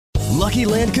Lucky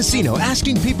Land Casino,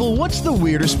 asking people, what's the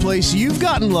weirdest place you've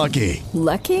gotten lucky?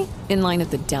 Lucky? In line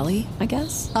at the deli, I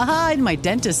guess? Aha, in my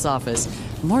dentist's office.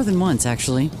 More than once,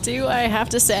 actually. Do I have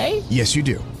to say? Yes, you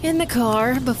do. In the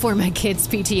car before my kids'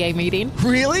 PTA meeting.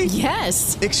 Really?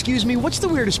 Yes. Excuse me, what's the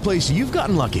weirdest place you've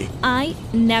gotten lucky? I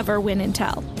never win and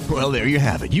tell. Well, there you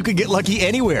have it. You can get lucky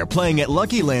anywhere, playing at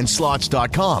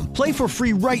LuckyLandSlots.com. Play for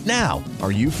free right now.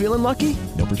 Are you feeling lucky?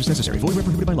 No purchase necessary. Void where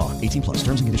prohibited by law. 18 plus.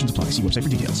 Terms and conditions apply. See website for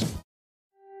details.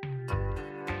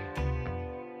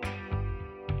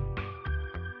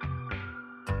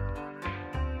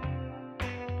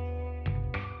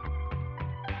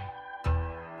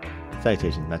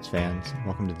 Salutations, Mets fans.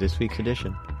 Welcome to this week's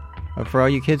edition of For All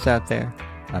You Kids Out There,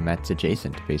 a Mets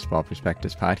adjacent Baseball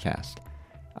Perspectives podcast.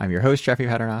 I'm your host, Jeffrey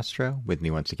Paternostro. With me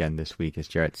once again this week is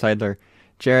Jarrett Seidler.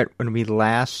 Jarrett, when we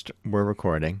last were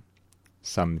recording,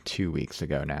 some 2 weeks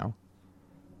ago now,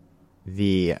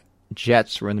 the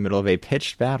Jets were in the middle of a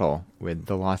pitched battle with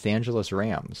the Los Angeles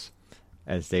Rams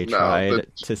as they tried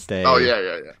to stay... Oh,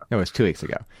 yeah. No, it was 2 weeks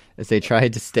ago. As they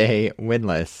tried to stay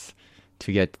winless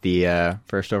to get the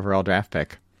first overall draft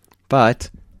pick.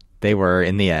 But they were,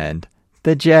 in the end,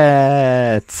 the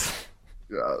Jets.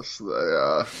 Yes,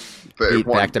 they beat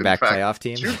won back-to-back playoff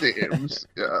teams. 2 games,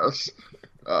 yes.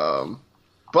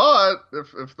 But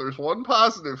if there's one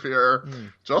positive here,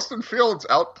 Justin Fields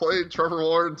outplayed Trevor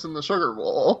Lawrence in the Sugar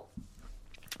Bowl.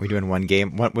 We doing one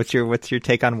game? What's your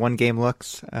take on one game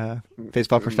looks?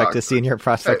 Baseball Perspective senior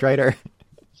prospect writer.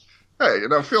 Hey,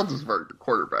 Fields is a very good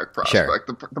quarterback prospect. Sure.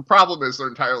 The problem is they're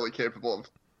entirely capable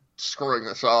of screwing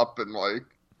this up and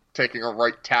taking a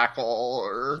right tackle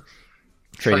or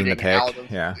trading the pick.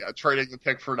 Trading the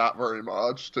pick for not very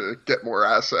much to get more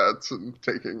assets and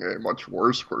taking a much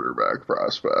worse quarterback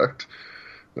prospect.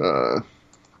 The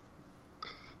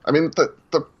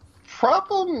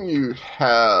problem you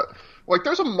have,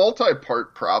 there's a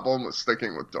multi-part problem with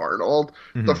sticking with Darnold.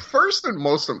 Mm-hmm. The first and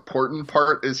most important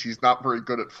part is he's not very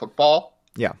good at football.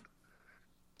 Yeah.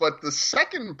 But the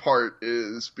second part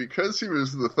is because he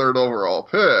was the third overall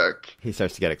pick, he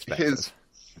starts to get expensive. His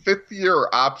fifth-year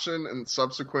option and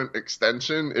subsequent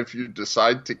extension, if you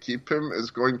decide to keep him,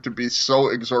 is going to be so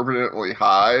exorbitantly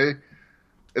high.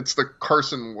 It's the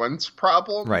Carson Wentz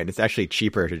problem. Right. It's actually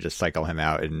cheaper to just cycle him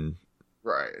out and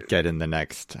get in the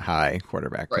next high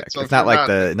quarterback pick. So it's not like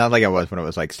it was when it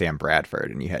was like Sam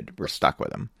Bradford and we're stuck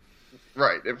with him.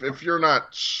 Right. If you're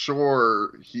not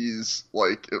sure he's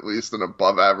at least an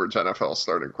above average NFL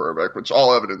starting quarterback, which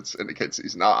all evidence indicates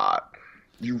he's not.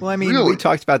 We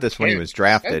talked about this when he was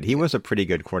drafted. He was a pretty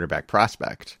good quarterback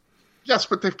prospect. Yes,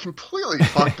 but they've completely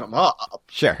fucked him up.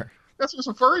 Sure. Yes, he's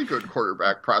a very good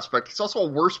quarterback prospect. He's also a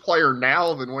worse player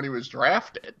now than when he was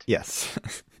drafted. Yes.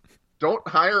 Don't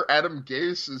hire Adam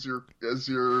Gase as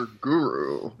your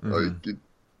guru. Mm-hmm. You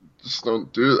just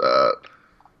don't do that.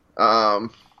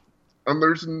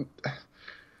 And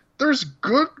there's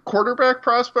good quarterback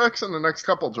prospects in the next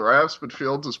couple drafts, but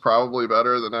Fields is probably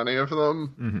better than any of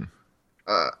them. Mm-hmm.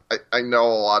 I know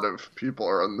a lot of people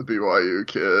are on the BYU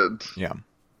kid. Yeah.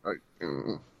 I don't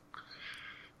know.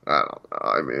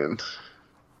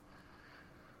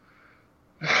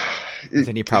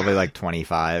 Isn't he probably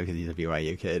 25 because he's a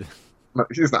BYU kid? No,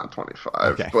 he's not 25.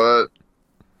 Okay. But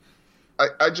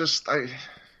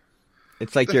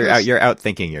it's like you're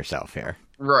outthinking yourself here.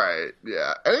 Right,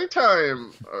 yeah.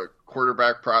 Anytime a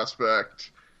quarterback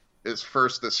prospect is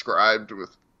first described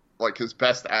with his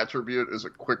best attribute is a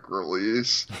quick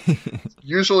release,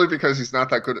 usually because he's not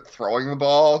that good at throwing the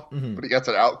ball, mm-hmm. but he gets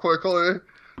it out quickly.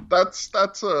 That's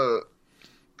a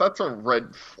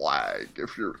red flag.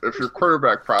 If your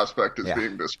quarterback prospect is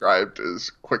being described as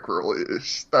quick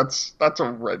release, that's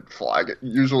a red flag. It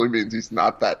usually means he's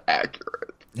not that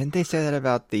accurate. Didn't they say that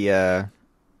about the is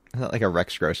that like a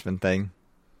Rex Grossman thing?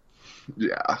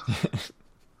 Yeah.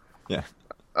 Yeah.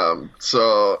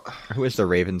 So who was the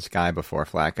Ravens guy before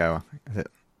Flacco?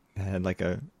 Had a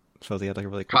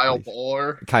really quick Kyle release.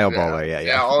 Bowler. Bowler, yeah.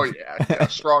 Yeah, oh yeah.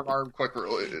 Strong arm, quick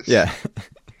release. Yeah.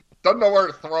 Doesn't know where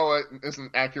to throw it and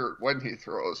isn't accurate when he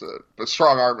throws it, but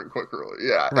strong arm and quick release.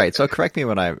 Yeah. Right. So correct me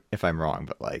if I'm wrong,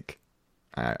 but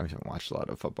I haven't watched a lot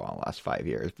of football in the last 5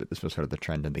 years, but this was sort of the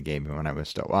trend in the game when I was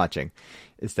still watching,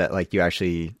 is that you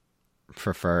actually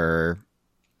prefer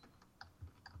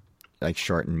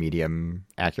short and medium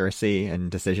accuracy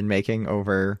and decision making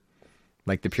over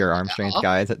the pure arm strength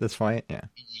guys at this point. Yeah.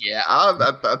 Yeah,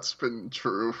 that's been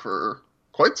true for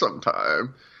quite some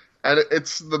time. And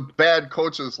it's the bad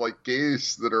coaches like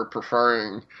Gase that are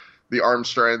preferring the arm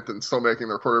strength and still making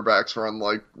their quarterbacks run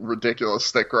ridiculous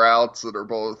stick routes that are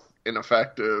both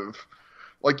ineffective.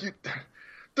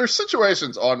 there's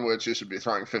situations on which you should be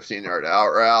throwing 15-yard out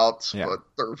routes, but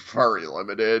they're very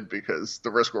limited because the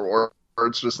risk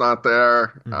reward's just not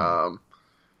there. Mm-hmm.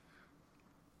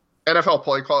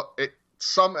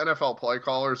 Some NFL play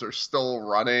callers are still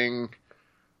running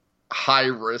high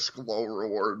risk, low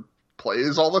reward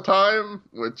plays all the time,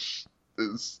 which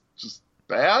is just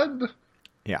bad.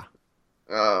 Yeah.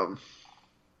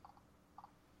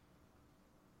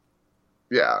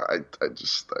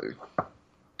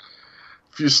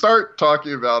 If you start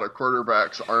talking about a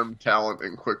quarterback's arm talent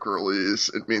and quick release,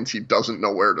 it means he doesn't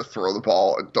know where to throw the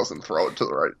ball and doesn't throw it to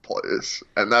the right place.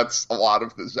 And that's a lot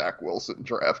of the Zach Wilson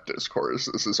draft discourse.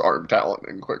 This is arm talent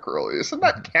and quick release. And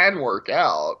that can work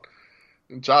out.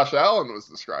 And Josh Allen was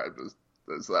described as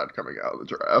that coming out of the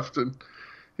draft. And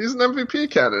he's an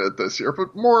MVP candidate this year.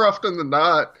 But more often than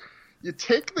not, you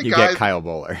take the guy... You get Kyle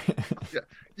Bowler. Yeah.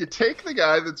 You take the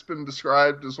guy that's been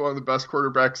described as one of the best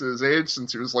quarterbacks at his age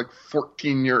since he was like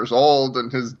 14 years old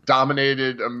and has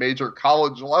dominated a major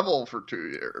college level for 2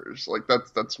 years. Like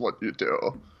that's what you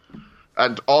do.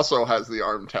 And also has the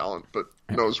arm talent, but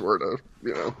knows where to,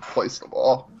 place the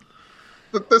ball.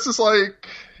 But this is like,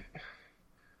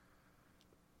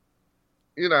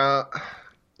 you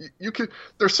could,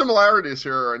 there's similarities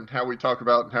here in how we talk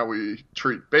about and how we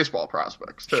treat baseball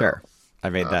prospects too. Sure. I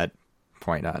made that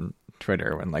point on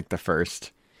Twitter when the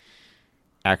first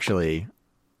actually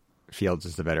Fields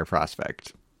is the better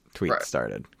prospect tweet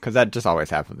started, because that just always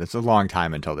happens. It's a long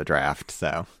time until the draft.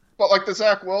 So, but the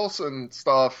Zach Wilson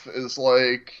stuff is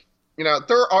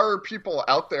there are people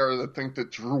out there that think that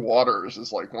Drew Waters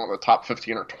is one of the top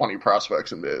 15 or 20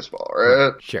 prospects in baseball,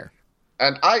 right? Sure.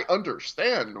 And I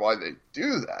understand why they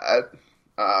do that.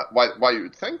 Why you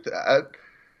would think that,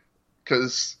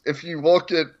 because if you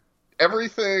look at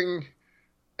everything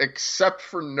except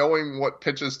for knowing what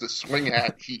pitches to swing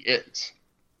at, he is.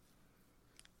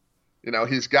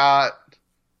 He's got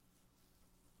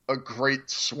a great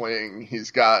swing. He's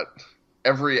got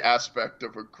every aspect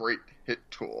of a great hit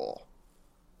tool,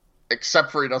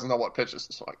 except for he doesn't know what pitches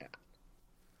to swing at.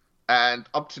 And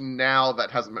up to now,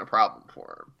 that hasn't been a problem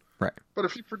for him. Right. But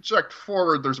if you project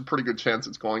forward, there's a pretty good chance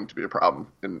it's going to be a problem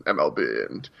in MLB.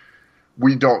 And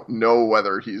we don't know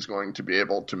whether he's going to be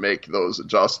able to make those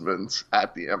adjustments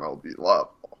at the MLB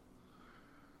level.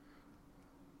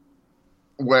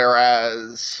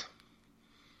 Whereas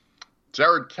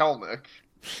Jared Kelenic,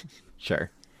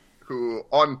 sure, who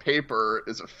on paper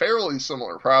is a fairly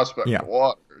similar prospect to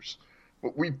Waters,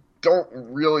 but we don't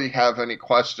really have any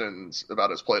questions about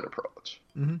his plate approach.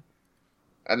 Mm-hmm.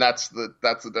 And that's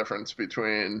the difference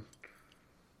between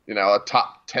a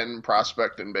top 10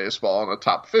 prospect in baseball and a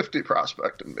top 50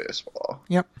 prospect in baseball.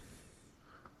 Yep.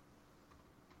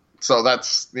 So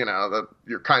that's, that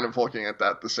you're kind of looking at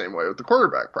that the same way with the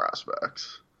quarterback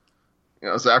prospects.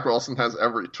 Zach Wilson has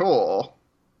every tool.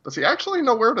 Does he actually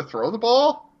know where to throw the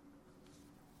ball?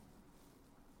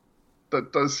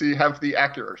 Does he have the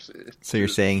accuracy? So you're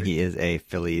saying he is a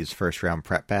Phillies first-round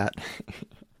prep bat?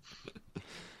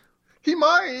 He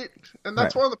might, and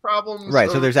that's one of the problems.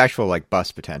 Right, so there's actual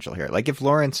bust potential here. If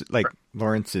Lawrence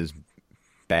is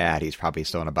bad, he's probably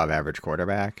still an above-average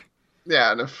quarterback.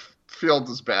 Yeah, and if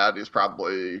Fields is bad, he's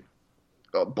probably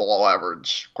a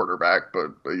below-average quarterback,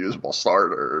 but a usable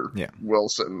starter. Yeah.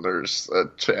 Wilson, there's a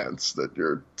chance that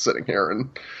you're sitting here in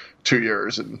 2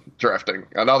 years and drafting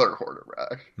another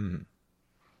quarterback. Mm-hmm.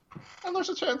 And there's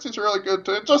a chance he's really good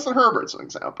too. Justin Herbert's an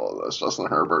example of this. Justin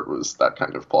Herbert was that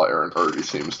kind of player and already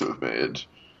seems to have made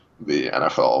the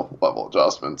NFL level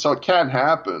adjustment. So it can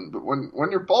happen, but when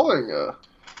you're bowling a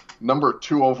number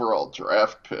 2 overall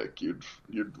draft pick, you'd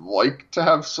like to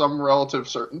have some relative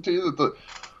certainty that the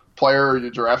player you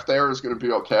draft there is going to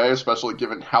be okay, especially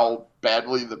given how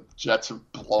badly the Jets have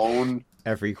blown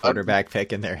every quarterback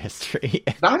pick in their history.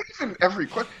 Not even every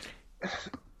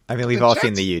I mean, we've all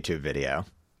seen the YouTube video.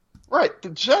 Right, the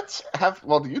Jets have, the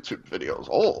YouTube video is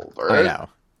old, right? I know.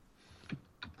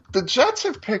 The Jets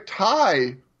have picked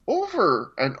high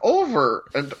over and over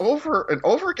and over and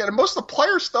over again, and most of the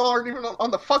players still aren't even on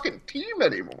the fucking team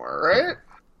anymore, right?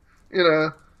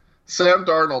 Sam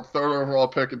Darnold, 3rd overall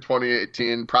pick in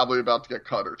 2018, probably about to get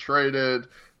cut or traded.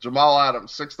 Jamal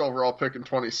Adams, 6th overall pick in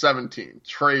 2017,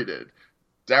 traded.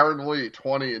 Darren Lee,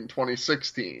 20 in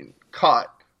 2016,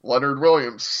 cut. Leonard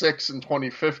Williams, 6 in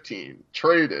 2015,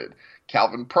 traded.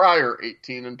 Calvin Pryor,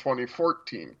 18 in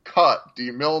 2014, cut.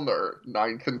 D. Milner,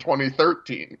 9th in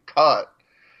 2013, cut.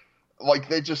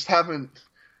 They just haven't...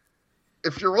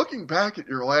 If you're looking back at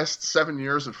your last 7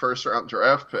 years of first-round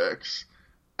draft picks,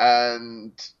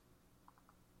 and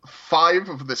 5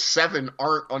 of the 7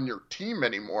 aren't on your team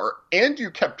anymore, and you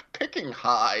kept picking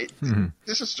high.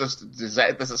 This is just a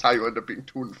disaster. This is how you end up being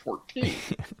 2-14.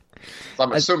 So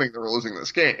I'm assuming they're losing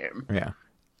this game. Yeah.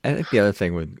 I think the other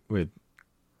thing with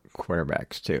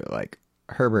quarterbacks too, like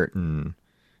Herbert and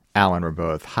Allen were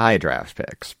both high draft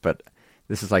picks, but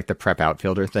this is like the prep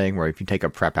outfielder thing where if you take a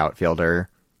prep outfielder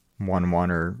 1-1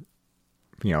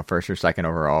 or, first or second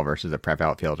overall versus a prep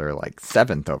outfielder like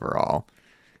 7th overall,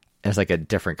 there's like a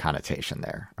different connotation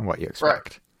there on what you expect.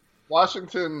 Right.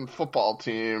 Washington football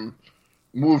team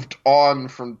moved on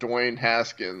from Dwayne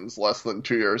Haskins less than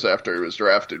 2 years after he was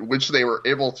drafted, which they were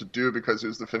able to do because he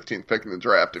was the 15th pick in the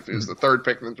draft. If he was the 3rd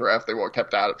pick in the draft, they would have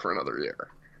kept at it for another year.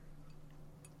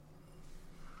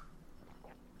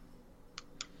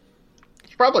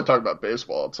 Should probably talk about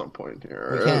baseball at some point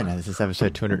here. We can. This is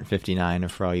episode 259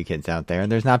 of For All You Kids Out There.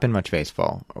 And there's not been much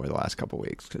baseball over the last couple of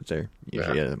weeks because there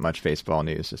usually isn't much baseball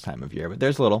news this time of year, but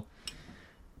there's a little.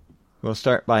 We'll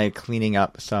start by cleaning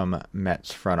up some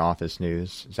Mets front office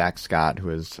news. Zach Scott, who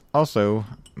was also,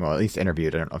 at least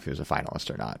interviewed, I don't know if he was a finalist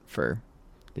or not, for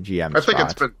the GM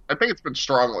spot. I think it's been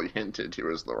strongly hinted he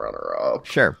was the runner-up.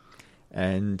 Sure.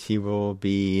 And he will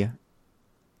be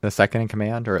the second in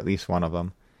command, or at least one of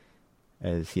them,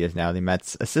 as he is now the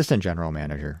Mets assistant general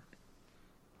manager,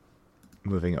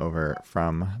 moving over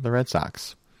from the Red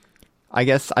Sox. I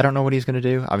guess I don't know what he's going to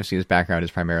do. Obviously, his background is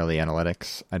primarily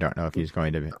analytics. I don't know if he's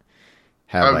going to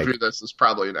I view this as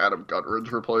probably an Adam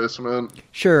Gutridge replacement.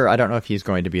 Sure, I don't know if he's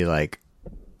going to be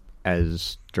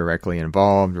as directly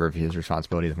involved, or if his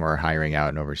responsibility is more hiring out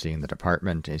and overseeing the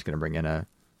department. He's going to bring in a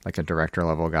director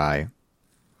level guy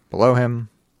below him.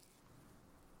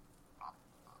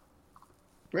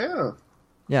 Yeah.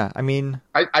 Yeah, I mean,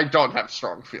 I don't have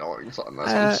strong feelings on this.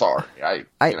 I'm sorry.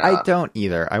 I don't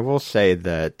either. I will say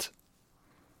that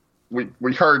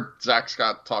we heard Zach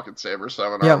Scott talking Saber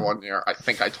Seminar one year. I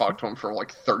think I talked to him for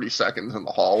 30 seconds in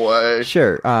the hallway.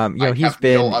 Sure. He's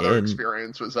been no other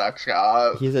experience with Zach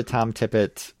Scott. He's a Tom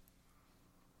Tippett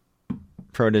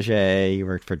protege. He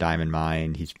worked for Diamond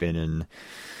Mine. He's been in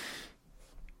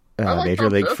Major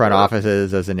League front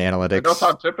offices as an analytics. I know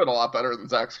Tom Tippett a lot better than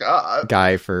Zach Scott.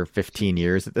 Guy for 15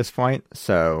 years at this point.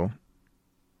 So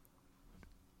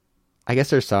I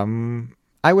guess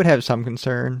I would have some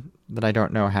concern that I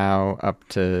don't know how up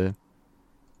to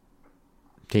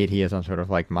date he is on sort of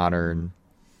modern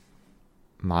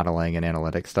modeling and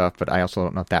analytics stuff, but I also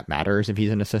don't know if that matters if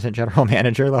he's an assistant general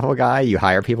manager level guy. You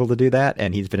hire people to do that,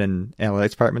 and he's been in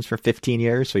analytics departments for 15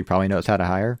 years, so he probably knows how to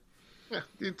hire. Yeah,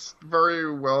 it's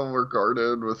very well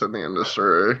regarded within the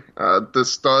industry.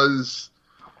 This does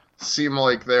seem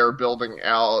like they're building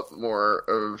out more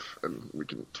of, and we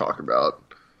can talk about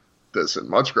this in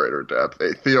much greater depth,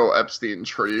 a Theo Epstein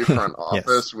tree front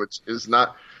office, which is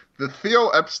not... The Theo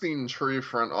Epstein tree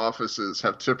front offices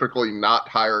have typically not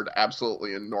hired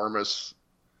absolutely enormous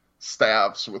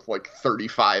staffs with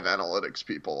 35 analytics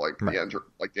people like the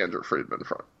Andrew Friedman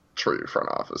tree front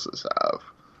offices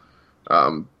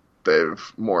have.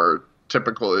 They've more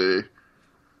typically...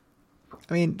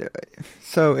 I mean,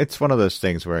 so it's one of those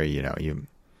things where,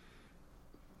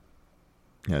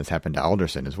 this happened to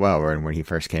Alderson as well, where when he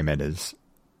first came in as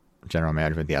general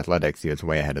manager of the Athletics, he was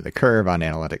way ahead of the curve on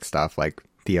analytics stuff, like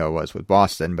Theo was with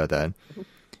Boston, but then,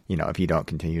 if you don't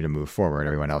continue to move forward,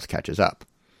 everyone else catches up.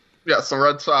 Yeah, so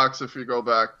Red Sox, if you go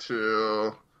back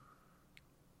to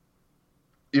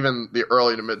even the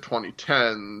early to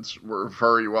mid-2010s, were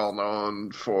very well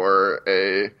known for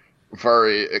a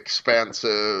very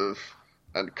expansive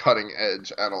and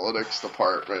cutting-edge analytics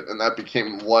department, and that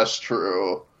became less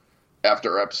true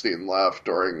after Epstein left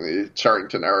during the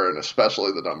Cherington era and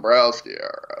especially the Dombrowski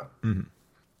era. Mm-hmm.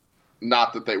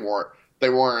 Not that they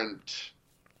weren't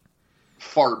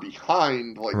far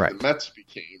behind the Mets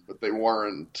became, but they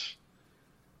weren't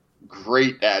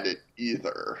great at it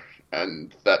either.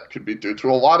 And that could be due to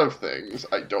a lot of things.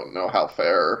 I don't know how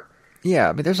fair.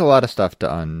 Yeah, but there's a lot of stuff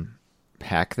to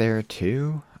unpack there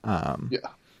too. Yeah.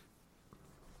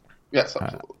 Yes,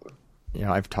 absolutely.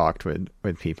 I've talked with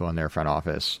people in their front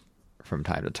office from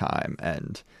time to time,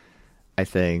 and I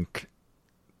think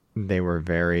they were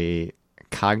very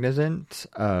cognizant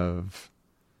of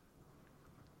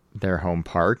their home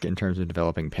park in terms of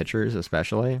developing pitchers,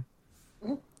 especially,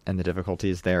 and the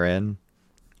difficulties therein,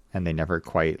 and they never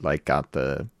quite got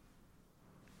the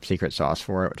secret sauce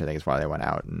for it, which I think is why they went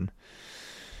out and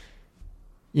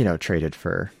traded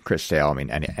for Chris Sale. I mean,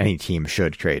 any team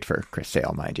should trade for Chris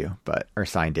Sale, mind you, or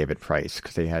sign David Price,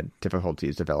 because they had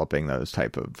difficulties developing those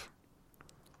type of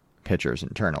pitchers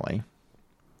internally.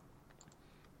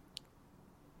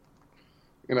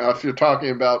 If you're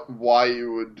talking about why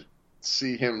you would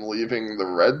see him leaving the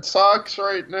Red Sox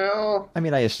right now. I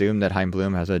mean, I assume that Chaim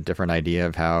Bloom has a different idea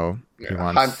of how he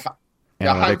wants Chaim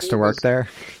analytics to work there.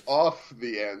 Off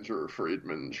the Andrew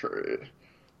Friedman trade.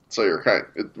 So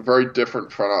it's a very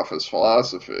different front office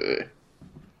philosophy.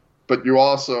 But you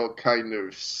also kind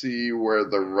of see where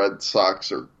the Red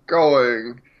Sox are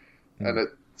going, and it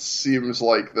seems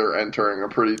like they're entering a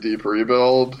pretty deep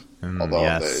rebuild. Although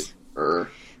yes. they are...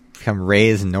 Become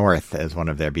Rays North, as one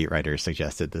of their beat writers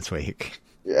suggested this week.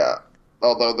 Yeah.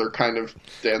 Although they're kind of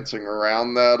dancing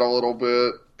around that a little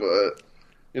bit. But,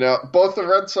 both the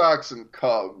Red Sox and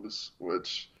Cubs,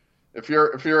 which, if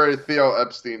you're a Theo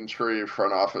Epstein tree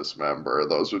front office member,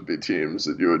 those would be teams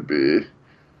that you would be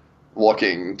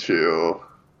looking to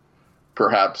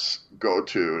perhaps go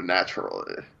to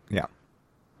naturally. Yeah.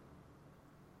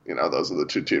 Those are the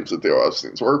two teams that Theo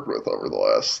Epstein's worked with over the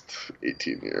last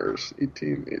 18 years.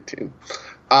 18.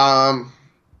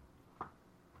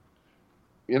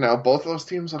 Both those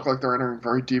teams look like they're entering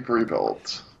very deep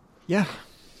rebuilds. Yeah.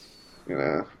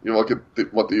 You look at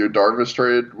what the Yu Darvish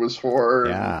trade was for.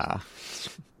 Yeah.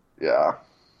 Yeah.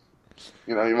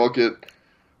 You look at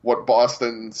what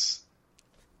Boston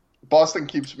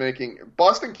keeps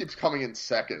coming in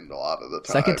second a lot of the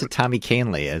time. Second to Tommy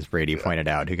Kahnle, as Brady pointed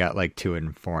out, who got like 2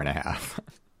 and 4.5.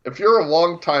 If you're a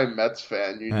longtime Mets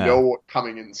fan, you know what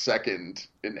coming in second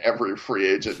in every free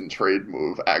agent and trade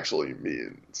move actually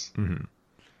means. Mm-hmm.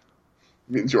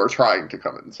 Means you're trying to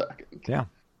come in second. Yeah.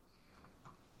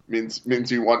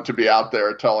 Means you want to be out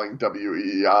there telling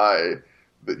WEEI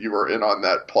that you are in on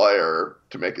that player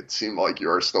to make it seem like you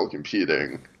are still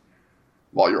competing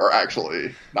while you are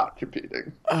actually not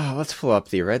competing. Let's pull up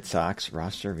the Red Sox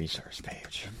roster resource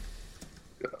page.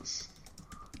 Yes.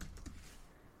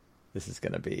 This is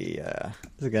gonna be a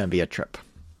trip.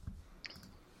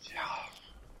 Yeah.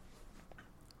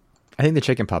 I think the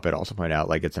Chicken Puppet also pointed out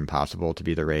it's impossible to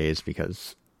be the Rays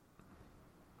because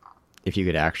if you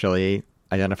could actually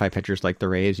identify pitchers like the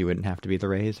Rays, you wouldn't have to be the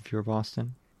Rays if you were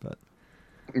Boston. But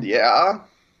yeah.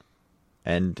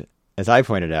 And as I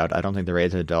pointed out, I don't think the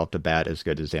Rays have developed a bat as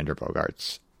good as Xander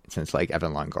Bogaerts since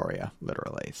Evan Longoria,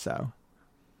 literally. So.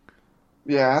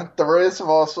 Yeah, the Rays have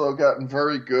also gotten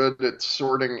very good at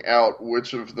sorting out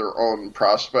which of their own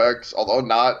prospects, although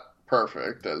not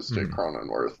perfect, as Jake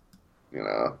Cronenworth,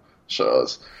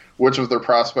 shows, which of their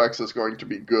prospects is going to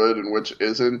be good and which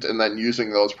isn't, and then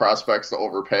using those prospects to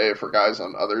overpay for guys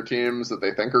on other teams that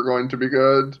they think are going to be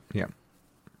good. Yeah.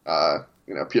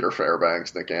 Peter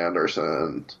Fairbanks, Nick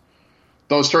Anderson.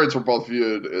 Those trades were both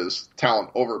viewed as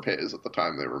talent overpays at the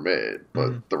time they were made,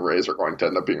 but the Rays are going to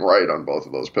end up being right on both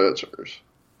of those pitchers.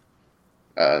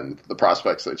 And the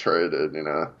prospects they traded,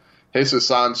 Jesus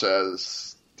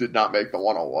Sanchez did not make the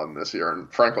 101 this year,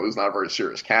 and frankly was not a very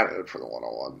serious candidate for the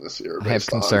 101 this year. I have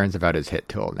concerns about his hit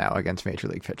tool now against Major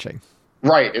League pitching.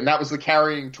 Right, and that was the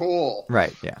carrying tool.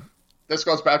 Right, yeah. This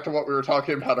goes back to what we were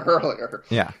talking about earlier.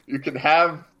 Yeah. You can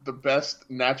have the best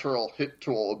natural hit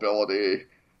tool ability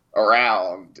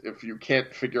around. If you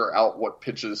can't figure out what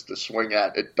pitches to swing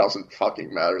at, it doesn't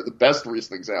fucking matter. The best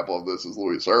recent example of this is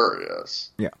Luis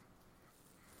Urias. Yeah.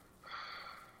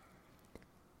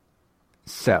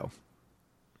 So,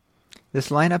 this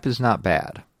lineup is not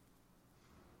bad.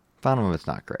 Bottom of it's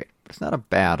not great. It's not a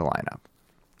bad lineup.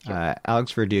 Sure.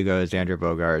 Alex Verdugo is Andrew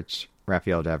Bogaerts,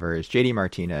 Rafael Devers, JD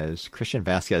Martinez, Christian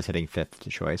Vasquez hitting fifth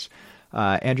choice,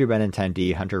 Andrew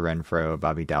Benintendi, Hunter Renfroe,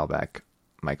 Bobby Dalbec,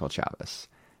 Michael Chavis.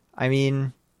 I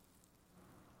mean,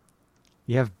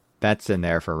 you have bets in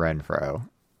there for Renfroe.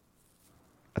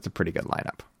 That's a pretty good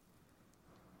lineup.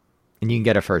 And you can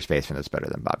get a first baseman that's better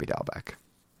than Bobby Dalbec.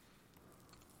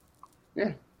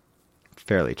 Yeah.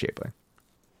 Fairly cheaply.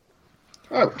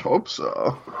 I would hope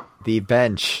so. The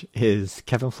bench is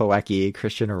Kevin Plawecki,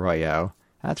 Christian Arroyo.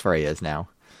 That's where he is now.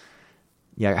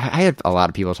 Yeah, I had a lot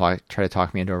of people try to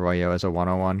talk me into Arroyo as a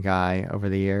 101 guy over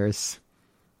the years.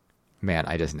 Man,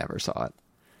 I just never saw it.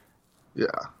 Yeah.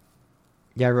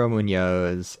 Yairo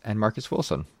Munoz and Marcus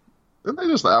Wilson. Didn't they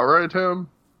just outright him?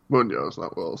 Munoz,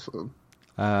 not Wilson.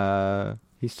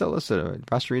 He's still listed.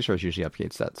 Roster Resource usually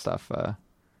updates that stuff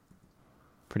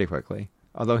pretty quickly.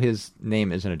 Although his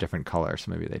name is in a different color,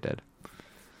 so maybe they did.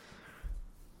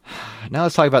 Now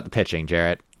let's talk about the pitching,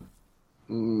 Jarrett.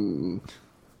 Nathan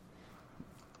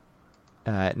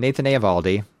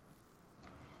Eovaldi.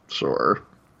 Sure.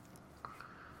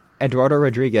 Eduardo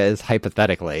Rodriguez,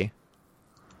 hypothetically.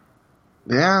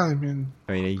 Yeah, I mean,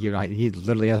 he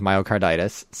literally has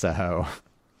myocarditis, so.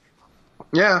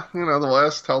 Yeah, the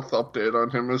last health update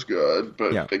on him is good,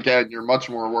 but again, you're much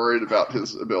more worried about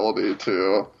his ability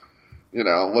to,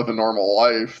 live a normal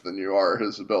life than you are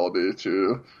his ability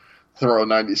to throw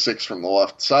 96 from the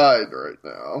left side right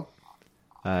now.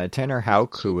 Tanner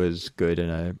Houck, who was good in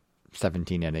a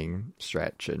 17-inning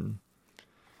stretch in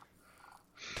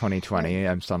 2020.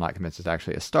 I'm still not convinced it's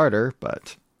actually a starter,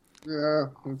 but... Yeah,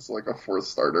 it's like a fourth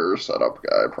starter setup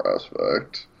guy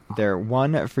prospect. Their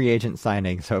one free agent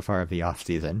signing so far of the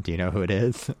offseason. Do you know who it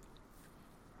is?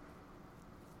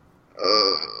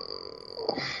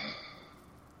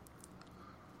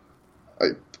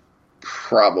 I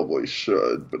probably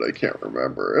should, but I can't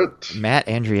remember it. Matt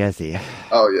Andriesi.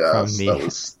 Oh, yeah. From the that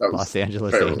was Los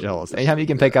Angeles Angels. Anytime you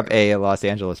can pick up a Los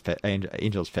Angeles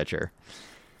Angels pitcher,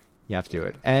 you have to do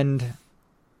it. And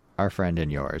our friend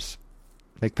and yours,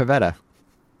 Nick Pivetta.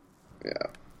 Yeah.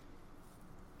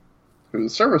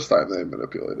 Whose service time they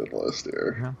manipulated last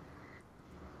year.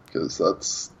 Because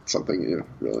that's something you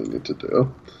really need to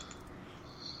do.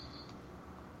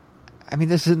 I mean,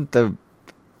 this isn't going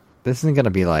to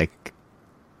be like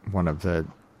one of the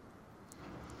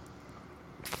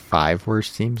 5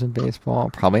 worst teams in baseball.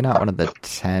 Probably not one of the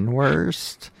 10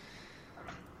 worst.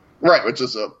 Right, which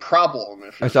is a problem.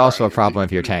 It's also a problem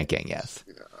if you're tanking. Yes.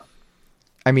 Yeah.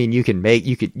 I mean, you can make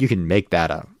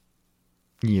that up.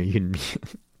 You can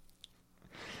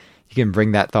you can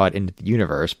bring that thought into the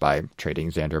universe by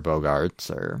trading Xander Bogaerts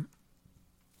or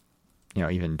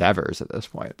even Devers at this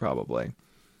point, probably.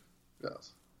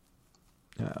 Yes.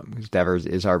 Because Devers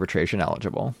is arbitration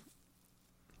eligible.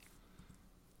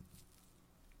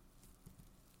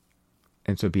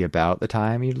 And so it'd be about the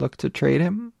time you'd look to trade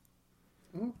him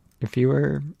if you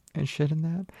were interested in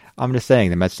that. I'm just saying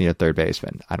the Mets need a third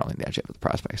baseman. I don't think they actually have the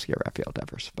prospects to get Rafael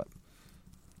Devers, but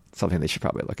something they should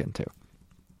probably look into.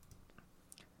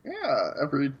 Yeah,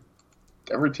 every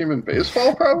team in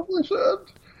baseball probably should.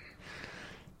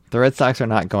 The Red Sox are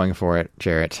not going for it,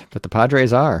 Jarrett, but the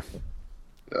Padres are.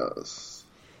 Yes.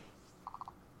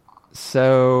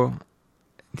 So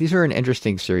these are an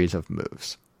interesting series of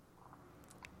moves.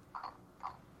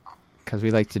 Because we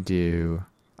like to do...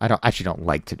 I don't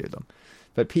like to do them.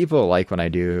 But people like when I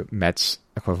do Mets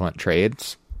equivalent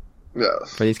trades.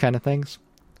 Yes. For these kind of things.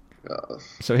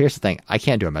 Yes. So here's the thing. I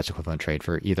can't do a Mets equivalent trade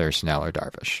for either Snell or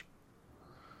Darvish.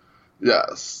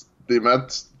 Yes. The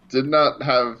Mets did not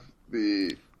have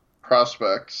the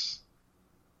prospects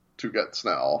to get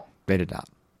Snell. They did not.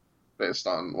 Based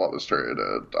on what was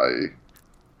traded.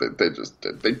 They just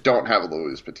did. They don't have a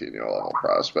Luis Patino level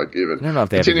prospect even. I don't know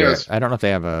if they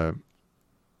have a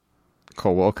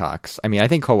Cole Wilcox. I mean, I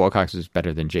think Cole Wilcox is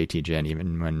better than JT Ginn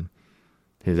even when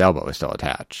his elbow is still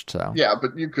attached. So yeah,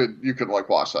 but you could like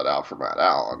wash that out for Matt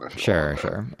Allen. If you sure.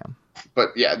 Yeah. But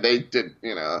yeah, they did.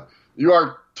 You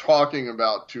are talking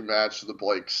about to match the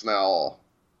Blake Snell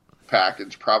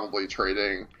package, probably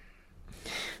trading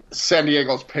San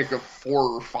Diego's pick of 4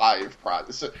 or 5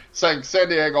 saying San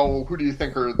Diego, who do you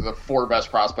think are the 4 best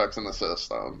prospects in the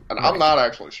system? And right. I'm not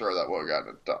actually sure that would have gotten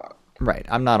it done. Right.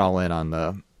 I'm not all in on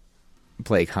the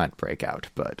Blake Hunt breakout,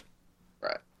 but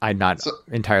right. I'm not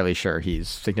entirely sure he's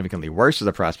significantly worse as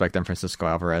a prospect than Francisco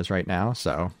Alvarez right now.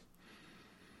 So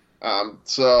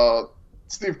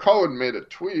Steve Cohen made a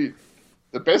tweet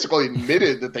that basically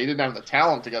admitted that they didn't have the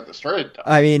talent to get this trade done.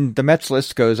 I mean, the Mets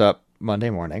list goes up Monday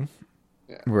morning.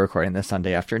 Yeah. We're recording this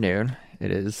Sunday afternoon.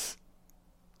 It is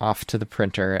off to the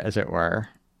printer, as it were.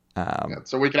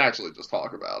 So we can actually just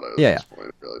talk about it at this point.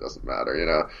 It really doesn't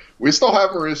matter. We still have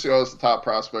Mauricio as the top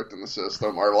prospect in the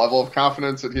system. Our level of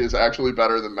confidence that he is actually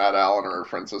better than Matt Allen or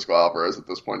Francisco Alvarez at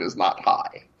this point is not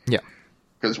high. Yeah.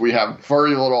 Because we have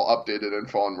very little updated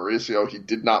info on Mauricio. He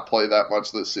did not play that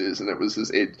much this season. It was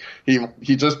his age.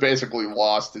 He just basically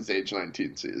lost his age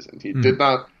 19 season. He did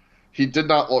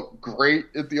not look great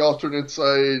at the alternate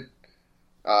site.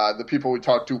 The people we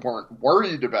talked to weren't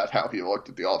worried about how he looked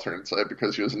at the alternate site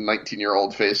because he was a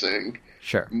 19-year-old facing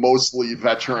mostly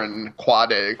veteran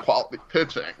quad A quality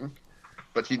pitching.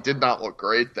 But he did not look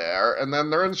great there. And then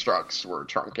their instructs were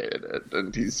truncated.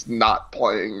 And he's not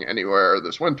playing anywhere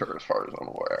this winter as far as I'm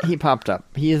aware. He popped up.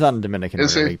 He is on the Dominican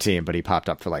League team, but he popped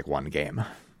up for like 1 game.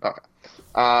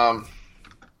 Okay.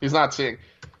 He's not seeing...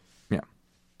 Yeah.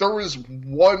 There was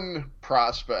one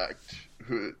prospect...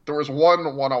 There was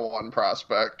one one-on-one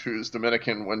prospect whose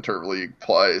Dominican Winter League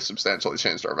play substantially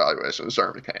changed our evaluation. It was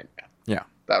Jeremy Pena. Yeah.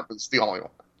 That was the only one.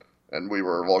 And we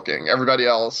were looking. Everybody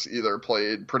else either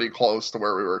played pretty close to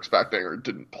where we were expecting or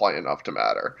didn't play enough to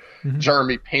matter. Mm-hmm.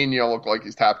 Jeremy Pena looked like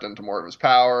he's tapped into more of his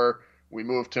power. We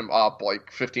moved him up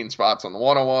like 15 spots on the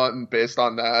one-on-one based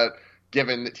on that,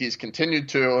 given that he's continued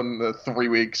to in the 3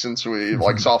 weeks since we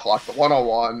soft-locked the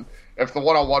one-on-one. If the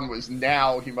one-on-one was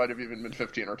now, he might have even been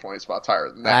 15 or 20 spots higher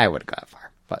than that. I would have got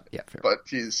far, but yeah. Fair. But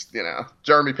he's,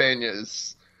 Jeremy Pena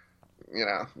is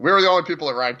we were the only people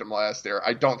that ranked him last year.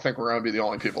 I don't think we're going to be the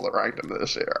only people that ranked him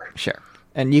this year. Sure.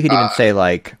 And you could even say,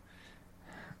 like,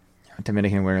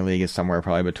 Dominican Winter League is somewhere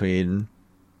probably between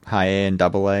high A and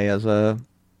double A as a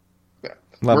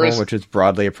level, which is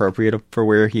broadly appropriate for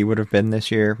where he would have been this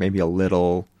year. Maybe a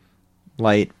little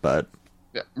light, but...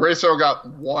 Yeah, Mauricio got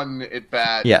one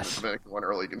at-bat in the Dominican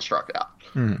Winter League and struck out.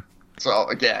 Mm-hmm. So,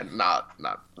 again, not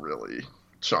really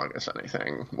showing us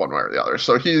anything one way or the other.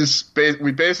 So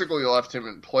we basically left him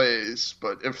in place,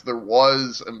 but if there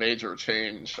was a major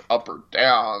change up or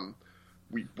down,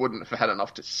 we wouldn't have had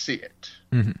enough to see it.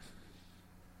 Mm-hmm.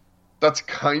 That's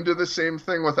kind of the same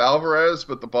thing with Alvarez,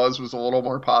 but the buzz was a little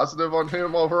more positive on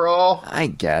him overall. I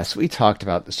guess. We talked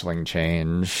about the swing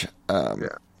change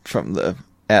from the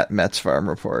at Mets Farm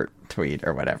Report tweet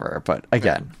or whatever, but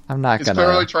again, I'm not going to... He's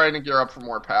clearly trying to gear up for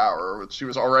more power, which he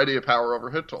was already a power over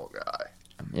hit tool guy.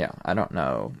 Yeah, I don't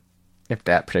know if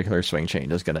that particular swing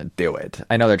change is going to do it.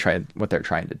 I know they're trying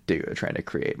to do. They're trying to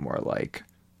create more like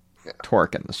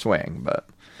torque in the swing, but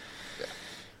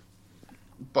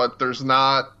but there's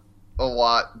not a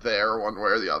lot there one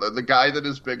way or the other. The guy that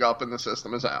is big up in the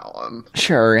system is Allen.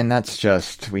 Sure, and that's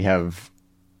just we have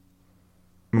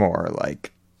more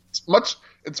like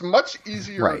it's much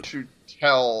easier to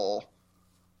tell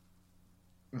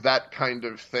that kind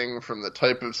of thing from the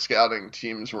type of scouting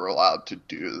teams we're allowed to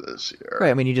do this year. Right,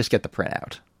 I mean, you just get the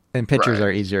printout. And pitchers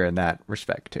are easier in that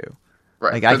respect, too.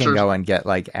 Right. Like, I can go and get,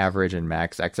 like, average and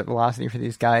max exit velocity for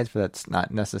these guys, but that's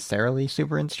not necessarily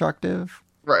super instructive.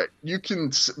 Right. You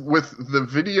can, with the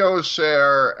video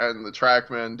share and the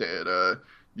TrackMan data,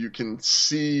 you can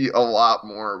see a lot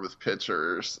more with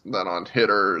pitchers than on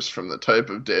hitters from the type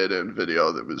of data and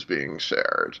video that was being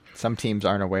shared. Some teams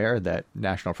aren't aware that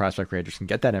National Prospect Rangers can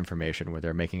get that information where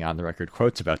they're making on-the-record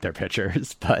quotes about their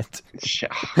pitchers, but... So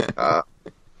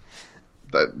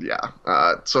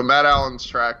Matt Allen's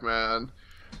TrackMan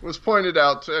was pointed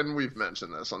out, and we've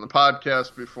mentioned this on the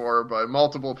podcast before, by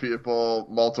multiple people,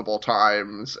 multiple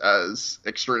times, as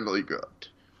extremely good.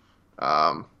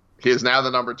 He is now the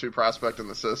number 2 prospect in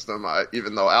the system,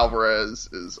 even though Alvarez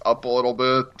is up a little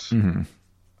bit.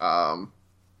 Mm-hmm.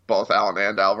 Both Allen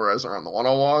and Alvarez are on the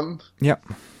 101. Yep.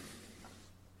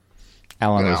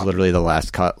 Allen was literally the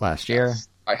last cut last year.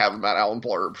 I have a Matt Allen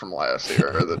blurb from last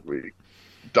year that we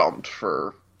dumped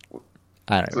for...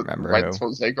 I don't remember.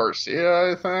 Jose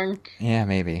Garcia, I think? Yeah,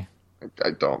 maybe. I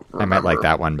don't remember. I might like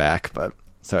that one back, but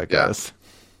so it goes.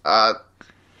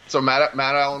 So Matt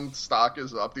Allen's stock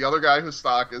is up. The other guy whose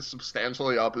stock is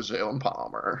substantially up is Jalen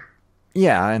Palmer.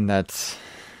 Yeah, and that's...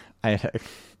 This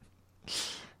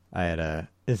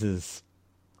is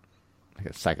like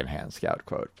a secondhand scout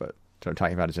quote, but so I'm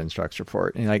talking about his Instructs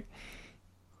report. And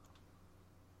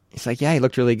he's like, yeah, he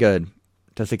looked really good.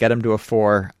 Does it get him to a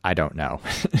 4? I don't know.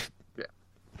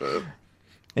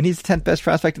 And he's the 10th best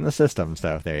prospect in the system,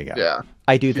 so there you go. Yeah.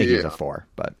 I do think he's a 4,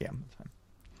 but yeah.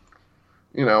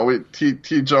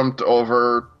 He jumped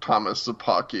over Thomas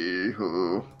Szapucki,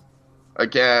 who,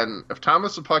 again, if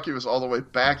Thomas Szapucki was all the way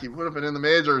back, he would have been in the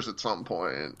majors at some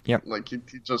point. Yep. Like,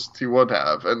 he would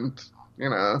have. And,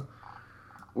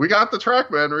 we got the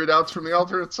TrackMan readouts from the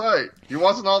alternate site. He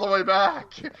wasn't all the way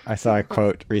back. I saw a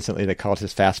quote recently that called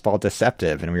his fastball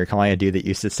deceptive, and we were calling a dude that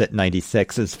used to sit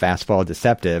 96 as fastball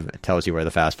deceptive. It tells you where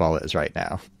the fastball is right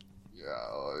now.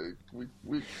 Yeah,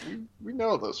 we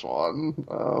know this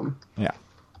one. Yeah.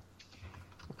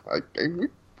 We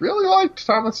really liked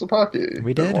Thomas Szapucki.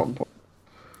 We did. At one point.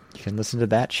 You can listen to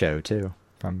that show, too,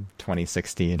 from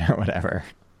 2016 or whatever.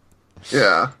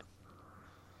 Yeah.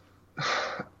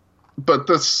 But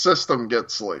the system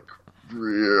gets,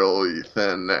 really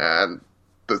thin, and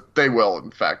they will, in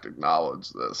fact,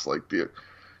 acknowledge this.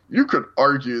 You could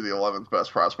argue the 11th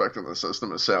best prospect in the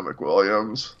system is Sam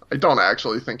McWilliams. I don't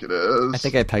actually think it is. I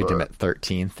think I pegged him at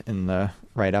 13th in the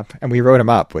write-up, and we wrote him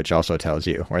up, which also tells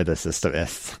you where the system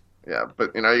is. Yeah,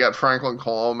 but, you got Franklin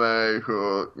Colome,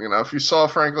 who, if you saw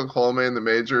Franklin Colome in the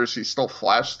majors, he still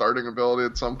flashed starting ability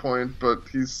at some point, but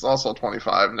he's also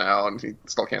 25 now, and he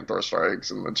still can't throw strikes,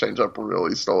 and the changeup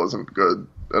really still isn't good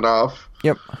enough.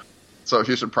 Yep. So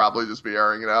he should probably just be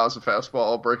airing it out as a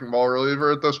fastball, breaking ball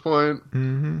reliever at this point.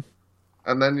 Mm-hmm.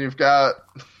 And then you've got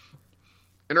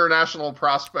international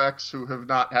prospects who have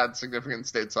not had significant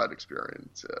stateside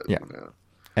experience yet. Yeah.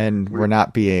 And we're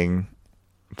not being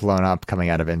blown up coming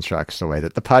out of Instructs the way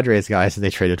that the Padres guys they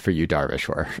traded for Yu Darvish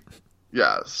were.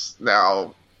 Yes.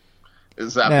 Now,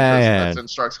 is that because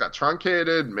Instructs got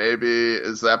truncated? Maybe.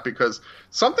 Is that because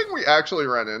something we actually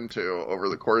ran into over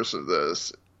the course of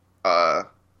this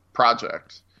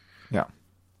project? Yeah.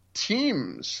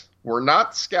 Teams we're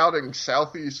not scouting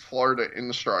Southeast Florida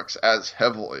instructs as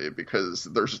heavily because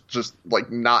there's just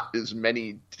like not as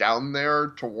many down there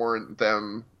to warrant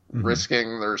them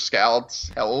risking their scouts'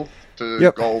 health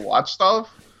to go watch stuff,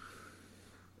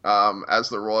 as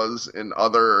there was in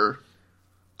other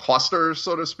clusters,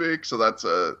 so to speak. So that's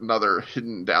another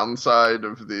hidden downside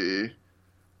of the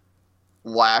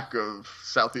lack of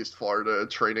Southeast Florida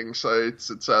training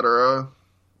sites, etc.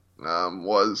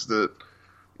 Was that,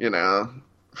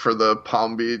 for the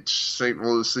Palm Beach, St.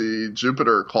 Lucie,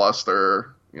 Jupiter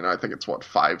cluster, I think it's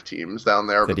 5 teams down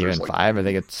there. Is it even 5? I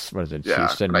think it's, what is it,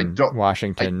 Houston,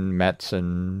 Washington, Mets,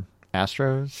 and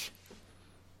Astros?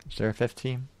 Is there a 5th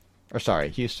team? Or sorry,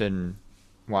 Houston,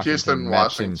 Washington,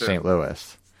 Mets, and St.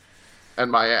 Louis. And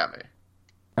Miami.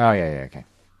 Oh, yeah, okay.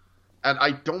 And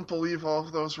I don't believe all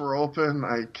of those were open.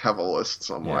 I have a list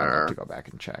somewhere. Yeah, I have to go back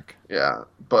and check. Yeah,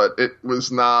 but it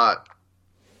was not...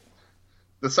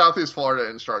 The Southeast Florida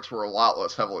instructs were a lot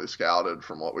less heavily scouted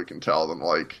from what we can tell than,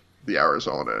 the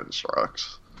Arizona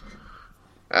instructs.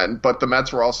 But the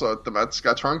Mets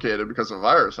got truncated because of a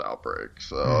virus outbreak.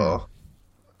 So,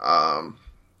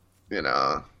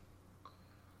 the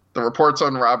reports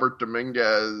on Robert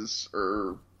Dominguez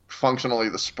are functionally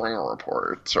the spring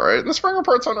reports, right? And the spring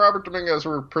reports on Robert Dominguez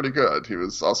were pretty good. He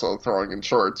was also throwing in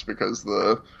shorts because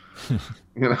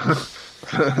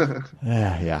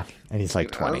yeah. And he's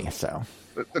 20, so.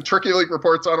 The Tricky League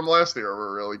reports on him last year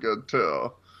were really good,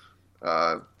 too. He's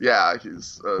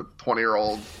a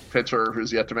 20-year-old pitcher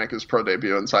who's yet to make his pro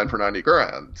debut and signed for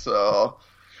 $90,000. So,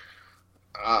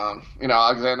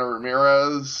 Alexander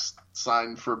Ramirez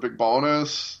signed for a big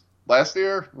bonus last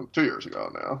year, 2 years ago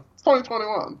now. It's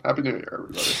 2021. Happy New Year,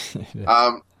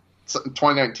 everybody.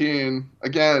 2019,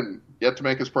 again, yet to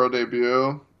make his pro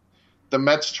debut. The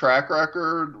Mets' track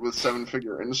record with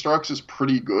 7-figure instructs is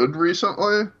pretty good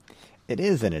recently. It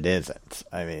is and it isn't.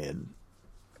 I mean,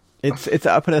 it's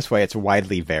up in this way. It's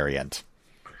widely variant.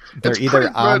 They're either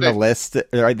on the list.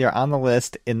 They're either on the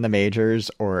list in the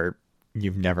majors, or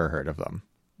you've never heard of them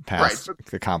past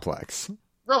the complex.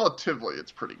 Relatively,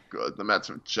 it's pretty good. The Mets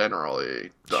have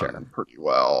generally done pretty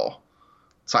well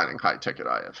signing high-ticket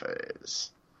IFAs,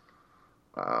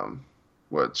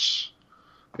 which,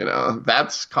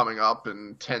 that's coming up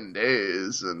in 10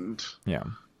 days, and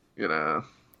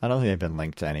I don't think they've been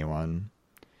linked to anyone.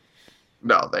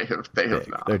 No, they have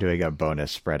not. They're doing a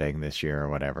bonus spreading this year or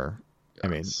whatever. Yes, I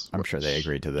mean, I'm sure they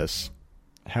agreed to this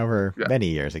however many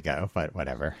years ago, but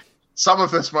whatever. Some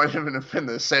of this might even have been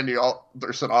the Sandy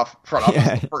Alderson front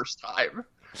office the first time.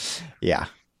 Yeah.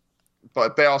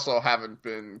 But they also haven't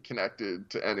been connected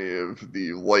to any of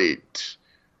the late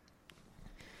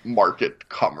market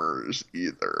comers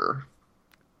either.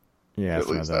 Yeah, at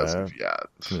least as of yet.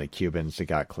 Some of the Cubans that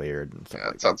got cleared. And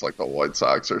stuff it sounds like the White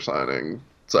Sox are signing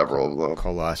several of them.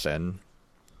 Colas and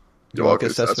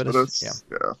Yoelkis Cespedes.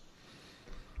 Yeah.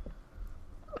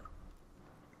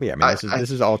 But yeah, I mean,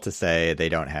 this is all to say they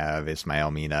don't have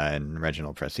Ismael Mina and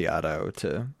Reginald Preciado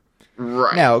to...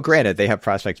 Right. Now, granted, they have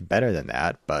prospects better than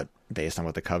that, but based on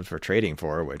what the Cubs were trading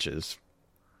for, which is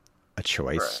a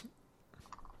choice. Right.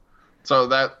 So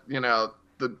that,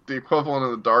 the equivalent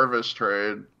of the Darvish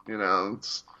trade,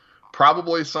 it's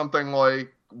probably something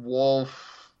like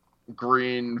Wolf,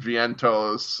 Green,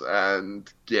 Vientos,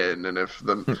 and Ginn. And if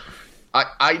the...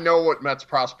 I know what Mets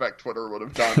prospect Twitter would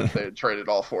have done if they had traded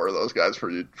all 4 of those guys for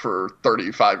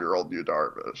 35-year-old Yu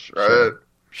Darvish, right?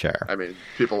 Sure. I mean,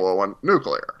 people will want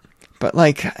nuclear. But,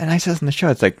 and I said in the show,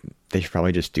 it's like they should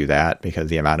probably just do that because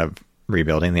the amount of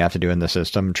rebuilding they have to do in the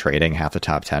system, trading half the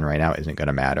top 10 right now isn't going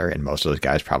to matter, and most of those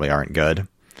guys probably aren't good.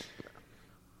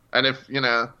 And if,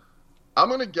 I'm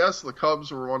going to guess the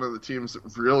Cubs were one of the teams that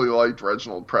really liked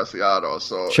Reginald Preciado,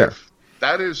 so if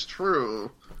that is true...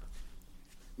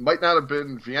 Might not have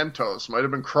been Vientos, might have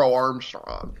been Crow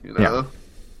Armstrong, Yeah.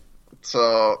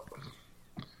 So,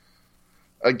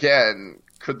 again,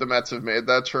 could the Mets have made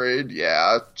that trade?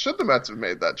 Yeah. Should the Mets have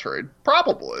made that trade?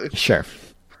 Probably. Sure.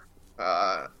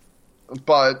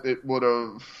 But it would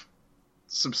have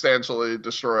substantially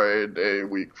destroyed a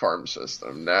weak farm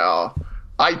system. Now,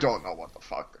 I don't know what the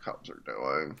fuck the Cubs are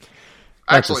doing.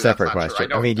 That's a separate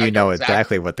question. I mean, you know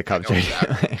exactly what the Cubs are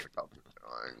doing.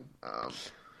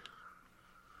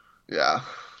 Yeah,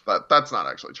 but that's not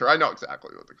actually true. I know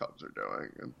exactly what the Cubs are doing.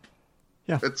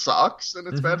 And it sucks, and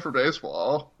it's bad for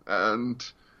baseball. And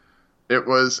it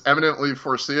was eminently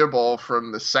foreseeable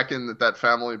from the second that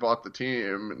family bought the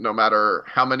team, no matter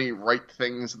how many right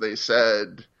things they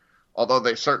said, although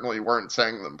they certainly weren't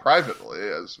saying them privately,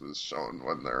 as was shown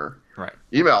when their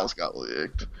emails got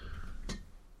leaked.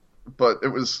 But it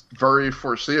was very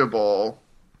foreseeable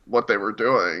what they were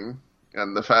doing,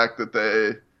 and the fact that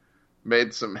they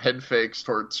made some head fakes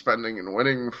towards spending and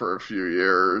winning for a few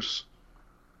years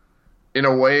in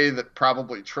a way that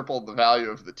probably tripled the value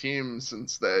of the team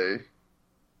since they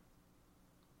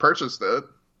purchased it.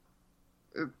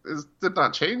 It did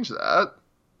not change that.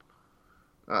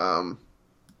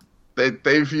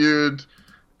 They viewed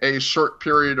a short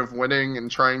period of winning and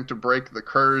trying to break the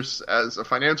curse as a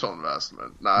financial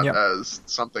investment, not as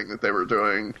something that they were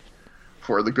doing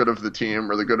for the good of the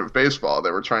team or the good of baseball. They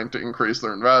were trying to increase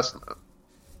their investment.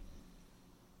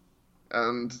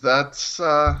 And that's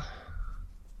that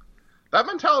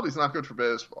mentality is not good for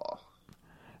baseball.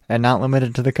 And not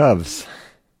limited to the Cubs.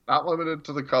 Not limited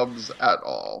to the Cubs at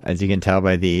all. As you can tell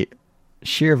by the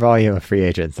sheer volume of free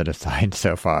agents that have signed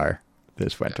so far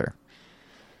this winter.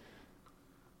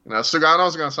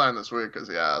 Sugano's going to sign this week because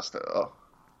he asked to.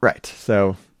 Right.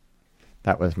 So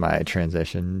that was my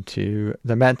transition to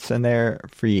the Mets and their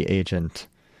free agent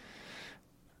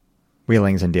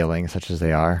wheelings and dealings, such as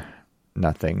they are.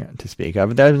 Nothing to speak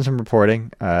of. There's been some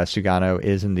reporting. Sugano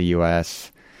is in the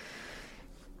U.S.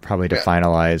 probably to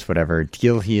finalize whatever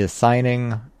deal he is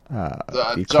signing.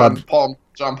 John Paul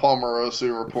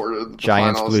Morosi reported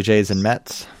Giants, finals. Blue Jays, and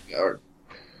Mets.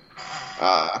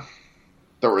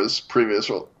 There was previous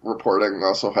reporting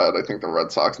also had, I think, the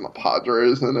Red Sox and the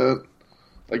Padres in it.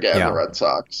 Again, the Red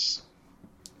Sox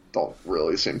don't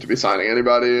really seem to be signing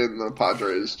anybody, and the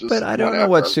Padres just... But I don't know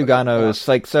what Sugano's...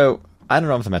 like. So, I don't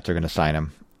know if the Mets are going to sign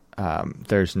him.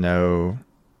 There's no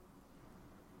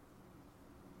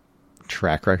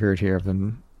track record here of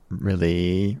them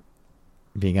really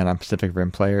being on Pacific Rim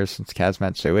players since Kaz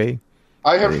Matsui.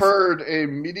 I have heard a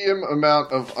medium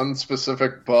amount of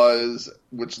unspecific buzz,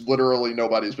 which literally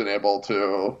nobody's been able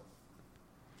to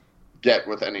get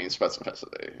with any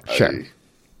specificity. Sure.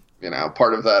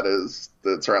 Part of that is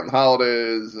that it's around the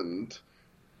holidays and,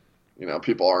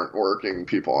 people aren't working,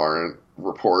 people aren't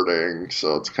reporting,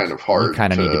 so it's kind of hard. You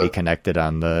kind of need to be connected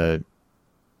on the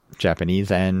Japanese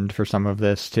end for some of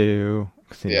this, too.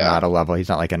 He's not a level. He's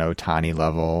not like an Ohtani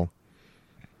level.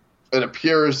 It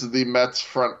appears the Mets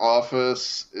front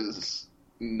office is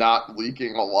not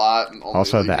leaking a lot, and only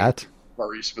also that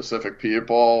very specific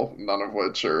people, none of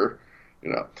which are,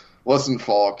 Listen,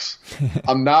 folks,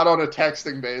 I'm not on a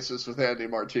texting basis with Andy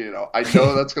Martino. I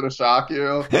know that's going to shock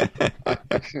you.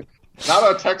 Not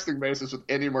on a texting basis with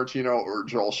Andy Martino or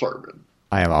Joel Sherman.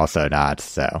 I am also not,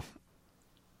 so.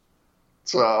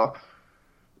 So,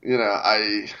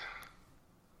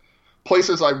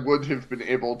 places I would have been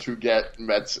able to get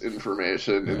Mets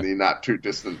information in the not too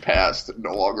distant past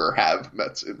no longer have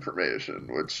Mets information,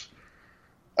 which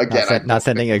again, not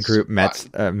sending a group Mets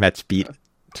beat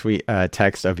tweet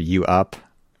text of you up.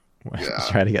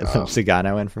 Try to get some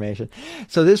Sugano information.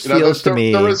 So this feels to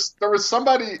me... There was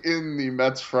somebody in the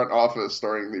Mets front office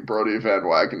during the Brodie Van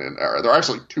Wagenen era. There were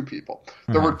actually two people.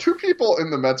 There were two people in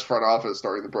the Mets front office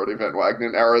during the Brodie Van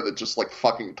Wagenen era that just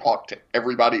fucking talked to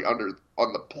everybody on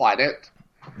the planet.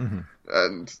 Mm-hmm.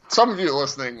 And some of you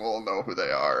listening will know who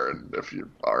they are, and if you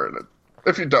are in it.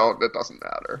 If you don't, it doesn't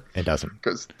matter. It doesn't.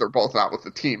 Because they're both not with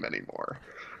the team anymore.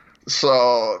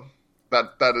 So...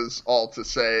 That is all to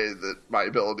say that my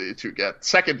ability to get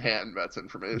secondhand Mets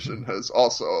information has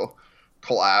also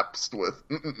collapsed with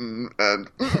and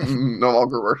no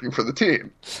longer working for the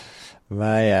team.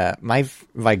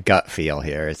 My gut feel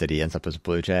here is that he ends up as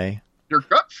Blue Jay. Your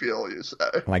gut feel, you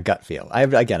say? My gut feel. I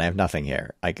have nothing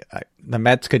here. The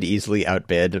Mets could easily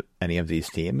outbid any of these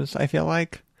teams, I feel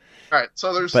like. All right,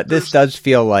 so this does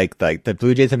feel like the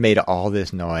Blue Jays have made all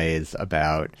this noise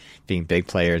about being big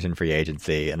players in free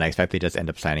agency, and I expect they just end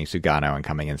up signing Sugano and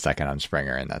coming in second on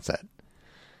Springer, and that's it.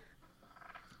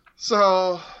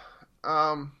 So,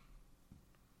 the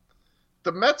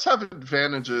Mets have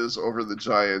advantages over the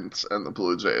Giants and the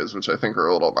Blue Jays, which I think are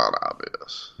a little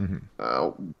non-obvious.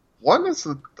 Mm-hmm. One is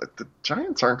that the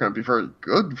Giants aren't going to be very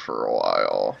good for a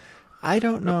while. I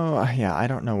don't know. Yeah, I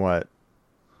don't know what...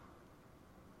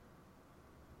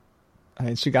 I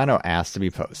mean, Sugano asked to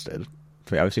be posted.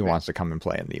 So he obviously wants to come and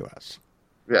play in the U.S.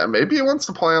 Yeah, maybe he wants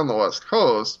to play on the West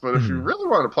Coast, but if you really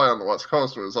want to play on the West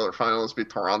Coast, would his other finalists be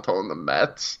Toronto and the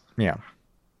Mets? Yeah.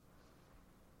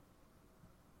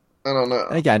 I don't know.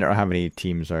 And again, I don't know how many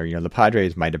teams are... the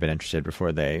Padres might have been interested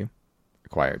before they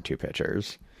acquired two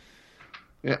pitchers.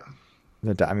 Yeah.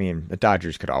 The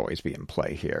Dodgers could always be in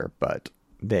play here, but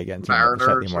they, again, seem like a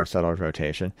slightly more settled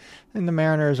rotation. And the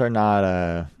Mariners are not...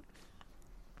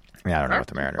 I don't know what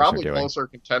the Mariners are doing. Probably closer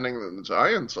contending than the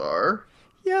Giants are.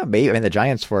 Yeah, maybe. I mean, the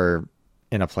Giants were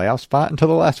in a playoff spot until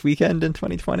the last weekend in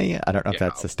 2020. I don't know if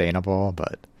that's sustainable,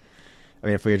 but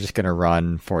if we were just going to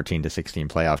run 14 to 16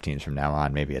 playoff teams from now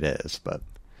on, maybe it is. But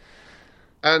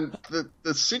And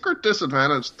the secret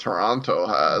disadvantage Toronto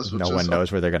has, which no one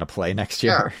knows where they're going to play next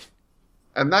year.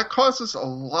 Yeah. And that causes a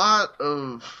lot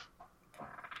of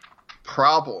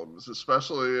problems,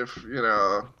 especially if,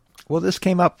 Well, this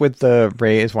came up with the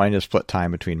Rays wanting to split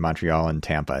time between Montreal and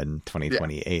Tampa in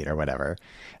 2028 or whatever.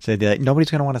 So they're like, nobody's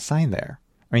going to want to sign there.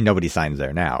 I mean, nobody signs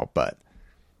there now, but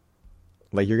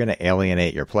like you're going to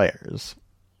alienate your players.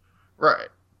 Right.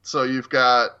 So you've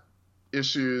got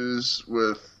issues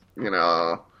with,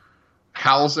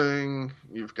 housing.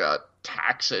 You've got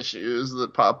tax issues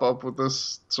that pop up with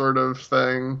this sort of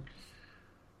thing.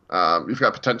 You've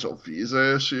got potential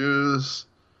visa issues.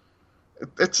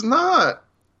 It's not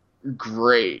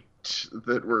great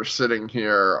that we're sitting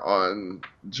here on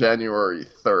January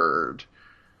 3rd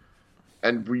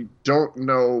and we don't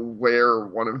know where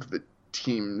one of the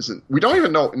teams, we don't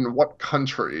even know in what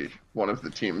country one of the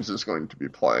teams is going to be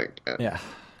playing in. Yeah.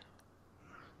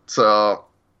 So,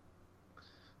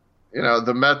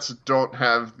 the Mets don't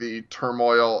have the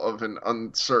turmoil of an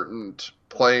uncertain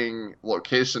playing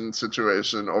location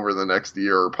situation over the next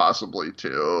year or possibly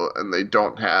two, and they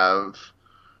don't have,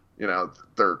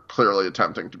 they're clearly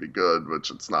attempting to be good,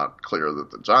 which it's not clear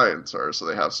that the Giants are, so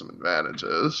they have some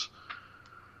advantages.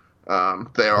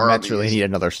 The Mets really need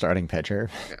another starting pitcher.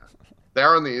 Yeah. They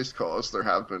are on the East Coast. There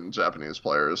have been Japanese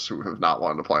players who have not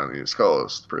wanted to play on the East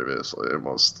Coast previously,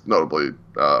 most notably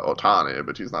Ohtani,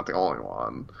 but he's not the only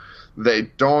one. They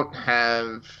don't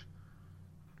have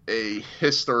a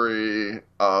history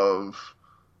of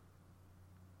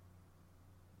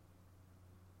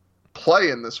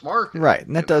play in this market. Right,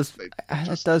 and that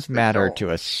does matter to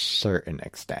a certain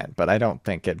extent, but I don't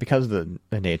think it, because of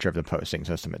the nature of the posting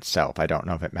system itself, I don't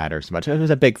know if it matters much. It was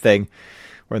a big thing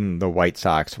when the White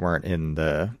Sox weren't in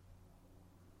the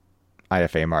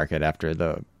IFA market after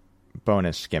the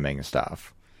bonus skimming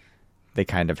stuff. They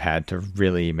kind of had to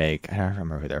really make, I don't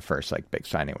remember who their first big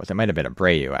signing was. It might have been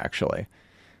Abreu, actually,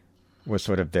 was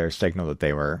sort of their signal that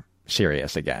they were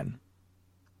serious again.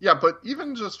 Yeah, but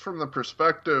even just from the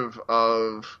perspective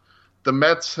of the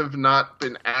Mets have not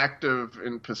been active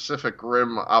in Pacific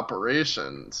Rim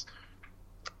operations,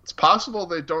 it's possible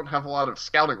they don't have a lot of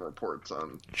scouting reports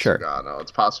on Sugano.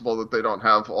 It's possible that they don't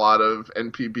have a lot of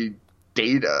NPB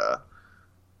data.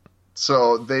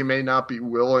 So they may not be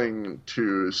willing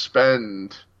to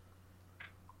spend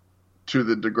to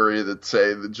the degree that,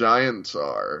 say, the Giants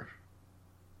are,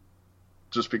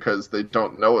 just because they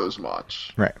don't know as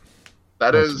much. Right.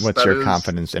 What's your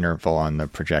confidence interval on the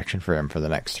projection for him for the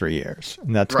next 3 years?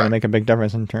 And that's going to make a big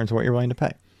difference in terms of what you're willing to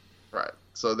pay. Right.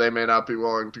 So they may not be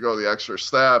willing to go the extra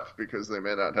step because they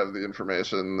may not have the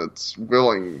information that's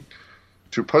willing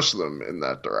to push them in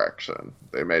that direction.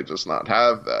 They may just not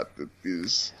have that.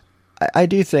 I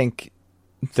do think,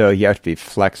 though, you have to be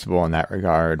flexible in that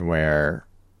regard, where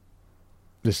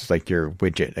this is like your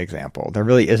widget example. There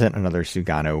really isn't another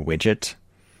Sugano widget.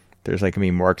 There's going to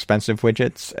be more expensive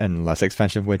widgets and less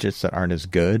expensive widgets that aren't as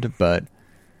good, but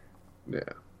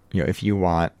if you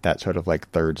want that sort of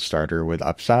third starter with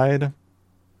upside,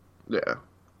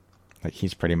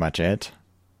 he's pretty much it.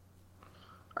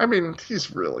 I mean,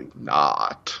 he's really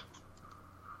not.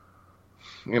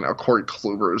 Corey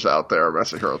Kluber's out there,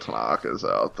 Masahiro Tanaka's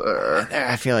out there.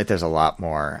 I feel like there's a lot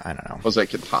more, I don't know. Jose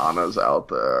Quintana's out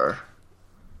there.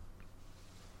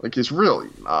 He's really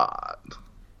not.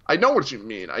 I know what you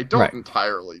mean. I don't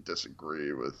entirely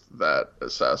disagree with that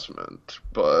assessment,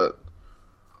 but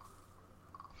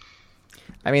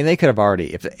I mean, they could have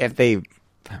already, if they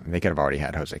could have already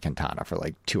had Jose Quintana for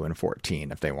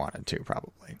 2-14 if they wanted to,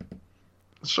 probably.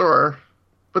 Sure,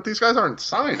 but these guys aren't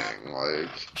signing.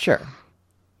 Sure.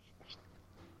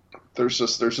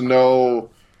 There's no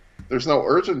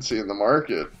urgency in the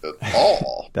market at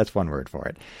all. That's one word for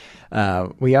it.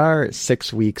 We are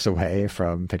 6 weeks away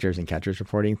from pitchers and catchers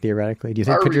reporting, theoretically. Do you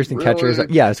think pitchers and catchers...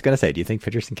 Yeah, I was going to say, do you think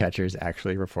pitchers and catchers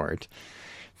actually report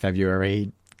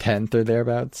February 10th or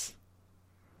thereabouts?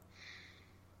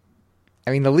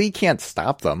 I mean, the league can't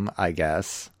stop them, I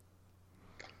guess.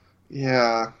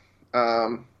 Yeah.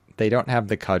 They don't have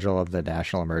the cudgel of the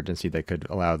national emergency that could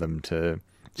allow them to...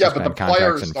 Yeah, but the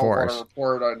players don't want to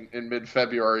report in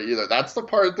mid-February either. That's the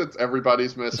part that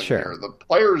everybody's missing here. The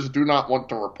players do not want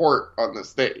to report on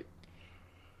this date.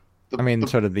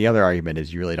 Sort of the other argument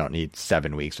is you really don't need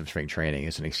 7 weeks of spring training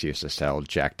as an excuse to sell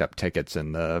jacked up tickets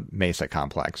in the Mesa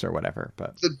complex or whatever.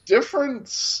 But the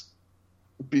difference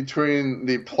between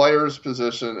the player's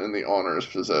position and the owner's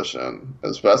position,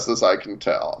 as best as I can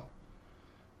tell,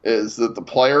 is that the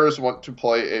players want to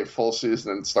play a full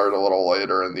season and start a little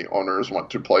later, and the owners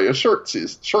want to play a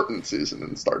shortened season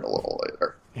and start a little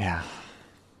later. Yeah.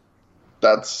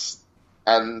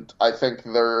 And I think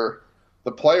they're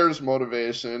the players'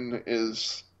 motivation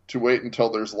is to wait until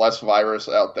there's less virus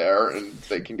out there and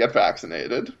they can get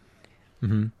vaccinated.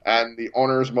 Mm-hmm. And the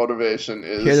owner's motivation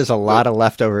is... There's a lot of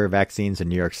leftover vaccines in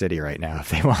New York City right now if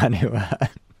they want to...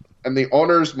 And the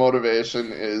owner's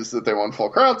motivation is that they want full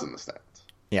crowds in the stands.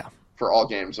 Yeah. For all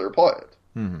games that are played.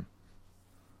 Mm-hmm.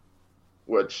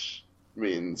 Which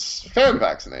means fan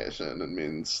vaccination and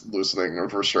means loosening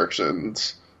of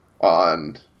restrictions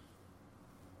on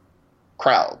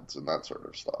crowds and that sort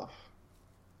of stuff.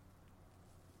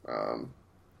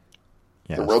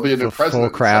 Yeah, there will be a new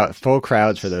president. Full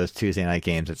crowds for those Tuesday night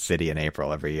games at City in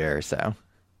April every year. So,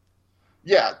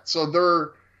 yeah, so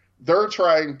they're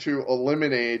trying to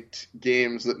eliminate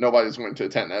games that nobody's going to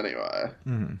attend anyway,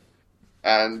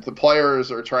 and the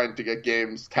players are trying to get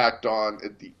games tacked on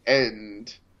at the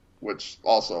end, which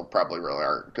also probably really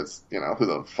aren't because who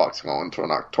the fuck's going to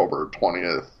an October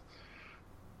 20th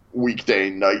weekday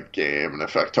night game, and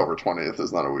if October 20th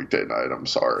is not a weekday night, I'm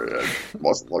sorry, I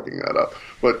wasn't looking that up.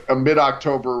 But a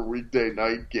mid-October weekday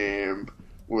night game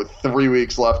with 3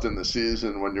 weeks left in the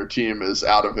season when your team is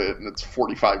out of it and it's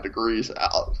 45 degrees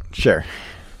out. Sure.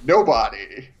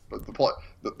 Nobody, but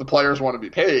the players want to be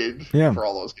paid for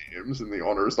all those games, and the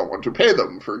owners don't want to pay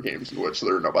them for games in which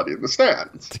there's nobody in the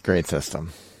stands. It's a great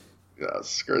system.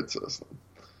 Yes, great system.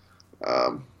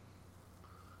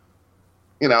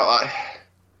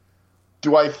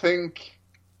 Do I think...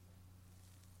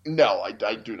 No, I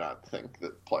do not think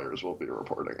that players will be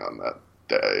reporting on that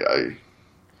day.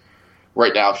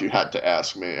 Right now, if you had to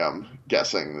ask me, I'm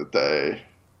guessing that they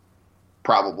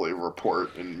probably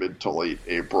report in mid to late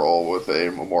April with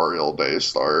a Memorial Day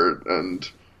start and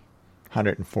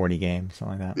 140 games,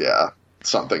 something like that. Yeah,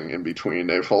 something in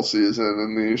between a full season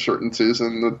and the shortened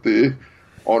season that the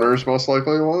owners most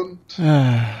likely want.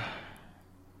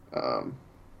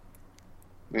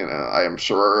 I am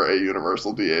sure a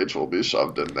universal DH will be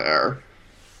shoved in there.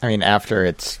 I mean, after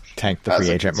it's tanked the free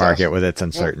agent market with its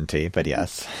uncertainty, but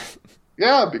yes.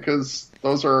 Yeah, because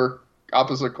those are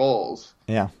opposite goals.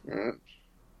 Yeah. Right?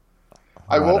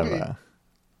 A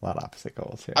lot of opposite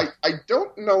goals here. I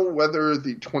don't know whether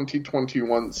the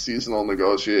 2021 seasonal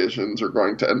negotiations are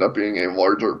going to end up being a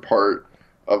larger part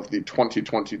of the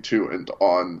 2022 and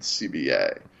on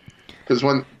CBA. Because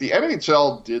when the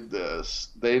NHL did this,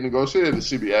 they negotiated a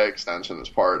CBA extension as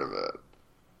part of it.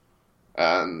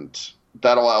 And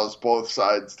that allows both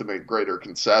sides to make greater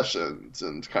concessions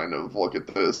and kind of look at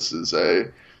this as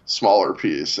a smaller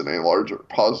piece in a larger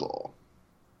puzzle.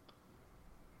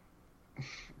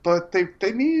 But they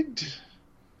need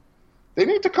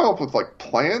to come up with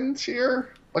plans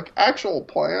here, actual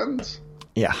plans.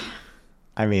 Yeah.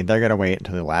 I mean, they're going to wait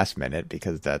until the last minute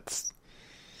because that's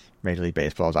Major League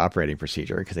Baseball's operating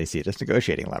procedure because they see it as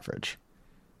negotiating leverage.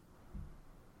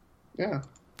 Yeah.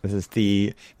 This is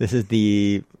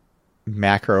the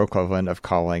macro equivalent of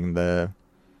calling the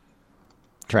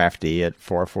draftee at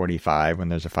 4:45 when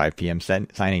there's a 5 p.m.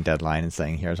 signing deadline and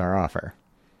saying, here's our offer.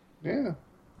 Yeah.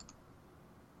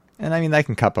 And I mean, that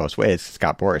can cut both ways.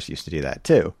 Scott Boras used to do that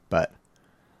too, but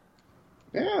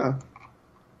yeah,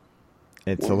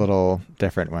 it's a little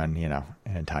different when, an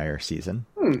entire season.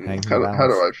 How do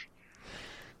I...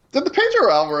 Did the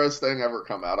Pedro Alvarez thing ever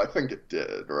come out? I think it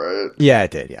did, right? Yeah,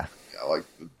 it did, yeah.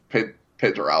 Yeah,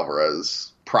 Pedro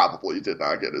Alvarez probably did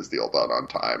not get his deal done on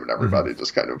time, and everybody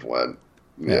just kind of went,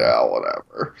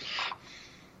 whatever.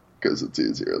 Because it's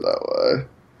easier that way.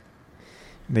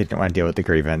 They didn't want to deal with the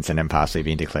grievance and him possibly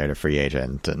being declared a free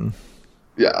agent. And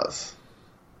yes.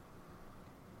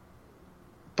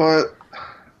 But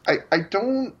I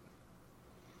don't...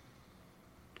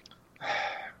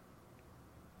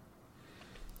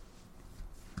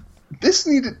 This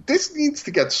needs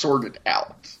to get sorted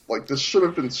out. This should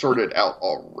have been sorted out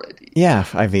already. Yeah,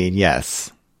 I mean,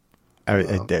 yes.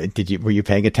 Were you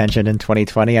paying attention in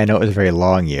 2020? I know it was a very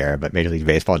long year, but Major League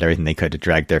Baseball did everything they could to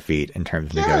drag their feet in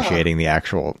terms of negotiating the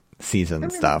actual season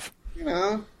stuff.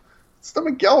 It's the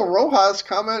Miguel Rojas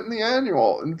comment in the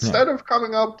annual. Instead of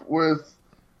coming up with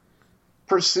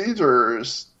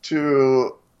procedures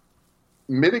to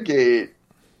mitigate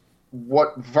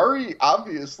what very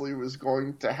obviously was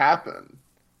going to happen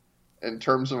in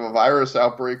terms of a virus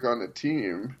outbreak on a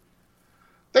team,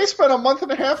 they spent a month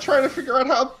and a half trying to figure out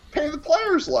how to pay the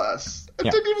players less and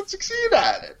didn't even succeed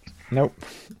at it. Nope.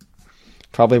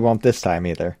 Probably won't this time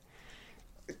either.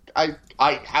 I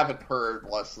haven't heard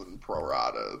less than pro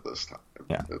rata this time,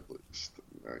 at least.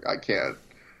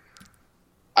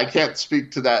 I can't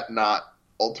speak to that not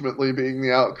ultimately being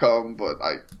the outcome, but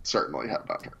I certainly have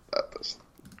not heard that this time.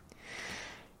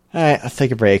 All right, let's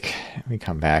take a break. When we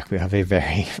come back, we have a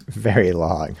very, very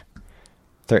long...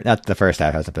 Not the first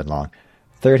half hasn't been long.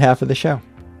 third half of the show.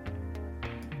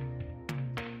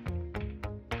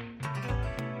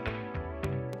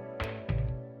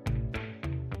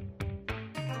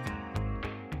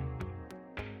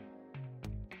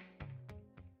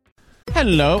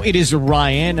 Hello, it is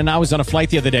Ryan, and I was on a flight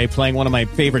the other day playing one of my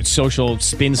favorite social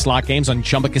spin slot games on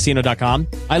ChumbaCasino.com.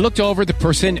 I looked over at the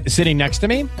person sitting next to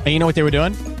me, and you know what they were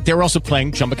doing? They were also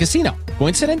playing Chumba Casino.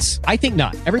 Coincidence? I think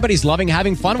not. Everybody's loving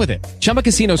having fun with it. Chumba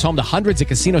Casino is home to hundreds of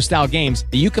casino-style games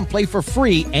that you can play for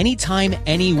free anytime,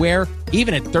 anywhere,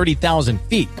 even at 30,000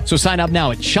 feet. So sign up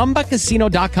now at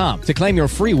ChumbaCasino.com to claim your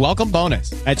free welcome bonus.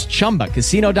 That's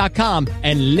ChumbaCasino.com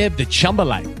and live the Chumba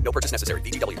life. No purchase necessary.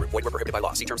 VGW. Void where prohibited by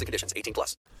law. See terms and conditions. 18+.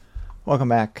 Welcome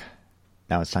back.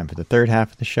 Now it's time for the third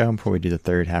half of the show. Before we do the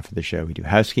third half of the show, we do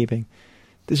housekeeping.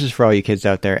 This is for all you kids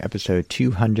out there, episode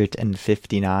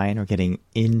 259. We're getting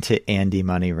into Andy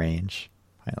Money range,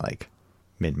 like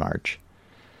mid-March.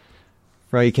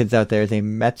 For all you kids out there, the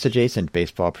Mets Adjacent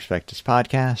Baseball Prospectus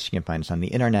podcast. You can find us on the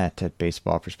internet at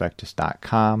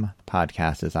baseballprospectus.com. The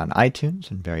podcast is on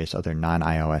iTunes and various other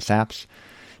non-iOS apps.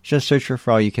 Just search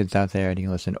for all you kids out there, and you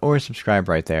can listen or subscribe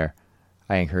right there.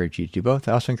 I encourage you to do both.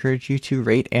 I also encourage you to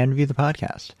rate and review the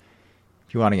podcast.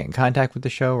 If you want to get in contact with the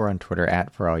show, we're on Twitter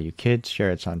at ForAllYouKids.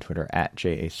 Jared's on Twitter at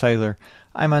JASeiler.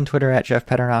 I'm on Twitter at Jeff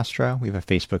Paternostro. We have a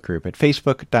Facebook group at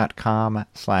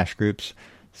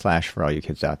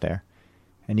facebook.com/groups/ForAllYouKids out there.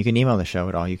 And you can email the show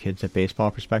at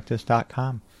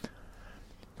allyoukids@baseballprospectus.com.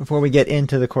 Before we get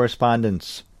into the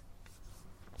correspondence,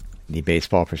 the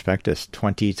Baseball Prospectus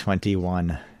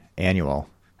 2021 Annual.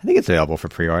 I think it's available for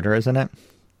pre-order, isn't it?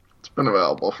 It's been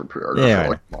available for pre-order for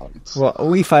like months. Well,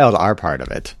 we filed our part of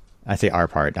it. I say our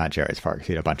part, not Jerry's part, because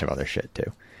he had a bunch of other shit,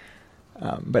 too.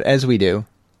 But as we do,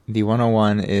 the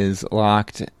 101 is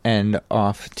locked and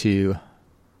off to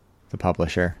the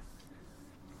publisher.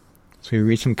 So we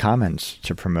read some comments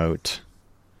to promote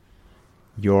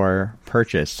your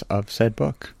purchase of said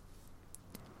book.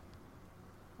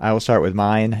 I will start with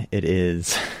mine. It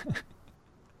is...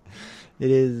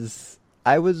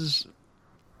 I was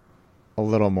a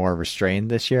little more restrained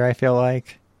this year, I feel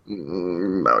like. No,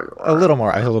 you are. I was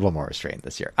a little more restrained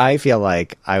this year. I feel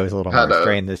like I was a little more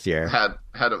restrained this year.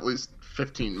 Had at least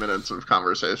 15 minutes of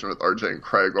conversation with RJ and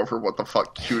Craig over what the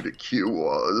fuck Q to Q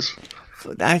was.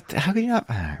 So how can you not?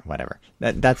 Whatever.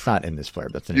 That's not in this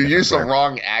blurb. That's in you used the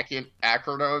wrong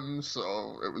acronym,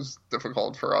 so it was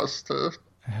difficult for us to.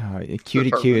 Q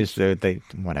to Q is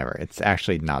whatever. It's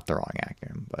actually not the wrong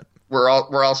acronym, but we're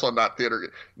also not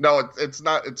theater. No, it's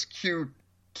not. It's Q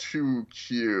to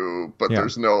Q, but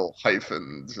there's no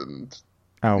hyphens and.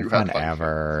 Oh,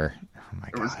 whatever! Oh my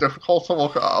God. It was difficult to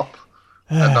look up,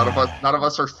 and none of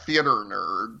us are theater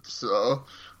nerds. So.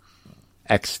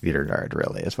 Ex-theater nerd,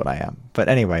 really, is what I am. But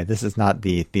anyway, this is not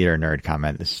the theater nerd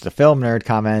comment. This is the film nerd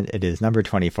comment. It is number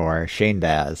 24, Shane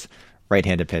Baz,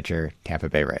 right-handed pitcher, Tampa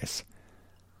Bay Rays.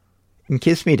 In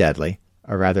Kiss Me Deadly,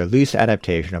 a rather loose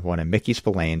adaptation of one of Mickey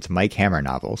Spillane's Mike Hammer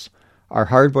novels, our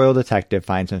hard-boiled detective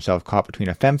finds himself caught between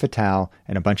a femme fatale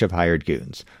and a bunch of hired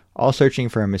goons, all searching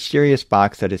for a mysterious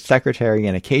box that his secretary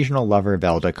and occasional lover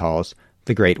Velda calls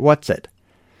the Great What's-It.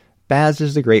 Baz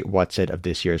is the Great What's-It of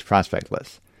this year's prospect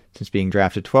list. Since being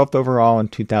drafted 12th overall in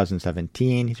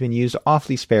 2017, he's been used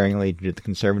awfully sparingly due to the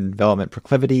conservative development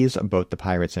proclivities of both the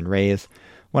Pirates and Rays.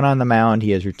 When on the mound,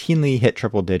 he has routinely hit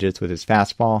triple digits with his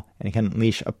fastball, and he can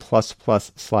unleash a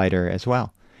plus-plus slider as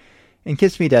well. In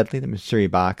Kiss Me Deadly, the mystery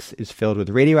box is filled with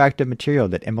radioactive material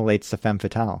that immolates the femme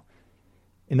fatale.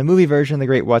 In the movie version, the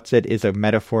Great What's-It is a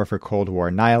metaphor for Cold War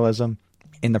nihilism.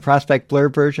 In the prospect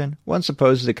blurb version, one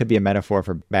supposes it could be a metaphor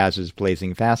for Baz's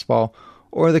blazing fastball,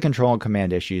 or the control and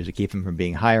command issues that keep him from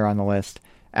being higher on the list.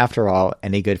 After all,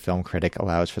 any good film critic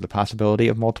allows for the possibility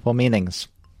of multiple meanings.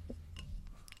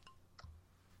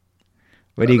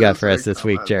 What do you got for us this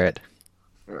week, Jarrett?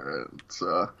 It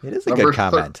is a good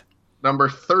comment. Number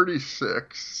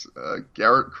 36,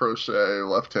 Garrett Crochet,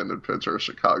 left-handed pitcher,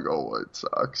 Chicago White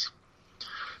Sox.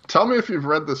 Tell me if you've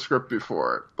read the script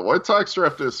before. The White Sox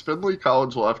drafted a spindly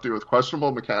college lefty with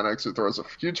questionable mechanics who throws a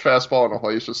huge fastball and a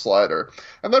hellacious slider,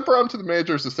 and then brought him to the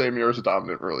majors the same year as a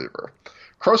dominant reliever.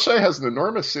 Crochet has an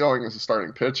enormous ceiling as a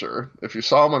starting pitcher. If you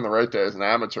saw him on the right day as an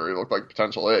amateur, he looked like a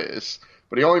potential ace,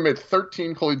 but he only made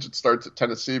 13 collegiate starts at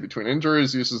Tennessee between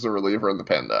injuries, use as a reliever, and the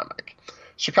pandemic.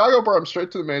 Chicago brought him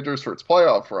straight to the majors for its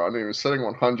playoff run. He was sitting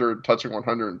 100, touching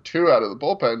 102 out of the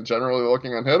bullpen, generally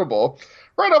looking unhittable,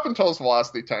 right up until his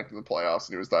velocity tanked in the playoffs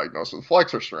and he was diagnosed with a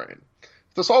flexor strain.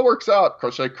 If this all works out,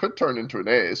 Crochet could turn into an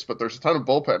ace, but there's a ton of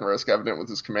bullpen risk evident with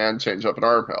his command, changeup, and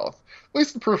arm health. At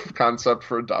least the proof of concept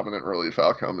for a dominant relief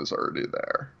outcome is already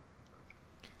there.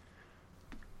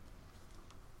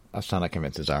 I'm still not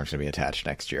convinced his arm's going to be attached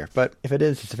next year. But if it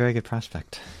is, it's a very good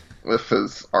prospect. If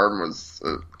his arm was...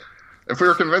 if we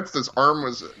were convinced his arm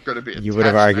was going to be attached, you would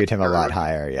have argued him a year, lot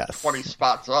higher, yes. 20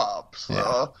 spots up,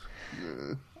 so...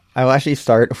 Yeah. I will actually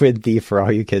start with the For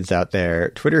All You Kids Out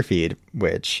There Twitter feed,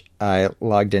 which I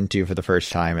logged into for the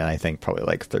first time in, I think, probably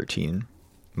like 13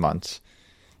 months.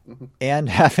 Mm-hmm. And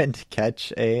happened to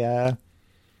catch a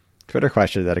Twitter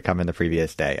question that had come in the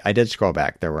previous day. I did scroll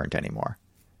back. There weren't any more.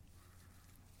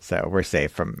 So we're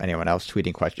safe from anyone else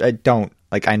tweeting questions.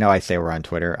 I know I say we're on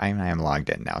Twitter. I am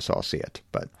logged in now, so I'll see it.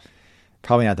 But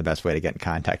probably not the best way to get in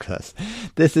contact with us.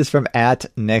 This is from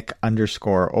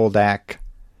 @Nick_Oldak.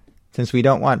 Since we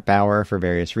don't want Bauer for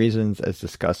various reasons, as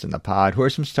discussed in the pod, who are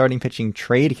some starting pitching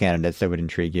trade candidates that would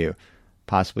intrigue you?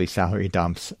 Possibly salary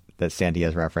dumps that Sandy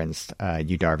has referenced,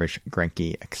 Yu Darvish,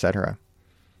 Greinke, etc.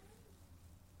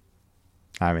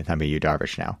 I mean, Yu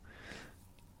Darvish now.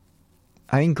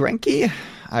 I mean, Greinke,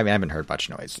 I haven't heard much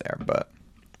noise there, but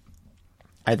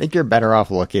I think you're better off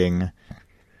looking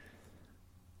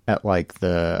at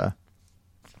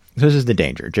this is the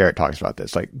danger. Jarrett talks about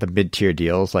this, like the mid-tier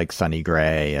deals like Sonny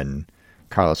Gray and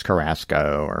Carlos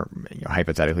Carrasco or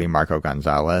hypothetically Marco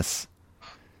Gonzalez.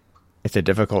 It's a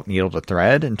difficult needle to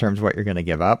thread in terms of what you're going to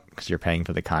give up because you're paying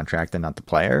for the contract and not the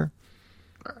player.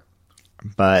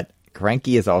 But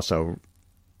Greinke is also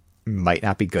might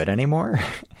not be good anymore.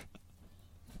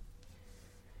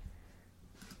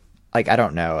 I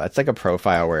don't know. It's like a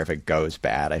profile where if it goes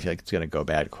bad, I feel like it's going to go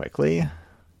bad quickly.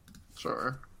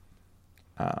 Sure.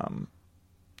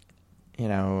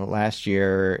 Last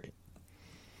year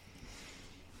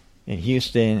in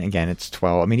Houston, again, it's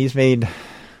 12. I mean, he's made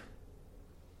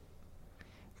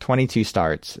 22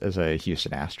 starts as a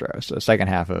Houston Astro. So the second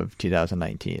half of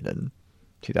 2019 and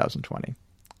 2020.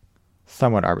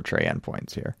 Somewhat arbitrary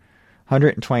endpoints here.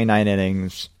 129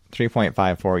 innings,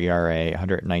 3.54 ERA,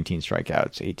 119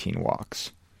 strikeouts, 18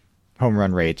 walks. Home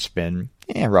run rate's been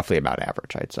roughly about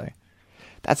average, I'd say.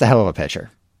 That's a hell of a pitcher.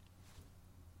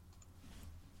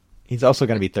 He's also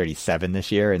going to be 37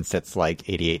 this year and sits like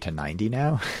 88 to 90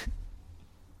 now.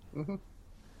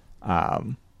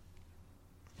 Mm-hmm.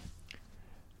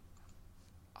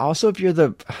 Also, if you're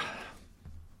the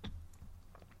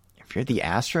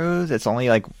Astros, it's only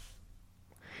like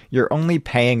you're only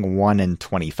paying 1 in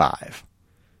 25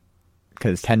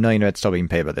 because $10 million of it's still being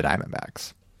paid by the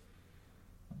Diamondbacks.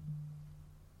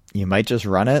 You might just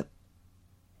run it.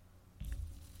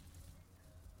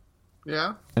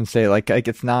 Yeah. And say, like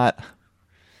it's not...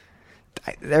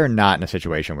 They're not in a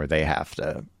situation where they have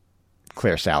to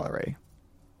clear salary.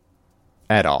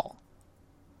 At all.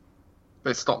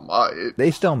 They still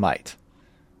might.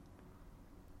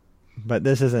 But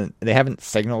this isn't... They haven't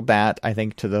signaled that, I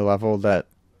think, to the level that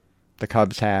the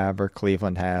Cubs have, or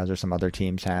Cleveland has, or some other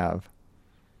teams have.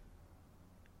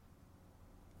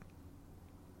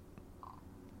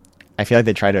 I feel like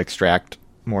they try to extract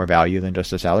more value than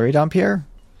just a salary dump here.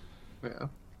 Yeah.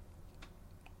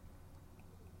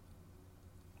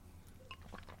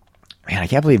 Man, I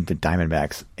can't believe the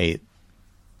Diamondbacks ate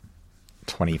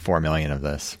 $24 million of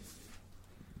this.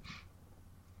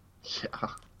 Yeah.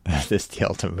 This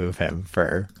deal to move him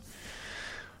for,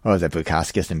 what was it,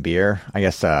 Bukauskas and Beer? I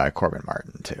guess Corbin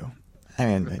Martin, too. I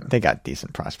mean, they got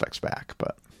decent prospects back,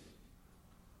 but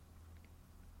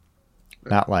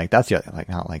not like, that's the other, like,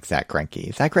 not like Zach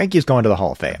Greinke. Zach Greinke's going to the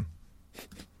Hall of Fame.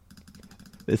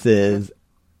 This is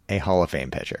a Hall of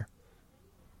Fame pitcher.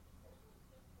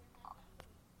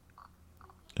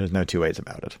 There's no two ways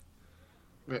about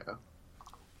it.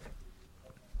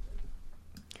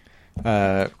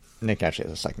 Yeah. Nick actually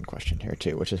has a second question here,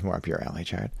 too, which is more up your alley,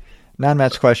 Jared.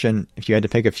 Non-Mets question. If you had to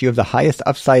pick a few of the highest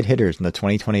upside hitters in the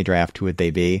 2020 draft, who would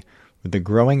they be? With the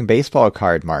growing baseball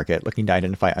card market looking to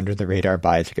identify under-the-radar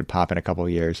buys that could pop in a couple of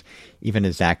years, even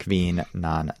a Zach Veen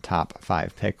non-top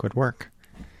 5 pick would work.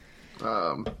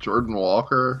 Jordan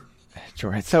Walker.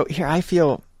 Jordan. So here I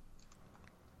feel...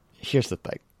 Here's the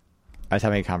thing. I was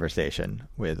having a conversation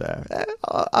with...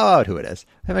 who it is.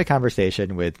 I having a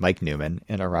conversation with Mike Newman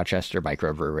in a Rochester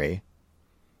microbrewery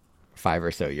 5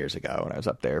 or so years ago when I was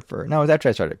up there for... No, it was after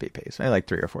I started at BP, so like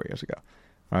 3 or 4 years ago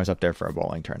when I was up there for a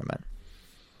bowling tournament.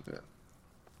 Yeah.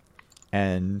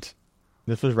 And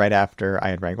this was right after I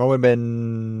had ranked... What would have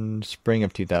been spring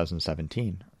of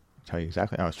 2017. Tell you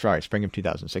exactly. Oh, sorry, spring of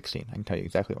 2016. I can tell you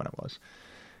exactly when it was.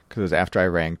 Because it was after I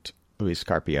ranked Luis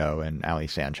Carpio and Ali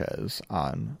Sanchez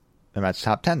on the Mets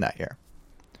top 10 that year.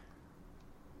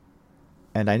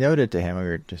 And I noted to him, we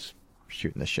were just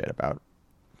shooting the shit about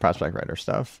prospect writer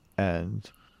stuff, and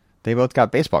they both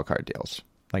got baseball card deals.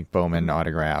 Like Bowman,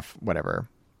 autograph, whatever,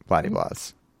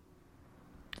 blah-de-blahs.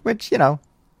 Which,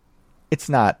 it's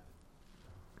not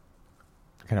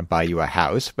going to buy you a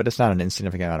house, but it's not an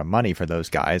insignificant amount of money for those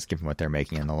guys, given what they're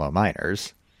making in the low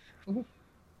minors. Mm-hmm.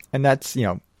 And that's,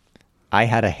 I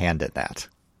had a hand in that.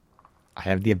 I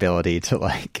have the ability to,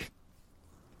 like,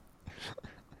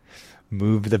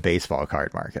 move the baseball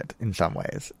card market in some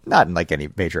ways. Not in, like, any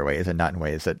major ways, and not in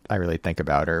ways that I really think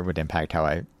about or would impact how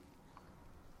I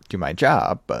do my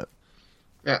job, but...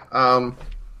 Yeah,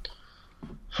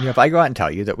 if I go out and tell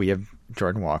you that we have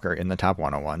Jordan Walker in the top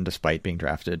 101, despite being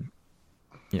drafted,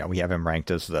 we have him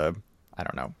ranked as the,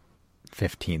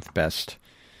 15th best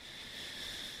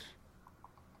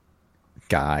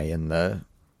guy in the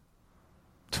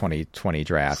 2020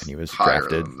 draft, and he was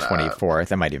drafted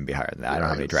 24th. It might even be higher than that. I don't know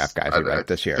how many draft guys we ranked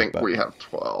this year. I think we have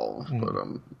 12, but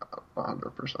I'm not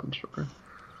 100% sure.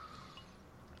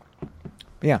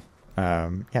 Yeah.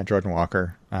 Jordan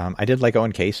Walker. I did like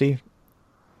Owen Casey,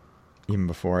 even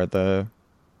before the...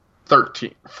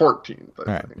 14th,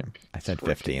 I think. I said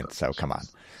 15th, so come on.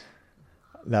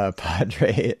 The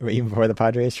Padres, even before the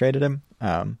Padres traded him,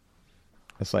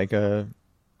 it's like a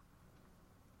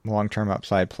long-term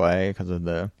upside play because of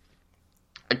the...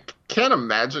 I can't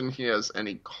imagine he has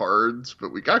any cards,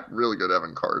 but we got really good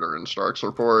Evan Carter instructs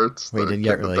reports. We did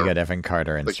get really good Evan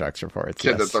Carter instructs reports.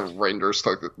 Kid that the Rangers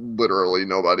took that literally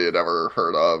nobody had ever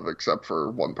heard of except for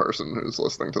one person who's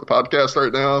listening to the podcast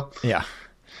right now. Yeah.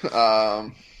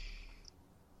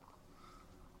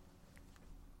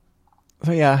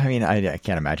 So yeah, I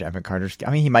can't imagine Evan Carter's...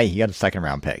 he got a second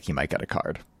round pick. He might get a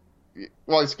card.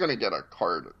 Well, he's going to get a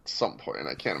card at some point.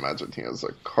 I can't imagine he has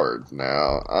a card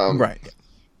now. Right.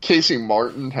 Casey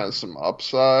Martin has some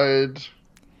upside.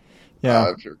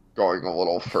 Yeah. If you're going a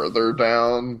little further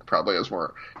down, probably has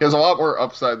more. He has a lot more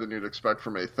upside than you'd expect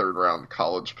from a third-round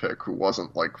college pick who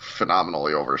wasn't like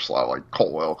phenomenally overslot like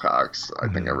Cole Wilcox. I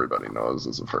think everybody knows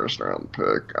is a first-round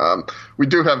pick. We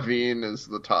do have Veen as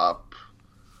the top.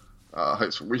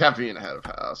 We have Veen ahead of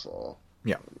Hassel.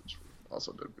 Yeah. Which we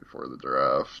also did before the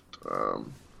draft.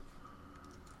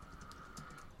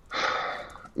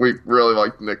 We really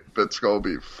liked Nick Bitsko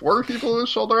before he blew his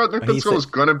shoulder out. Nick Bitsko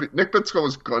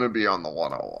was gonna be on the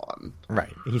 101.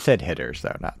 Right. He said hitters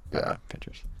though, not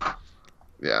pitchers.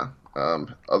 Yeah.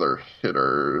 Other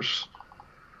hitters.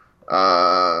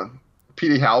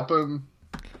 Petey Halpin.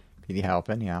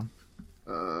 Yeah.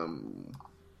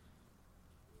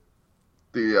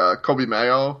 The Kobe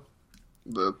Mayo,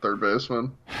 the third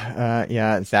baseman.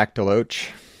 Zach Deloach.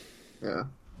 Yeah.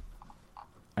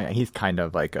 He's kind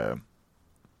of like a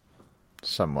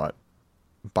somewhat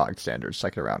bog standard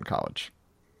second round college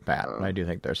bat. But I do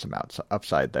think there's some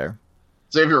upside there.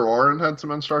 Xavier Warren had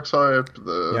some instructs hype.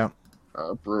 The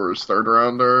Brewers third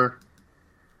rounder.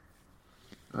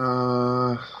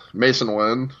 Mason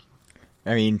Wynn.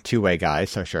 Two-way guy,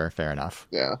 so sure, fair enough.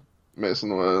 Yeah,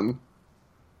 Mason Wynn.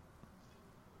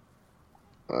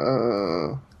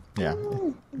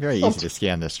 Very easy to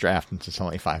scan this draft since it's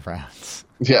only 5 rounds.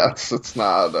 Yeah, it's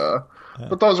not.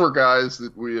 But those were guys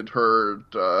that we had heard.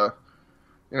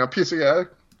 PCA.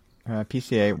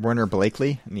 PCA Werner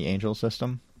Blakely in the Angel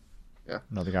system. Yeah,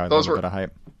 another guy with a little bit of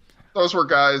hype. Those were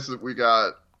guys that we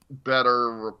got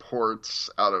better reports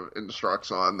out of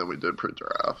instructs on than we did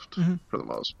pre-draft for the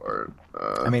most part.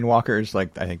 Walker's I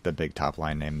think the big top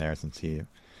line name there since he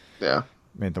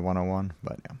made the 101.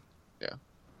 But yeah.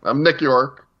 Nick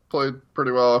York played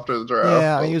pretty well after the draft.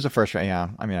 Yeah, he was a first round. Yeah,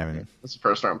 it's a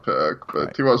first round pick,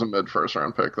 but he was a mid first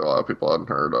round pick that a lot of people hadn't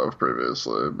heard of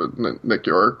previously. But Nick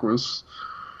York was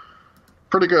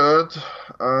pretty good.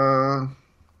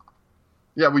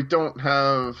 We don't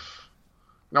have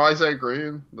Isaiah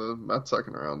Green, the Mets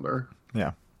second rounder.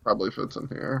 Yeah, probably fits in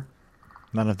here.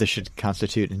 None of this should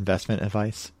constitute investment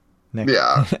advice, Nick.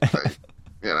 Yeah,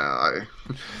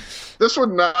 this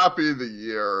would not be the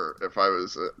year if I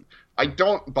was. I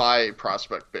don't buy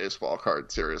prospect baseball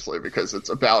cards seriously because it's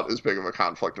about as big of a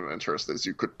conflict of interest as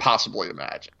you could possibly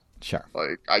imagine. Sure.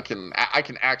 I can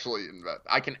actually invest.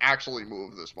 I can actually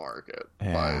move this market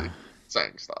by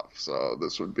saying stuff. So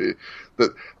this would be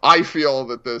that. I feel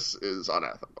that this is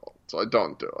unethical, so I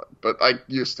don't do it. But I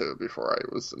used to before I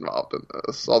was involved in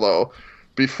this. Although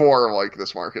before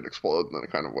this market exploded in the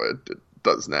kind of way it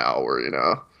does now, where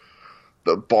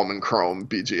the Bowman Chrome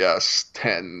BGS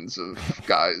 10s of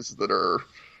guys that are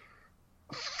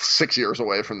 6 years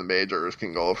away from the majors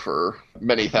can go for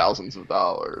many thousands of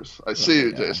dollars. I see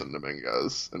you, Jason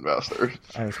Dominguez, investor.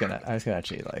 I was gonna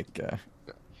actually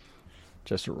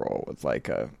just roll with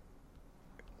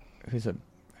who's a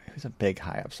big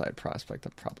high upside prospect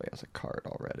that probably has a card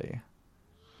already.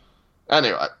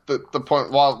 Anyway, the point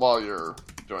while you're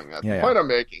doing that, the point I'm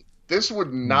making. This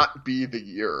would not be the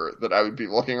year that I would be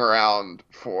looking around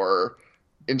for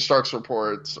instructs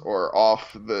reports or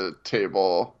off the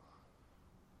table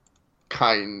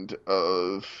kind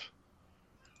of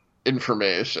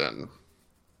information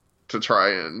to try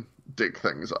and dig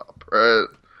things up, right?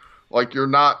 Like, you're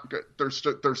not,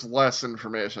 there's less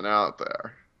information out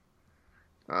there.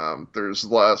 There's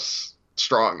less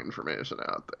strong information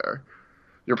out there.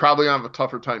 You're probably going to have a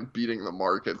tougher time beating the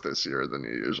market this year than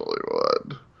you usually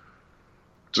would.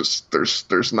 Just,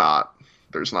 there's not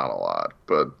a lot,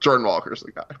 but Jordan Walker's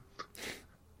the guy.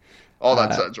 All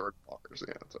that said, Jordan Walker's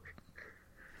the answer.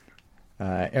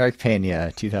 Eric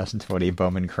Pena, 2020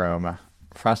 Bowman Chrome,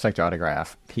 prospect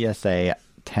autograph, PSA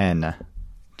 10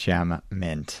 gem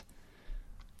mint.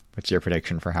 What's your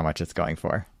prediction for how much it's going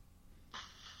for?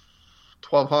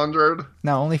 1,200?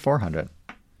 No, only 400.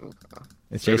 Okay.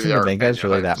 Is Jason Dominguez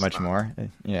really that much more?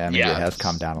 Yeah, maybe it has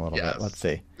come down a little bit. Let's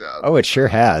see. Yeah. Oh, it sure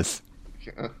has.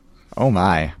 Yeah. Oh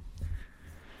my.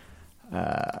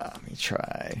 Let me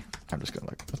try. I'm just gonna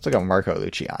look. Let's look at Marco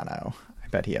Luciano. I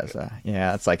bet he has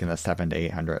it's like in the 700 to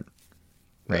 800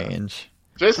 range.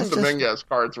 Jason Dominguez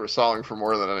cards were selling for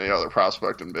more than any other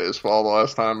prospect in baseball the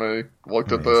last time I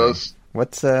looked at this.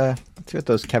 Let's see what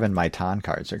those Kevin Maitan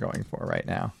cards are going for right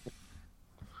now.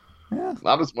 Yeah.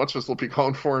 Not as much as they'll be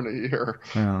going for in a year.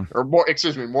 Yeah. Or more,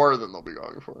 more than they'll be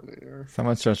going for in a year.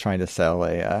 Someone's just trying to sell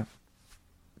a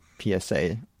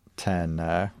PSA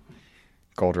 10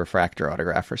 gold refractor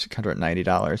autograph for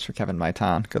 $690 for Kevin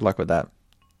Maitan. Good luck with that.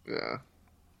 Yeah. Are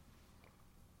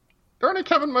there any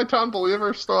Kevin Maitan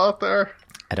believers still out there?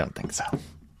 I don't think so.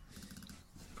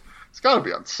 It's got to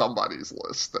be on somebody's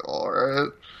list still, right?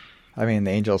 I mean,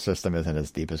 the Angel system isn't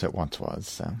as deep as it once was,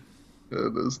 so.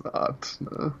 It is not,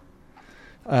 no.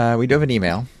 We do have an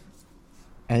email,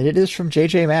 and it is from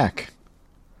JJ Mack.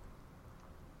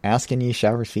 Ask and ye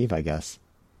shall receive, I guess.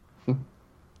 Did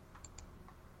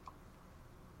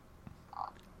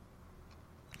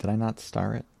I not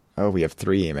star it? Oh, we have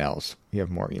 3 emails. We have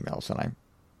more emails than I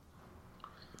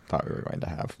thought we were going to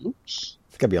have. Oops.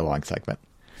 It's going to be a long segment.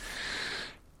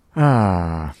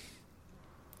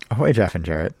 Ahoy, Jeff and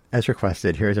Jarrett. As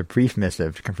requested, here is a brief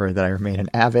missive to confirm that I remain an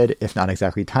avid, if not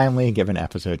exactly timely, given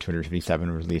episode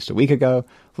 257 was released a week ago,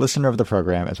 listener of the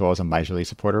program, as well as a miserly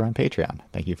supporter on Patreon.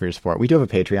 Thank you for your support. We do have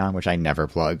a Patreon, which I never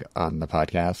plug on the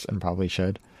podcast, and probably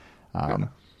should.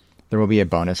 There will be a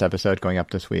bonus episode going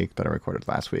up this week that I recorded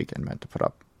last week and meant to put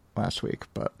up last week.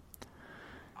 But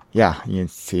yeah, you can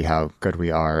see how good we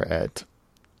are at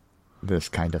this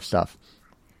kind of stuff.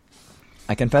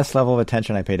 I confess the level of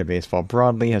attention I pay to baseball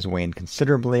broadly has waned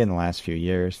considerably in the last few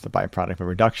years, the byproduct of a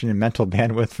reduction in mental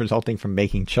bandwidth resulting from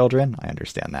making children. I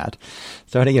understand that.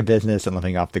 Starting a business and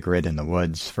living off the grid in the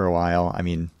woods for a while. I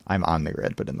mean, I'm on the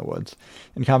grid, but in the woods.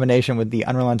 In combination with the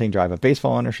unrelenting drive of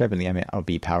baseball ownership and the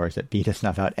MLB powers that be to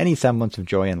snuff out any semblance of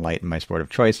joy and light in my sport of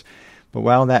choice. But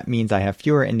while that means I have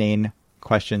fewer inane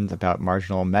questions about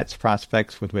marginal Mets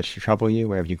prospects with which to trouble you,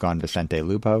 where have you gone, Vicente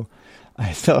Lupo?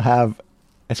 I still,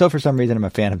 for some reason, I'm a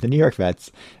fan of the New York Mets,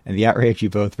 and the outrage you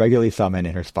both regularly summon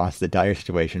in response to the dire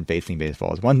situation facing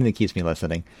baseball is one thing that keeps me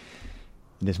listening.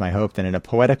 It is my hope that in a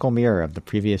poetical mirror of the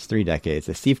previous 3 decades,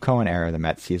 the Steve Cohen era, the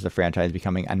Mets sees the franchise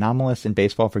becoming anomalous in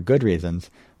baseball for good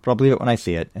reasons, but I'll believe it when I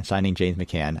see it, and signing James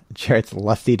McCann, Jarrett's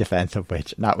lusty defense of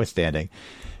which, notwithstanding,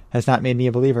 has not made me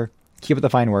a believer. Keep up the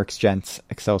fine works, gents.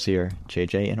 Excelsior,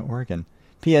 JJ in Oregon.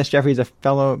 P.S. Jeffrey's a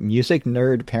fellow music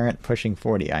nerd parent pushing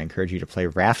 40. I encourage you to play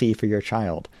Raffi for your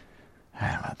child. I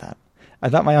don't know about that. I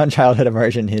thought my own childhood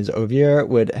immersion in his oeuvre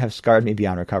would have scarred me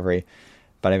beyond recovery,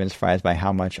 but I've been surprised by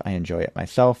how much I enjoy it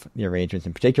myself. The arrangements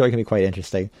in particular can be quite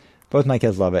interesting. Both my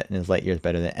kids love it, and it's light years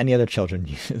better than any other children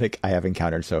music I have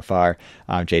encountered so far.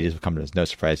 JJ's will come as no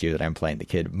surprise to you that I'm playing the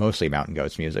kid mostly Mountain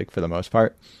Goats music for the most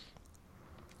part.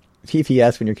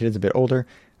 TPS, when your kid is a bit older,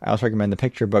 I also recommend the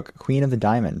picture book Queen of the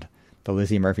Diamond, the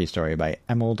Lizzie Murphy story by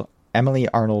Emily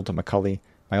Arnold McCulley.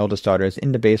 My oldest daughter is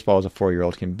into baseball as a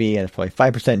 4-year-old can be, and it's probably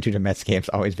 5% due to Mets games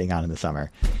always being on in the summer,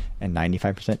 and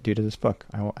 95% due to this book.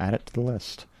 I will add it to the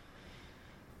list.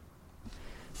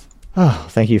 Oh,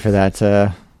 thank you for that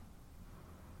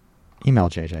email,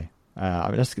 JJ.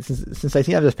 Since I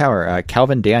see I have this power,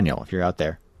 Calvin Daniel, if you're out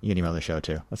there, you can email the show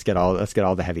too. Let's get all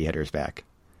the heavy hitters back.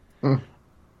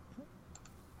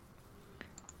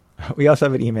 We also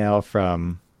have an email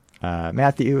from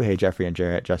Matthew. Hey, Jeffrey and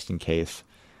Jarrett, just in case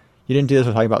you didn't do this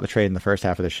with talking about the trade in the first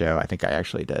half of the show. I think I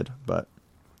actually did, but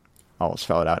I'll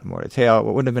spell it out in more detail.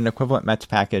 What would have been an equivalent Mets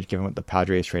package given what the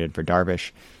Padres traded for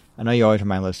Darvish? I know you always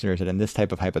remind listeners that in this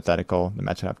type of hypothetical, the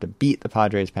Mets would have to beat the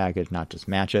Padres package, not just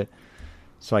match it.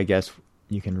 So I guess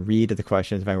you can read the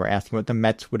questions if I were asking what the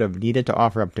Mets would have needed to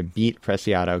offer up to beat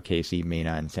Preciado, Casey,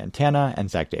 Mena, and Santana, and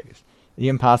Zach Davies. It'd be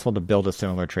impossible to build a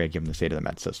similar trade given the state of the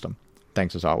Mets system.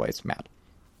 Thanks as always, Matt.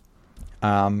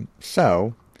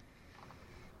 So,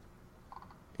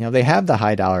 they have the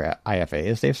high dollar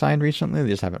IFAs they've signed recently. They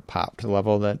just haven't popped to the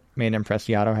level that Manny and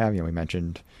Preciado have. We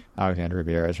mentioned Alexander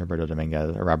Ramirez,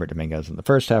 Robert Dominguez in the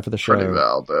first half of the show.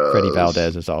 Freddie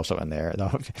Valdez is also in there.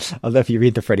 Although if you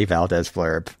read the Freddie Valdez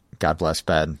blurb, God bless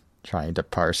Ben, trying to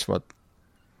parse what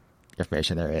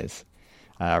information there is.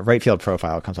 Right field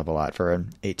profile comes up a lot for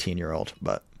an 18-year-old,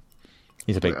 but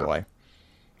he's a big boy,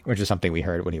 which is something we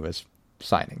heard when he was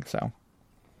signing. So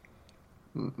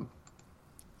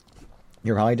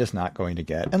you're probably just not going to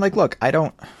get. And look, I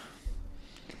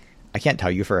can't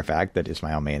tell you for a fact that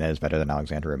Ismael Mena is better than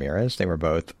Alexander Ramirez. They were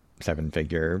both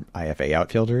 7-figure IFA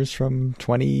outfielders from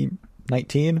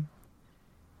 2019.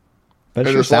 But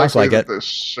it sure sounds like it. The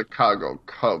Chicago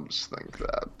Cubs think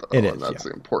that, though, and that's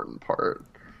the important part.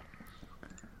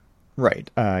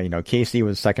 Right. Casey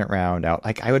was second round out.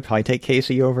 I would probably take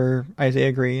Casey over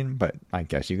Isaiah Green, but I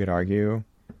guess you could argue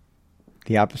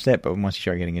the opposite. But once you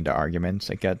start getting into arguments,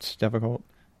 it gets difficult.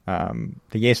 The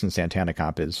Jason Santana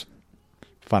comp is,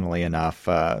 funnily enough,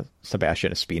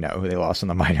 Sebastian Espino, who they lost in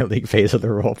the minor league phase of the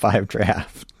Rule 5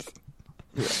 draft.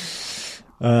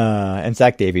 And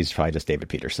Zach Davies is probably just David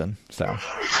Peterson. So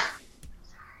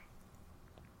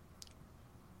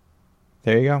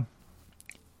there you go.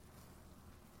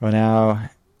 Well, now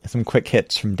some quick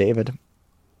hits from David.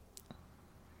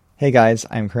 Hey guys,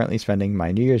 I'm currently spending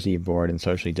my New Year's Eve bored and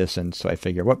socially distanced, so I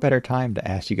figure what better time to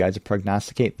ask you guys to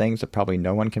prognosticate things that probably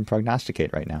no one can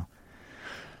prognosticate right now.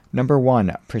 Number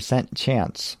 1, %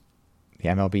 chance the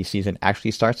MLB season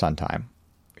actually starts on time.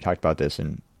 We talked about this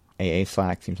in AA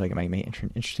Slack. Seems like it might make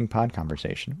an interesting pod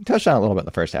conversation. We touched on it a little bit in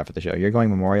the first half of the show. You're going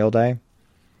Memorial Day?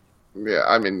 Yeah,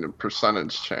 I mean, the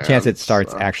percentage chance. Chance it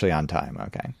starts actually on time,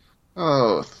 okay.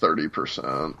 Oh,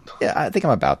 30%. Yeah, I think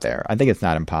I'm about there. I think it's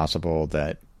not impossible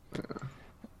that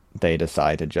they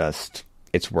decide to just,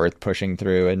 it's worth pushing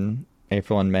through in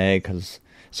April and May.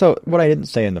 So what I didn't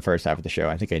say in the first half of the show,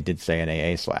 I think I did say in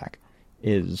AA Slack,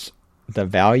 is the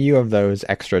value of those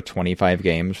extra 25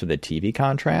 games for the TV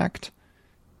contract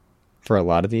for a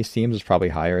lot of these teams is probably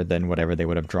higher than whatever they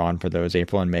would have drawn for those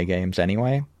April and May games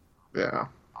anyway. Yeah.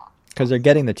 Because they're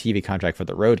getting the TV contract for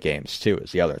the road games, too,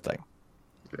 is the other thing.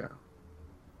 Yeah.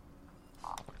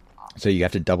 So you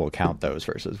have to double count those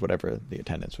versus whatever the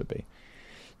attendance would be.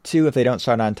 2, if they don't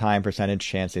start on time, percentage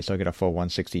chance they still get a full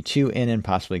 162 in and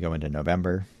possibly go into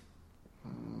November.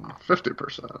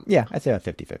 50%. Yeah, I'd say about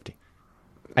 50-50.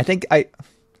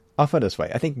 I'll put it this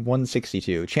way. I think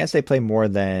 162, chance they play more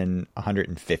than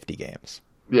 150 games.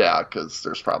 Yeah, because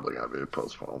there's probably going to be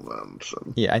postponements.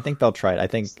 Yeah, I think they'll try it. I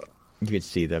think you could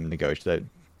see them negotiate.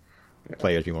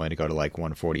 Players be willing to go to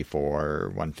 144 or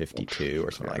 152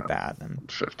 or something like that. And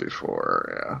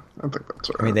 54, yeah. I think that's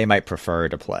right. I mean, they might prefer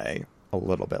to play a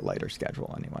little bit lighter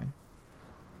schedule anyway.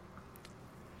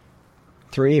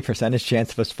 3, percentage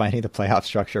chance of us finding the playoff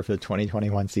structure for the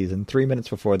 2021 season 3 minutes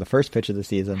before the first pitch of the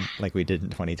season, like we did in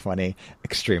 2020.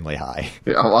 Extremely high.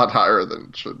 Yeah, a lot higher than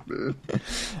it should be.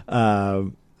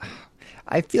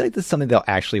 I feel like this is something they'll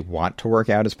actually want to work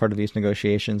out as part of these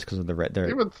negotiations because of their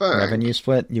revenue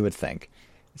split. You would think.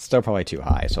 It's still probably too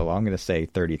high, so I'm going to say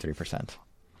 33%.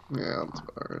 Yeah, that's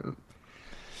about right.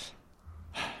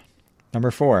 Number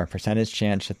 4, percentage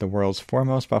chance that the world's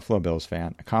foremost Buffalo Bills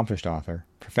fan, accomplished author,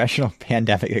 professional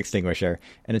pandemic extinguisher,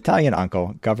 and Italian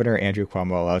uncle, Governor Andrew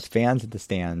Cuomo, allows fans at the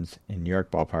stands in New York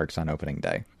ballparks on opening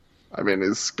day. I mean,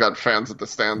 he's got fans at the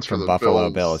stands for the Buffalo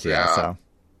Bills, yeah. So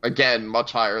again,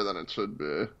 much higher than it should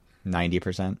be.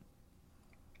 90%.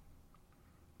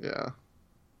 Yeah.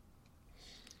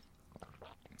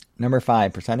 Number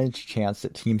 5, percentage chance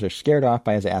that teams are scared off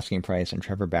by his asking price and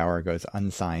Trevor Bauer goes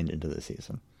unsigned into the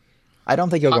season. I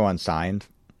don't think he'll go unsigned.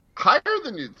 Higher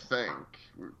than you'd think.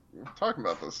 We were talking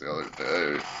about this the other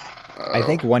day. I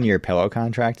think 1-year pillow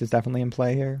contract is definitely in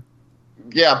play here.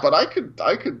 Yeah, but I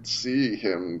could see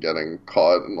him getting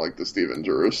caught in the Steven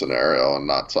Drew scenario and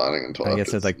not signing until I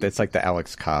guess it's like the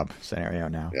Alex Cobb scenario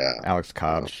now. Yeah, Alex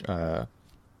Cobb. Yeah.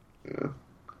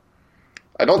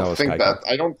 I don't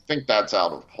think that's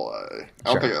out of play.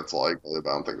 I don't think that's likely, but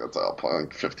I don't think that's out of play.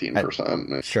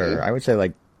 15%. Sure, I would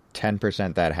say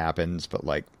 10% that happens, but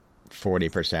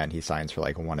 40% he signs for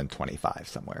 1 in 25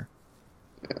 somewhere.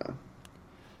 Yeah.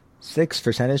 6,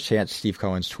 percentage chance Steve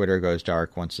Cohen's Twitter goes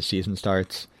dark once the season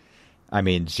starts. I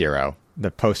mean, 0.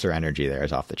 The poster energy there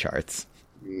is off the charts.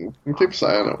 You keep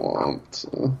saying it won't.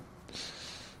 So.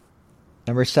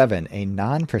 Number 7, a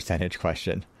non-percentage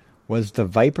question. Was the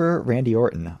Viper Randy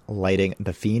Orton lighting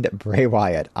the Fiend Bray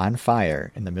Wyatt on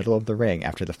fire in the middle of the ring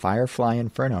after the Firefly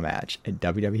Inferno match at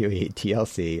WWE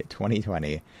TLC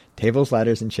 2020, tables,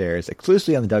 ladders, and chairs,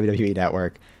 exclusively on the WWE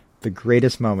Network, the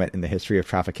greatest moment in the history of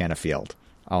Tropicana Field?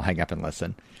 I'll hang up and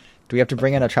listen. Do we have to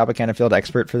bring in a Tropicana Field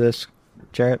expert for this,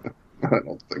 Jarrett? I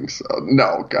don't think so.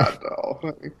 No, God,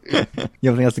 no. You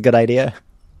don't think that's a good idea?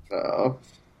 No.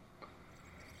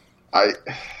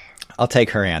 I'll take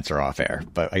her answer off air,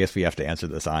 but I guess we have to answer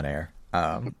this on air.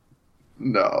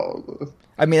 No.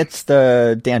 I mean, it's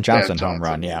the Dan Johnson home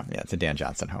run. Yeah, it's a Dan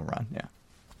Johnson home run. Yeah.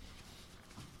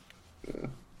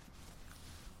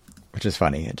 Which is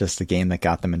funny. Just the game that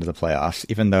got them into the playoffs,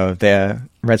 even though the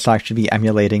Red Sox should be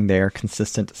emulating their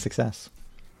consistent success.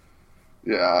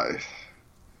 Yeah.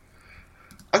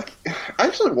 I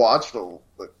actually watched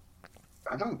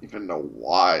I don't even know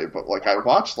why, but I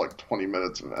watched 20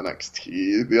 minutes of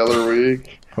NXT the other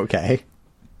week. Okay.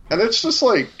 And it's just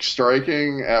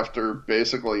striking after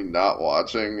basically not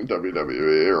watching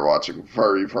WWE or watching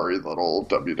very, very little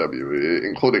WWE,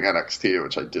 including NXT,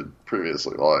 which I did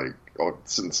previously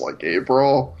since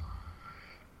April.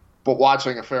 But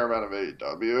watching a fair amount of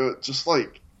AEW, just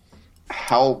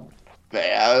how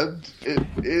bad it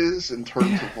is in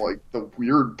terms of the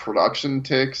weird production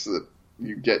ticks that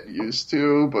you get used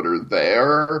to but are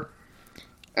there,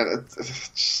 and it's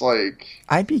just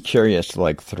I'd be curious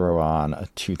to throw on a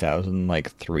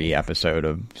 2003 episode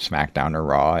of SmackDown or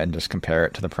Raw and just compare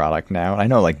it to the product now. I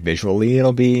know visually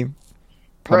it'll be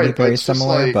probably very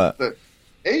similar, but the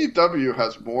AEW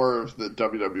has more of the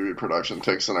WWE production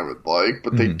ticks than I would like,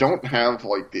 but they don't have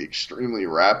the extremely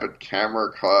rapid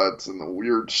camera cuts and the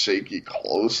weird shaky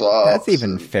close-ups. That's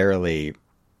even fairly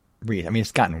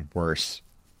it's gotten worse.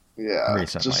 Yeah,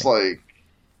 recently. Just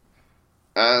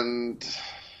and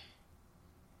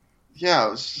yeah,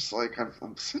 it was just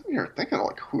I'm sitting here thinking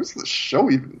who's the show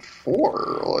even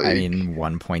for?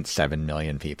 1.7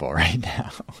 million people right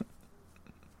now.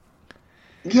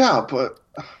 Yeah, but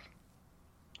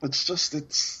it's just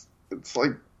it's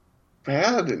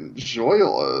bad and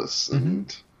joyless,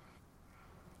 and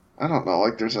I don't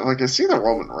know. There's I see the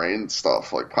Roman Reigns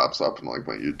stuff pops up in my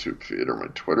YouTube feed or my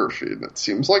Twitter feed, and it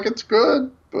seems like it's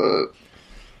good, but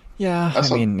yeah, I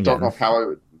don't know how I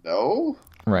would know.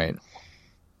 Right.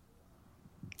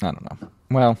 I don't know.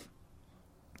 Well,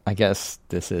 I guess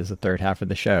this is the third half of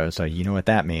the show, so you know what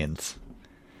that means.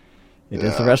 It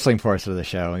is the wrestling portion of the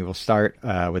show. We will start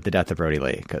with the death of Brody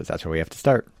Lee, because that's where we have to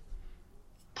start.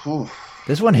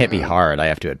 This one hit me hard, I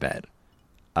have to admit.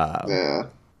 Yeah.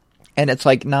 And it's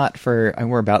not for...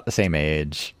 we're about the same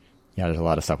age. There's a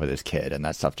lot of stuff with his kid, and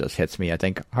that stuff just hits me, I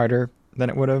think, harder than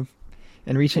it would have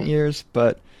in recent years.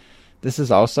 But this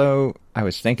is also... I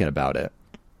was thinking about it.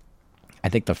 I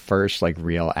think the first,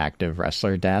 real active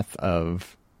wrestler death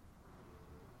of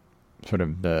sort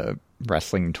of the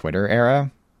wrestling Twitter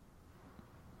era.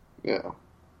 Yeah.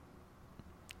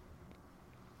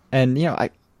 And,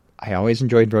 I always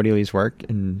enjoyed Brody Lee's work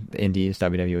in the Indies,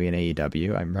 WWE, and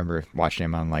AEW. I remember watching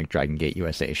him on Dragon Gate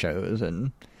USA shows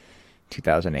in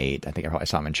 2008. I think I probably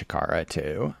saw him in Chikara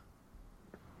too.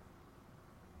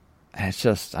 And it's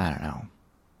just, I don't know.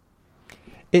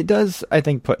 It does, I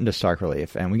think, put into stark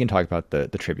relief, and we can talk about the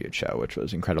tribute show, which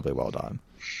was incredibly well done.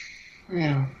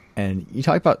 Yeah. And you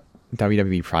talk about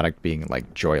WWE product being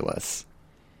joyless,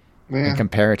 and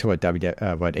compare it to what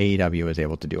AEW was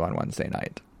able to do on Wednesday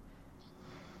night.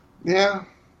 Yeah.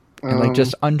 And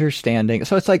just understanding.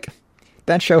 So it's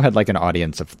that show had an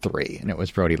audience of 3, and it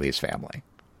was Brody Lee's family.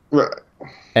 Right.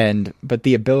 But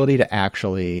the ability to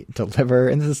actually deliver,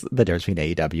 and this is the difference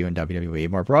between AEW and WWE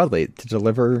more broadly, to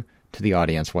deliver to the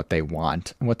audience what they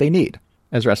want and what they need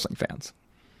as wrestling fans.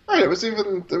 Right. It was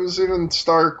even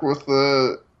stark with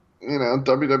the,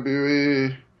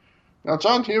 WWE. Now,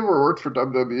 John Huber worked for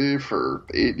WWE for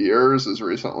 8 years, as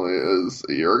recently as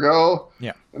a year ago.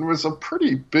 Yeah. And was a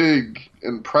pretty big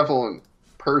and prevalent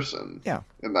person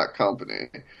in that company.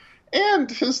 And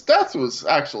his death was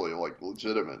actually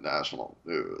legitimate national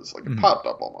news. It popped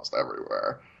up almost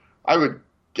everywhere. I would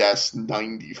guess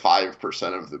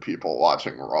 95% of the people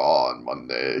watching Raw on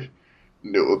Monday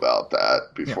knew about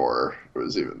that before it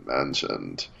was even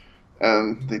mentioned.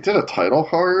 And they did a title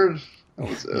card. That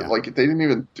was it. They didn't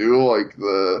even do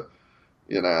the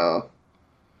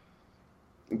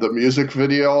the music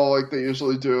video like they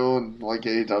usually do, and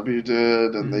AEW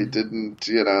did, and they didn't,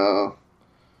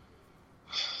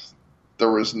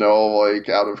 there was no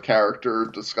out of character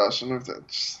discussion of that.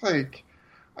 Just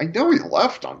I know he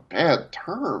left on bad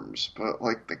terms, but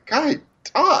the guy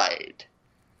died.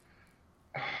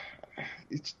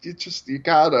 You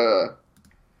gotta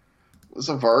was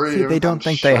a very... See, they don't I'm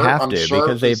think sure, they have I'm to sure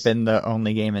because it they've was- been the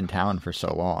only game in town for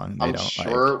so long. They I'm don't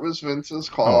sure like... it was Vince's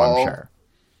Oh, call. I'm sure.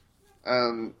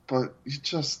 But you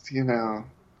just,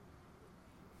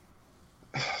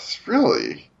 it's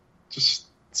really just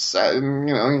sad. And,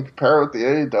 you compare it with the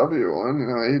AEW one.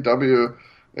 AEW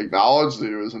acknowledged that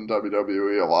he was in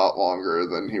WWE a lot longer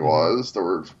than he was. There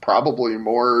was probably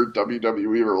more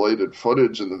WWE-related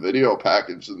footage in the video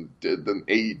package than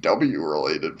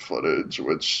AEW-related footage,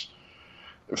 which,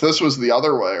 if this was the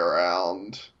other way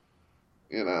around,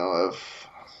 if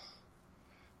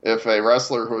a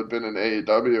wrestler who had been in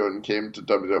AEW and came to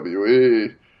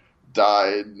WWE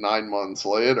died 9 months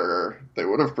later, they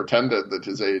would have pretended that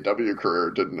his AEW career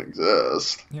didn't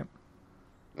exist. Yep.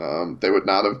 They would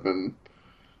not have been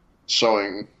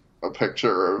showing a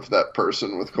picture of that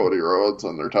person with Cody Rhodes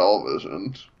on their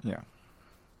television. Yeah.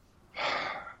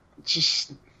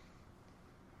 Just,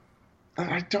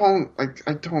 I don't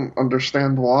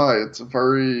understand why. It's a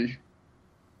very,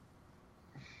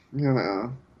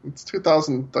 it's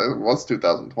 2000. It was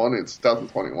 2020. It's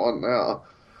 2021 now,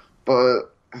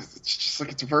 but it's just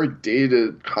like it's a very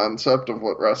dated concept of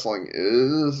what wrestling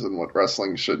is and what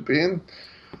wrestling should be, and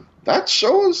that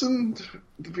shows in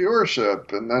the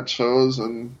viewership, and that shows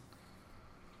in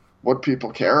what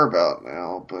people care about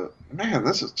now. But man,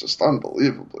 this is just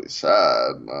unbelievably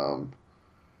sad.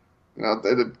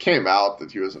 It came out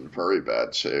that he was in very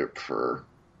bad shape for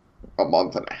a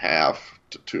month and a half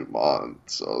to 2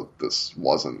 months, so this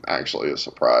wasn't actually a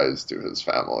surprise to his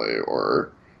family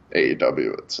or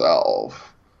AEW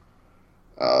itself.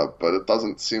 But it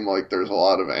doesn't seem like there's a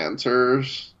lot of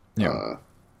answers. Yeah.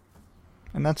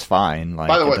 And that's fine. Like,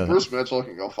 by the way, Bruce Mitchell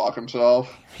can go fuck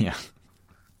himself. Yeah.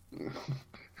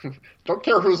 Don't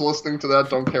care who's listening to that.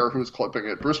 Don't care who's clipping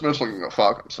it. Bruce Mitchell can go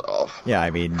fuck himself. Yeah,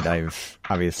 I mean,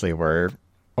 we're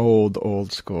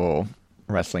old school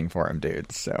wrestling forum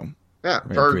dudes, so... Yeah,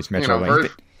 Bruce Mitchell,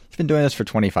 he's been doing this for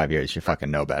 25 years. You fucking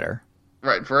know better.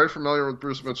 Right, very familiar with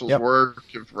Bruce Mitchell's work.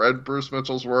 You've read Bruce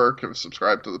Mitchell's work. Have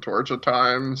subscribed to the Torch at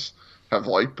times. Have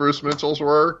liked Bruce Mitchell's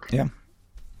work. Yeah.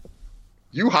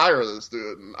 You hire this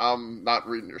dude, and I'm not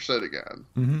reading your shit again.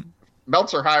 Mm-hmm.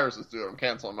 Meltzer hires this dude, I'm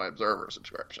canceling my Observer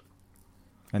subscription.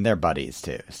 And they're buddies,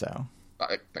 too, so...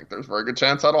 I think there's a very good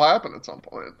chance that'll happen at some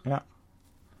point. Yeah.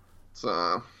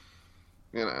 So,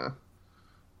 you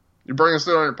bring us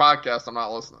dude on your podcast, I'm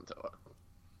not listening to it.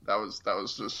 That was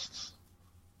just...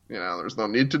 there's no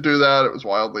need to do that. It was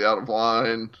wildly out of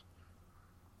line.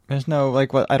 There's no,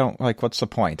 what's the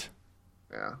point?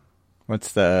 Yeah.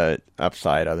 What's the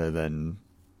upside other than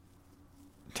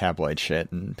tabloid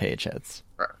shit and page hits?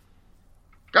 Right.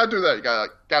 Gotta do that. You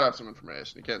gotta have some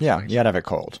information. You can't. You gotta have it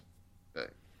cold.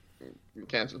 You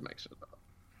can't just make shit up.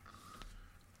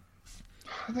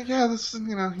 I think this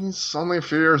he's only a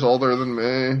few years older than me.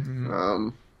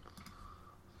 Mm-hmm.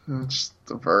 Just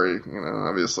a very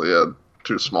obviously he had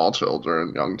 2 small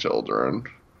children, young children.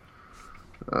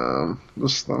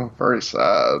 Just very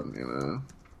sad.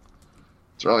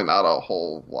 It's really not a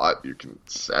whole lot you can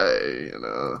say.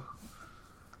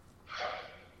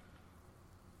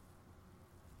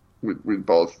 We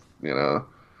both,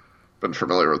 been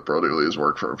familiar with Brody Lee's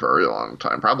work for a very long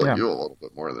time. Probably you a little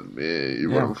bit more than me. You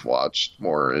would have watched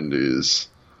more indies.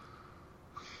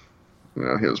 He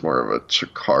was more of a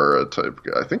Chikara type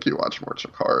guy. I think you watched more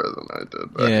Chikara than I did.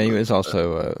 Yeah, he was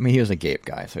also... he was a Gabe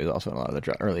guy, so he was also in a lot of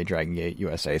the early Dragon Gate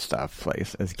USA stuff.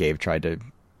 As Gabe tried to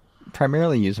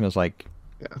primarily use him as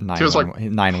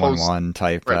 911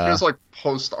 type. Right, he was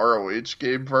post ROH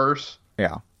Gabe verse.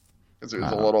 Yeah. Because he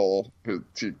was a little... He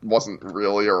wasn't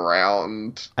really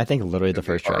around. I think literally the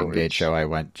first Dragon Gate show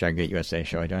Dragon Gate USA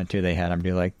show I went to, they had him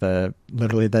do the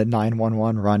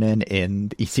 911 run-in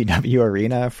the ECW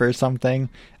arena for something.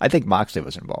 I think Moxley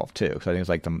was involved too, because I think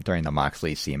it was during the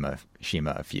Moxley-Shima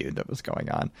feud that was going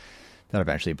on. That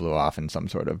eventually blew off in some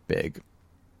sort of big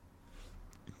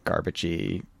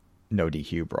garbagey no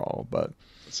DQ brawl, but...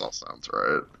 This all sounds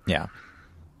right. Yeah.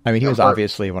 I mean, he was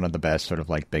obviously one of the best sort of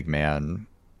big man...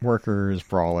 workers,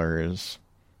 brawlers.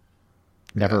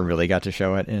 Never really got to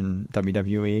show it in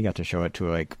WWE. Got to show it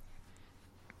to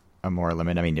a more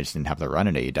limited. I mean, he just didn't have the run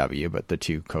in AEW, but the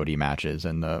 2 Cody matches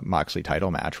and the Moxley title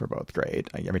match were both great.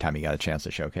 Every time he got a chance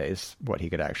to showcase what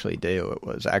he could actually do, it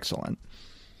was excellent.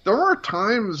 There were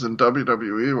times in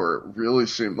WWE where it really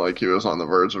seemed like he was on the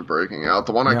verge of breaking out.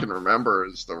 The one I can remember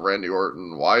is the Randy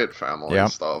Orton Wyatt family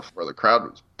stuff, where the crowd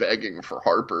was begging for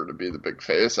Harper to be the big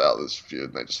face out of this feud,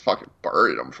 and they just fucking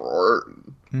buried him for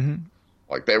Orton. Mm-hmm.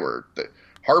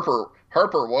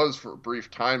 Harper was, for a brief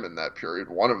time in that period,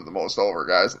 one of the most over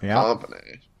guys in the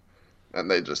company, and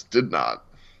they just did not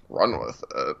run with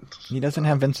it. He doesn't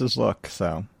have Vince's look,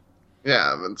 so...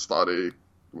 Yeah, Vince thought he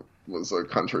was a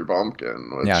country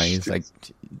bumpkin. Which Yeah, he's like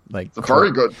it's a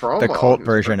very good promo. The cult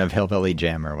version of Hillbilly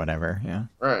Jim or whatever. Yeah,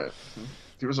 right.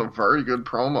 He was a very good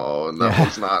promo, and that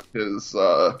was not his.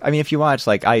 I mean, if you watch,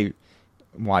 like, I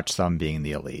watch some Being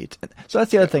the Elite, so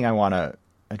that's the other thing I want to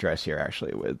address here,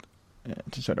 actually, with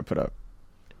to sort of put a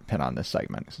pin on this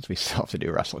segment since we still have to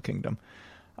do Wrestle Kingdom.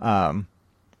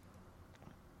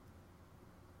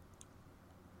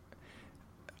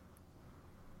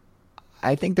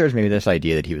 I think there's maybe this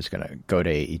idea that he was going to go to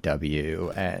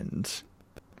AEW and,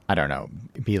 I don't know,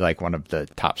 be like one of the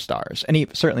top stars. And he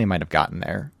certainly might have gotten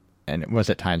there, and it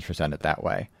was at times presented that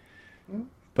way.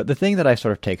 But the thing that I've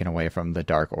sort of taken away from the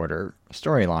Dark Order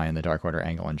storyline, the Dark Order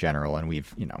angle in general, and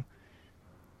we've,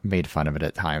 made fun of it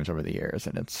at times over the years,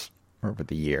 and it's over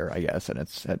the year, I guess, and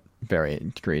it's at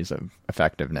varying degrees of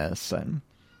effectiveness, and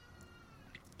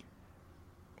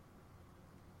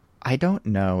I don't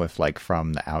know if, like,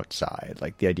 from the outside,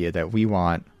 like, the idea that we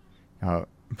want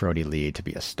Brody Lee to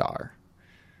be a star.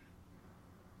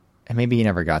 And maybe he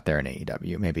never got there in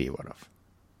AEW. Maybe he would have.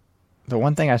 The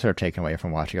one thing I sort of taken away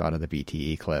from watching a lot of the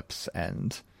BTE clips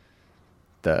and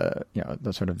the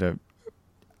sort of the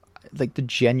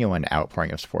genuine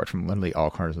outpouring of support from literally all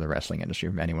corners of the wrestling industry,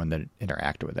 from anyone that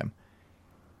interacted with him.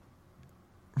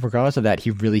 Regardless of that,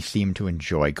 he really seemed to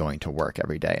enjoy going to work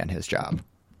every day on his job.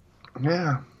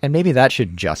 Yeah. And maybe that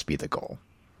should just be the goal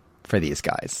for these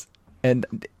guys.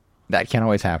 And that can't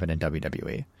always happen in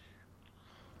WWE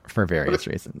for various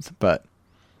reasons. But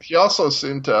he also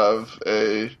seemed to have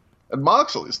and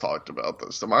Moxley's talked about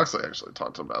this. Moxley actually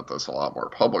talked about this a lot more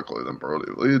publicly than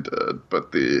Brody Lee did.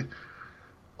 But the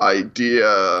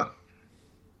idea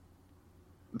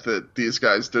that these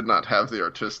guys did not have the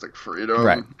artistic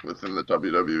freedom within the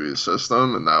WWE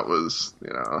system, and that was,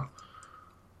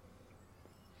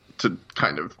 to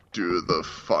kind of do the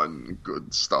fun,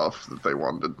 good stuff that they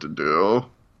wanted to do.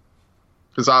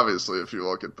 Because obviously, if you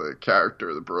look at the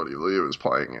character that Brody Lee was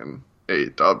playing in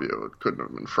AEW, it couldn't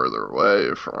have been further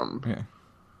away from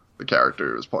the character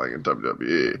he was playing in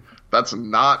WWE. That's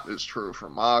not as true for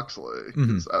Moxley.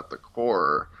 He's at the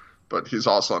core, but he's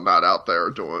also not out there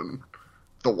doing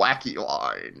the wacky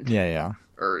line. Yeah.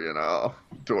 Or,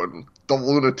 doing the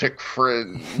lunatic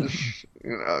fringe.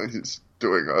 He's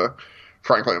doing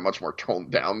frankly, a much more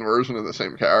toned down version of the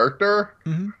same character.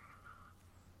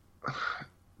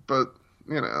 But,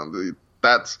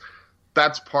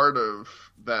 that's part of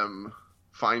them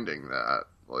finding that,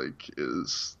 like,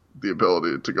 is the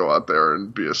ability to go out there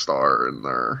and be a star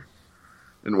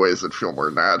in ways that feel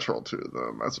more natural to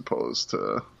them, as opposed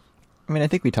to... I mean, I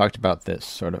think we talked about this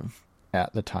sort of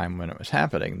at the time when it was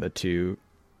happening, the two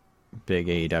big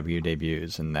AEW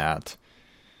debuts in that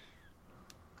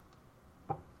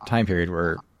time period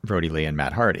were Brody Lee and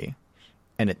Matt Hardy.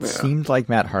 And it seemed like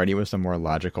Matt Hardy was the more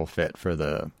logical fit for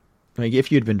the... Like,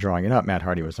 if you'd been drawing it up, Matt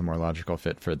Hardy was the more logical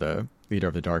fit for the leader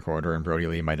of the Dark Order, and Brody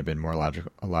Lee might have been more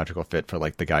a logical fit for,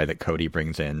 like, the guy that Cody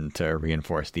brings in to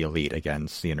reinforce the Elite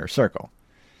against the Inner Circle.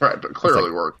 Right, but clearly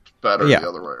worked better the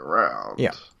other way around.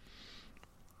 Yeah.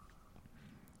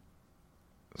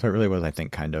 So it really was, I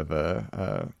think, kind of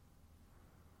a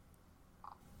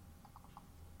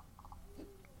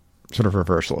sort of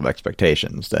reversal of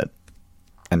expectations that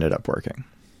ended up working.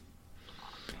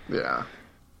 Yeah.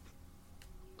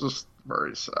 Just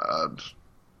very sad.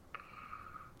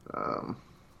 I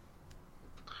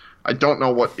don't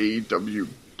know what AEW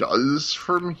does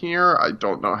from here. I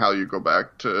don't know how you go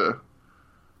back to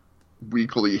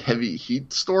weekly heavy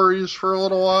heat stories for a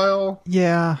little while.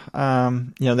 Yeah.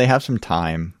 They have some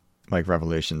time. Like,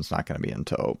 Revolution's not going to be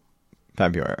until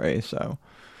February, so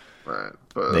right,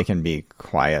 but they can be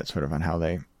quiet sort of on how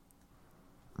they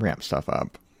ramp stuff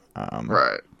up.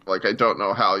 Right. Like, I don't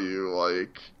know how you,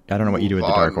 like... I don't know what you do with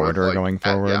the Dark Order going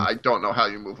forward. Yeah, I don't know how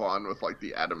you move on with, like,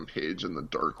 the Adam Page and the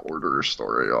Dark Order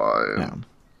storyline.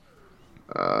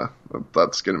 Yeah.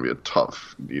 That's going to be a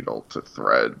tough needle to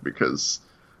thread, because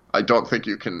I don't think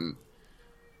you can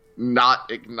not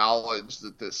acknowledge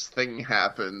that this thing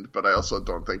happened, but I also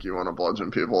don't think you want to bludgeon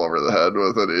people over the head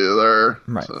with it either.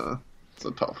 Right. So, it's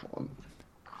a tough one.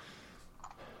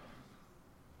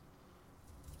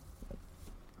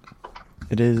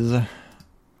 It is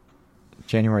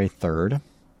January 3rd.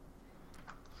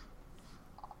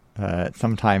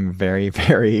 Sometime very,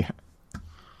 very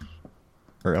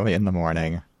early in the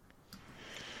morning.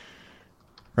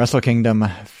 Wrestle Kingdom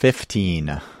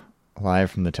 15,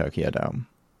 live from the Tokyo Dome.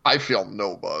 I feel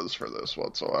no buzz for this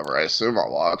whatsoever. I assume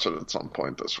I'll watch it at some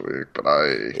point this week, but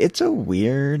It's a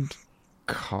weird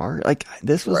card. Like,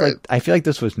 this was I feel like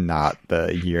this was not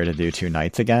the year to do two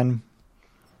nights again.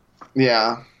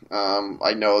 Yeah.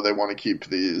 I know they want to keep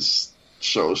these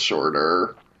shows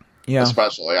shorter. Yeah.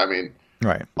 Especially, I mean,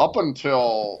 right. Up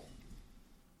until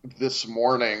this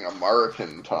morning,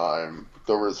 American time,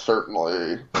 there was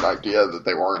certainly an idea that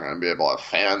they weren't going to be able to have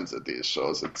fans at these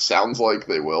shows. It sounds like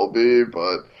they will be,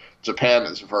 but Japan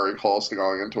is very close to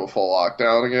going into a full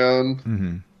lockdown again.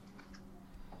 Mm-hmm.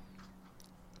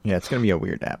 Yeah, it's going to be a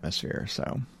weird atmosphere,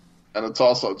 so. And it's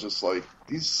also just like,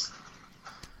 this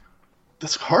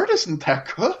card isn't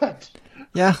that good.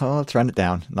 Yeah, well, let's run it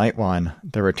down. Night 1,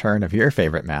 the return of your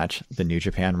favorite match, the New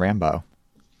Japan Rambo.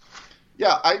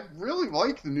 Yeah, I really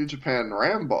like the New Japan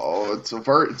Rambo.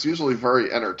 It's usually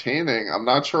very entertaining. I'm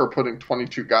not sure putting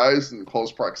 22 guys in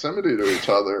close proximity to each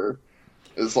other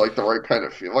is like the right kind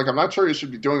of feel. Like, I'm not sure you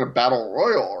should be doing a battle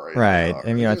royal right now.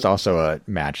 And it's also a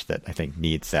match that I think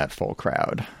needs that full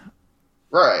crowd.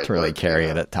 Right. To really carry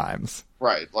it at times.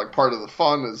 Right. Like, part of the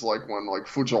fun is like when like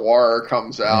Fujiwara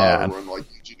comes out, or when like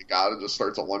Yuji Nagata just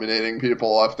starts eliminating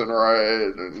people left and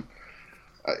right, and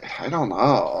I don't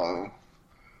know.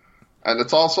 And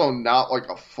it's also not like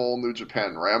a full New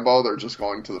Japan Rambo. They're just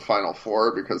going to the Final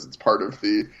Four because it's part of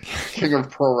the King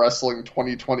of Pro Wrestling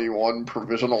 2021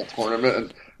 provisional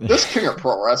tournament. And this King of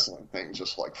Pro Wrestling thing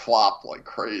just like flopped like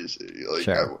crazy. Like,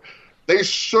 sure. They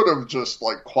should have just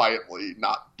like quietly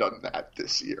not done that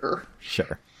this year.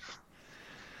 Sure.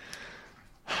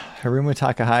 Hiromu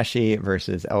Takahashi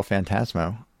versus El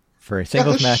Phantasmo for a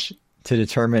singles match to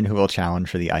determine who will challenge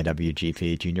for the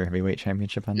IWGP Junior Heavyweight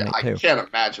Championship on night 2. I can't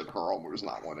imagine Hiromu's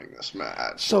not winning this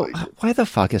match. So why the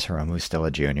fuck is Hiromu still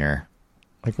a junior?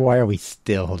 Like, why are we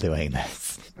still doing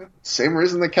this? Same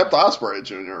reason they kept Ospreay a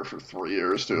junior for 3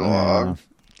 years too long.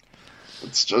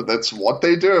 It's just, that's what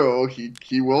they do.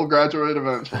 He will graduate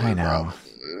eventually. I know.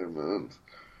 Probably.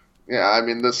 Yeah, I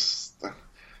mean this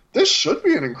should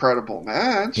be an incredible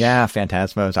match. Yeah,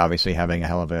 Phantasmo is obviously having a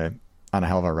hell of a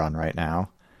run right now.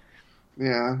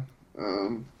 Yeah.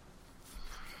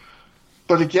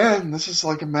 But again, this is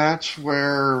like a match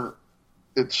where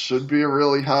it should be a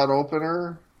really hot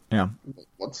opener. Yeah.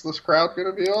 What's this crowd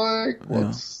going to be like?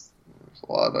 There's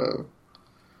a lot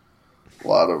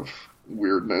of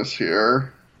weirdness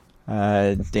here.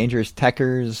 Dangerous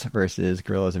Techers versus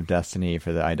Guerrillas of Destiny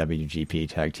for the IWGP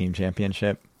Tag Team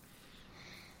Championship.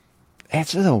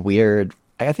 It's just a weird.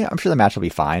 I'm sure the match will be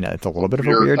fine. It's a little bit of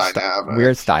a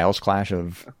weird styles clash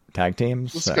of tag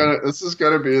teams. This is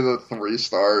gonna be the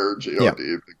 3-star GOD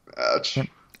big match. Yep.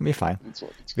 It'll be fine.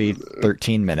 It'll be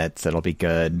 13 minutes. It'll be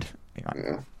good.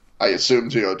 Yeah. I assume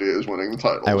GOD is winning the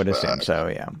title. I would assume so.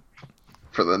 Yeah.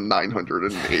 For the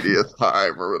 980th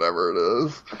time or whatever it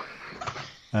is.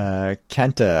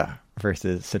 Kenta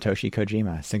versus Satoshi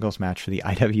Kojima, singles match for the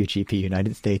IWGP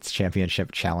United States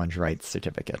Championship Challenge Rights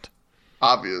Certificate.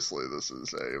 Obviously, this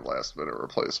is a last-minute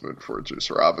replacement for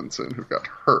Juice Robinson, who got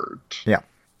hurt. Yeah.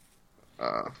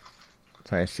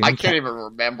 So I can't even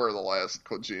remember the last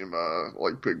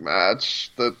Kojima big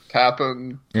match that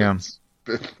happened. Yeah. It's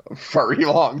been a very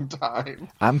long time.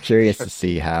 I'm curious to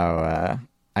see how.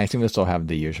 I assume this will have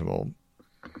the usual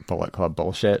Bullet Club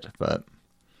bullshit, but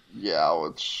yeah,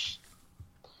 which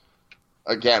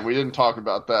again, we didn't talk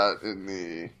about that in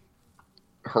the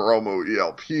Hiromu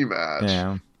ELP match.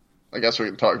 Yeah. I guess we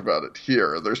can talk about it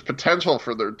here. There's potential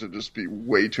for there to just be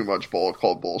way too much Bullet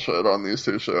Club bullshit on these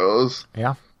two shows.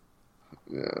 Yeah.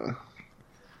 Yeah.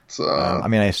 So, I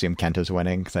mean, I assume Kenta's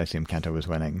winning because I assume Kenta was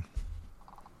winning.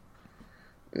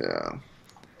 Yeah.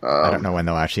 I don't know when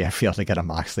they'll actually be able to get a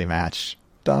Moxley match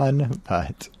done,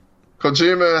 but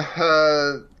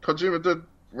Kojima did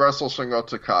wrestle Shingo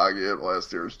Takagi at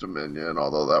last year's Dominion,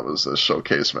 although that was a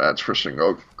showcase match for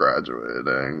Shingo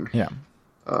graduating. Yeah.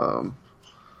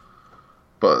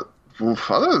 But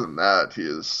other than that, he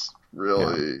has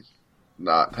really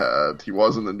not had. He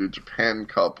was in the New Japan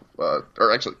Cup,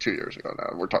 or actually 2 years ago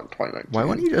now. We're talking 2019. Why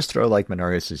wouldn't you just throw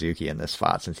Minoru Suzuki in this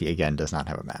spot since he again does not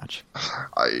have a match?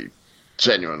 I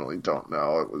genuinely don't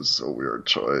know. It was a weird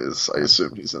choice. I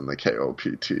assume he's in the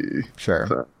KOPT.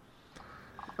 Sure.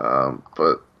 thing.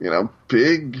 But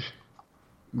big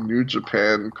New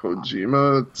Japan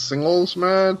Kojima singles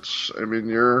match. I mean,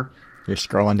 you're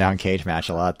scrolling down Cage Match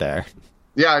a lot there.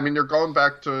 Yeah, I mean, you're going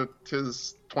back to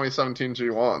his 2017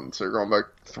 G1, so you're going back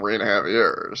 3.5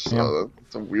 years. So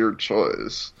it's a weird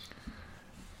choice.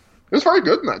 He was very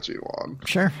good in that G1.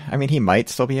 Sure. I mean, he might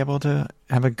still be able to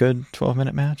have a good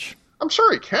 12-minute match. I'm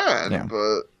sure he can,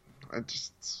 but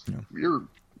it's weird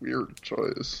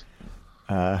choice.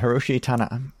 Hiroshi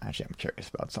Tana. I'm curious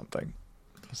about something.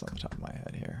 Just on the top of my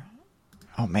head here.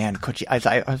 Oh man,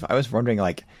 I was wondering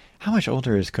how much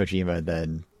older is Kojima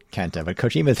than Kenta? But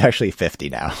Kojima's actually 50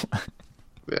 now.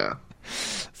 Yeah.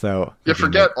 So you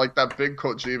forget like that big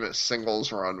Kojima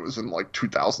singles run was in like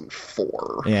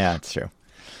 2004. Yeah, it's true.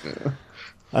 Yeah.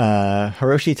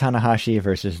 Hiroshi Tanahashi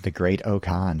versus the Great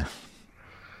Okan.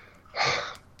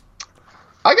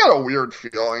 I got a weird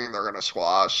feeling they're gonna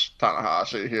squash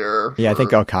Tanahashi here. Yeah, I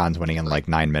think Okan's winning in like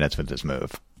 9 minutes with this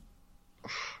move.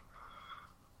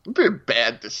 It'd be a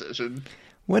bad decision.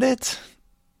 Would it?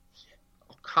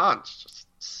 Okan just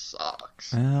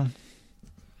sucks.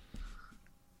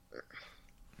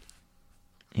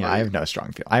 Yeah, I have no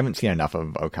strong feel. I haven't seen enough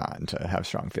of Okan to have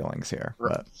strong feelings here.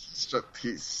 But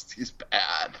he's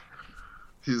bad.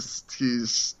 He's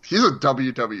a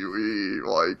WWE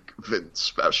like Vince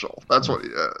special. That's what he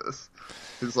is.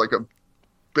 He's like a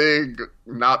big,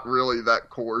 not really that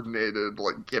coordinated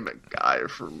like gimmick guy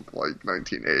from like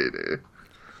 1980.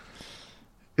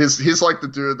 He's like the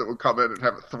dude that would come in and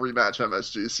have a 3-match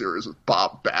MSG series with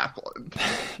Bob Backlund.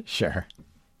 Sure.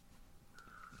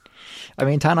 I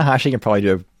mean, Tanahashi can probably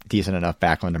do a decent enough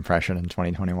Backlund impression in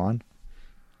 2021.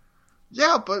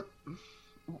 Yeah, but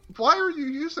why are you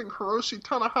using Hiroshi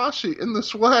Tanahashi in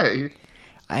this way?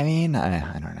 I mean,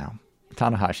 I don't know.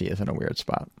 Tanahashi is in a weird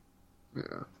spot.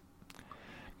 Yeah.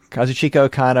 Kazuchika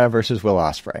Okada versus Will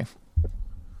Ospreay.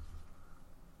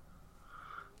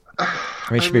 I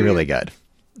mean, it should be really good.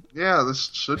 Yeah, this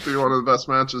should be one of the best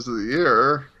matches of the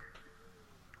year.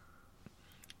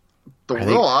 The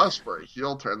Will Ospreay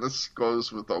heel turn, this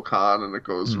goes with Okan and it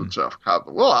goes with Jeff Cobb.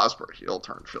 The Will Ospreay heel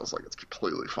turn feels like it's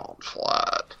completely fallen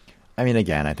flat. I mean,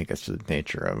 again, I think it's the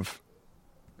nature of...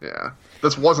 Yeah.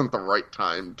 This wasn't the right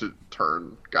time to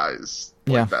turn guys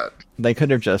like that. They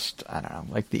could have just, I don't know,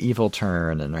 like the evil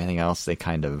turn and everything else, they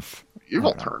kind of...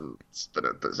 Evil turn's been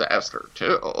a disaster,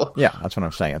 too. Yeah, that's what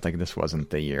I'm saying. I think this wasn't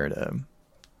the year to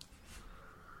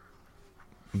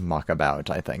muck about,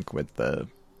 I think, with the...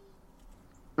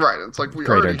 Right, it's like we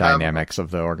greater already dynamics of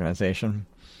the organization.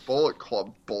 Bullet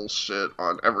Club bullshit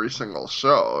on every single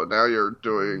show. Now you're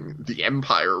doing the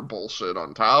Empire bullshit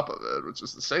on top of it, which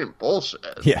is the same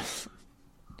bullshit. Yes.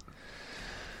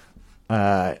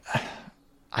 I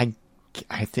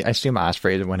assume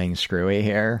Ospreay is winning Screwy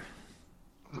here.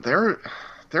 They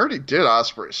already did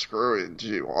Ospreay Screwy in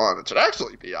G1. It should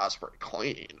actually be Ospreay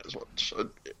clean, is what it should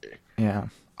be. Yeah.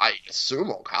 I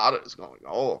assume Okada is going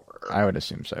over. I would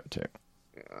assume so too.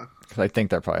 Yeah. Because I think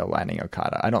they're probably aligning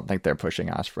Okada. I don't think they're pushing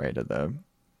Ospreay to the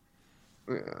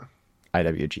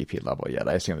IWGP level yet.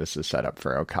 I assume this is set up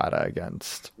for Okada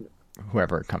against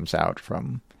whoever comes out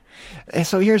from.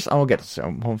 So we'll get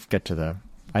to the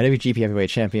IWGP Heavyweight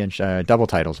Championship double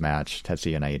titles match: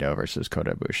 Tetsuya Naito versus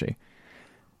Kota Ibushi.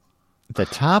 The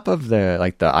top of the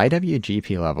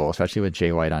IWGP level, especially with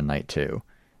Jay White on night 2,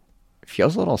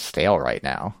 feels a little stale right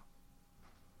now.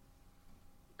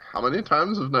 How many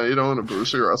times have Naito and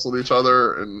Ibushi wrestled each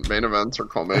other in main events or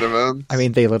co-main events? I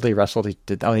mean, they literally wrestled.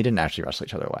 They didn't actually wrestle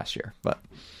each other last year, but.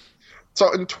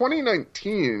 So in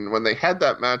 2019, when they had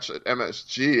that match at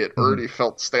MSG, it already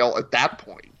felt stale at that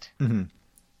point. Mm-hmm.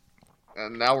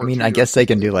 And now we're. I guess they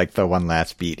can do like the one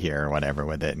last beat here or whatever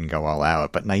with it and go all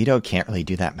out, but Naito can't really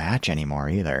do that match anymore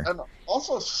either. And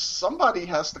also, somebody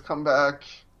has to come back.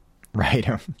 Right.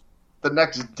 The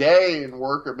next day and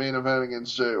work a main event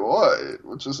against Jay White,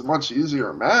 which is a much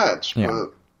easier match. Yeah.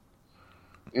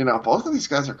 But, both of these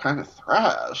guys are kind of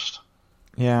thrashed.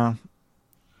 Yeah.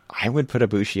 I would put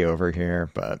Ibushi over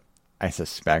here, but I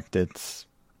suspect it's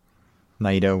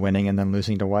Naito winning and then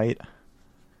losing to White.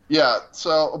 Yeah,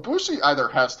 so Ibushi either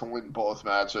has to win both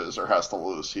matches or has to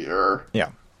lose here.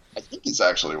 Yeah. I think he's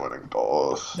actually winning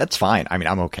both. That's fine. I mean,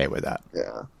 I'm okay with that.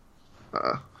 Yeah.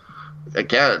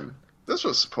 Again, this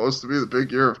was supposed to be the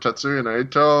big year of Tetsuya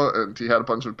Naito, and he had a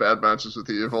bunch of bad matches with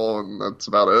Evil, and that's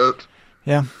about it.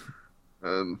 Yeah.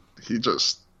 And he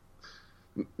just...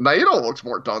 Naito looks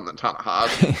more done than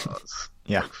Tanahashi does.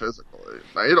 Yeah. Like, physically.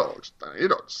 Naito's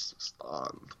just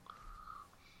done.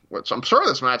 Which I'm sure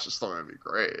this match is still going to be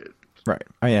great. Right.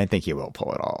 I mean, I think he will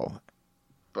pull it all.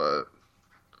 But...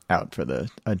 out for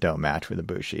a dome match with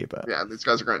Ibushi, but yeah, these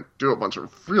guys are going to do a bunch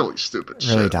of really stupid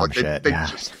really shit. Dumb like, shit. They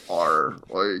just are.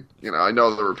 Like, I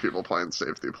know there were people playing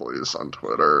safety police on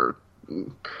Twitter.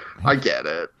 I get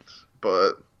it,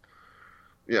 but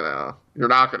you're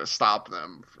not going to stop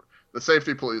them. The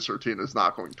safety police routine is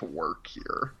not going to work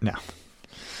here. No.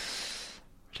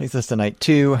 Takes us to night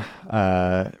 2. We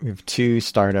have 2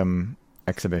 Stardom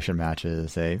exhibition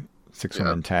matches, a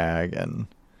 6-woman tag, and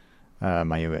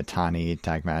Mayu Itani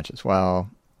tag match as well.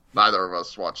 Neither of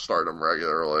us watch Stardom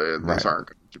regularly, and these aren't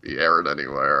going to be aired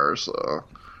anywhere. So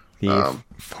the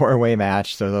 4-way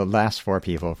match. So the last 4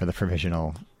 people for the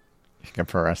provisional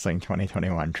Pro Wrestling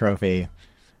 2021 trophy.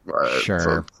 Right. Sure.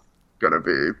 So going to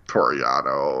be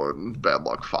Toriano and Bad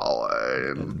Luck Fale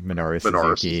and Minoru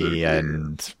Suzuki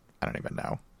and I don't even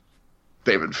know.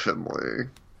 David Finlay.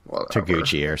 Whatever.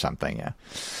 Taguchi or something, yeah.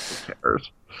 Who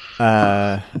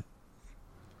cares?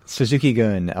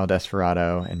 Suzuki-gun, El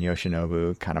Desperado, and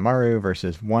Yoshinobu Kanemaru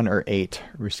versus 1 or 8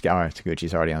 Rusuke.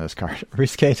 Taguchi's already on this card.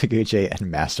 Rusuke Taguchi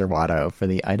and Master Wato for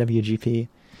the IWGP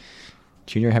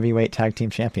Junior Heavyweight Tag Team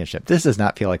Championship. This does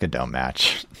not feel like a dome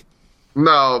match.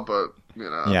 No, but,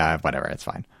 Yeah, whatever, it's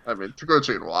fine. I mean,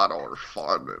 Taguchi and Wato are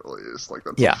fun, at least. Like,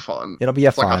 that's fun. It'll be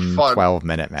a fun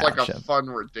 12-minute match. It's like a fun,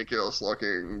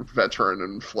 ridiculous-looking veteran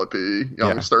and flippy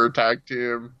youngster tag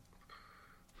team.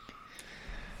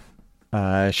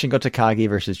 Shingo Takagi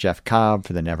versus Jeff Cobb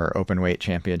for the Never Openweight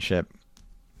Championship.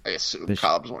 I assume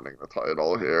Cobb's winning the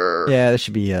title here. Yeah, this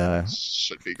should be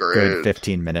great. Good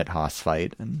 15-minute Haas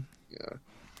fight. And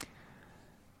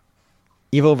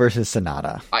Evil versus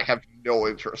Sonata. I have no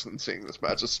interest in seeing this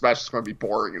match. This match is going to be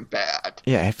boring and bad.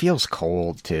 Yeah, it feels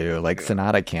cold, too. Like,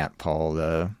 Sonata can't pull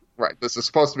the... Right, this is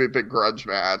supposed to be a big grudge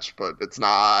match, but it's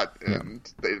not, and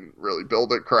they didn't really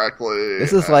build it correctly.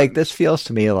 This feels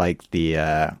to me like the...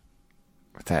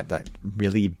 that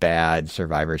really bad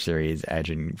Survivor Series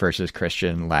Edge versus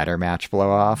Christian ladder match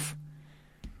blow-off.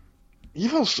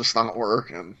 Evil's just not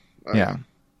working. Yeah.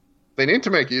 They need to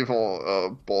make Evil a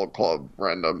Bullet Club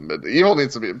random. Evil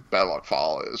needs to be a Bad Luck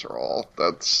Fale Israel.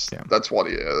 That's what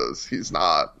he is. He's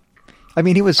not... I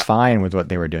mean, he was fine with what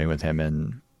they were doing with him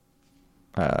in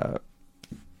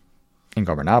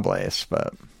Ingobernables,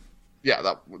 but... Yeah,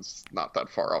 that was not that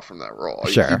far off from that role.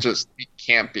 Sure. He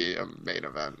can't be a main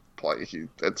event play.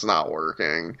 It's not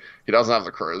working. He doesn't have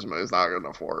the charisma. He's not good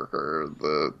enough worker.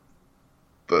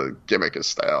 The gimmick is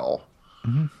stale.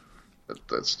 Mm-hmm. That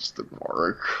just didn't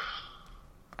work.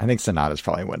 I think Sonata's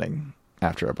probably winning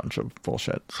after a bunch of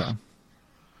bullshit. So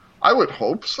I would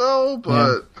hope so,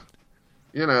 but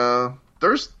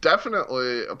there's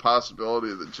definitely a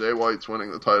possibility that Jay White's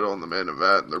winning the title in the main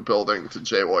event, and they're building to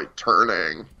Jay White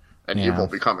turning and Evil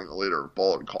becoming the leader of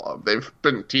Bullet Club. They've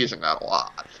been teasing that a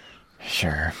lot.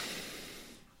 Sure.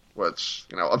 Which,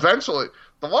 eventually,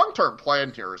 the long-term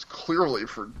plan here is clearly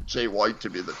for Jay White to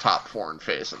be the top foreign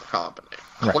face of the company.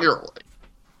 Right. Clearly.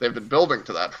 They've been building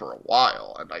to that for a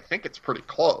while, and I think it's pretty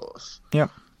close. Yep.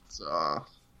 So...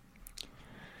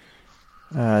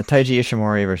 Taiji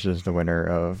Ishimori versus the winner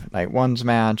of Night 1's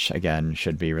match. Again,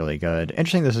 should be really good.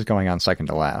 Interesting this is going on second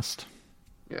to last.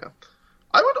 Yeah.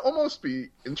 I would almost be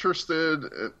interested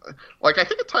in, I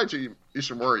think a Taiji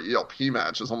Ishimori ELP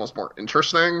match is almost more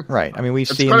interesting. Right. I mean,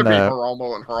 it's going to be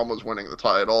Hiromu, and Hiromu's winning the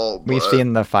title. We've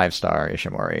seen the 5-star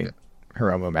Ishimori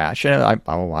Hiromu match. I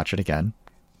will watch it again.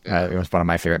 Yeah. It was one of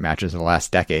my favorite matches of the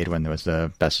last decade when there was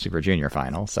the Best Super Junior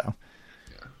final, so...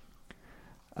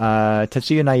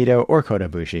 Tetsuya Naito or Kota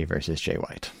Ibushi versus Jay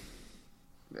White.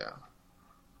 Yeah.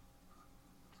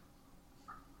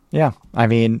 Yeah, I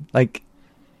mean,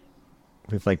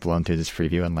 we've blown through this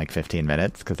preview in 15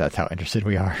 minutes because that's how interested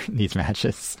we are in these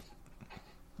matches.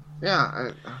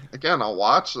 Yeah, I'll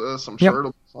watch this. I'm sure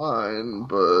it'll be fine,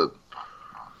 but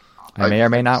I may or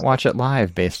may not watch it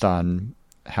live based on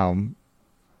how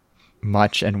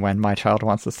much and when my child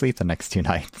wants to sleep the next 2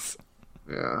 nights.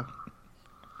 Yeah.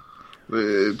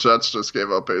 The Jets just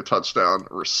gave up a touchdown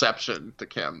reception to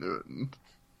Cam Newton.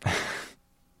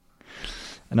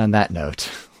 And on that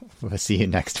note, we'll see you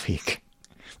next week.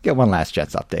 Get one last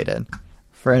Jets update in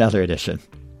for another edition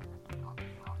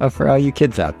of For All You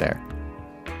Kids Out There.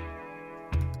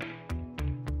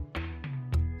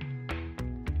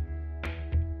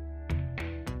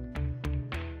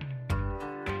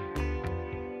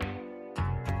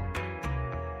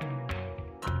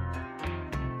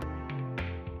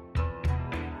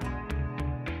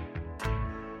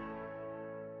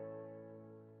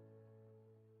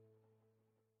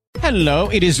 Hello,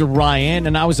 it is Ryan,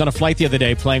 and I was on a flight the other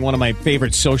day playing one of my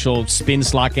favorite social spin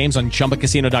slot games on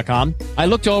ChumbaCasino.com. I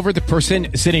looked over the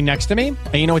person sitting next to me,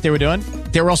 and you know what they were doing?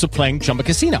 They were also playing Chumba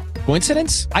Casino.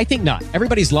 Coincidence? I think not.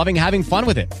 Everybody's loving having fun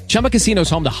with it. Chumba Casino is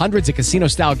home to hundreds of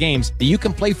casino-style games that you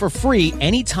can play for free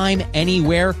anytime,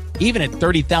 anywhere, even at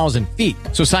 30,000 feet.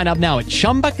 So sign up now at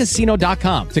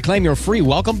ChumbaCasino.com to claim your free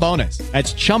welcome bonus.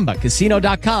 That's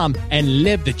ChumbaCasino.com and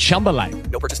live the Chumba life.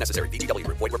 No purchase necessary. VGW.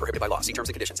 Void where prohibited by law. See terms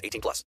and conditions. 18+.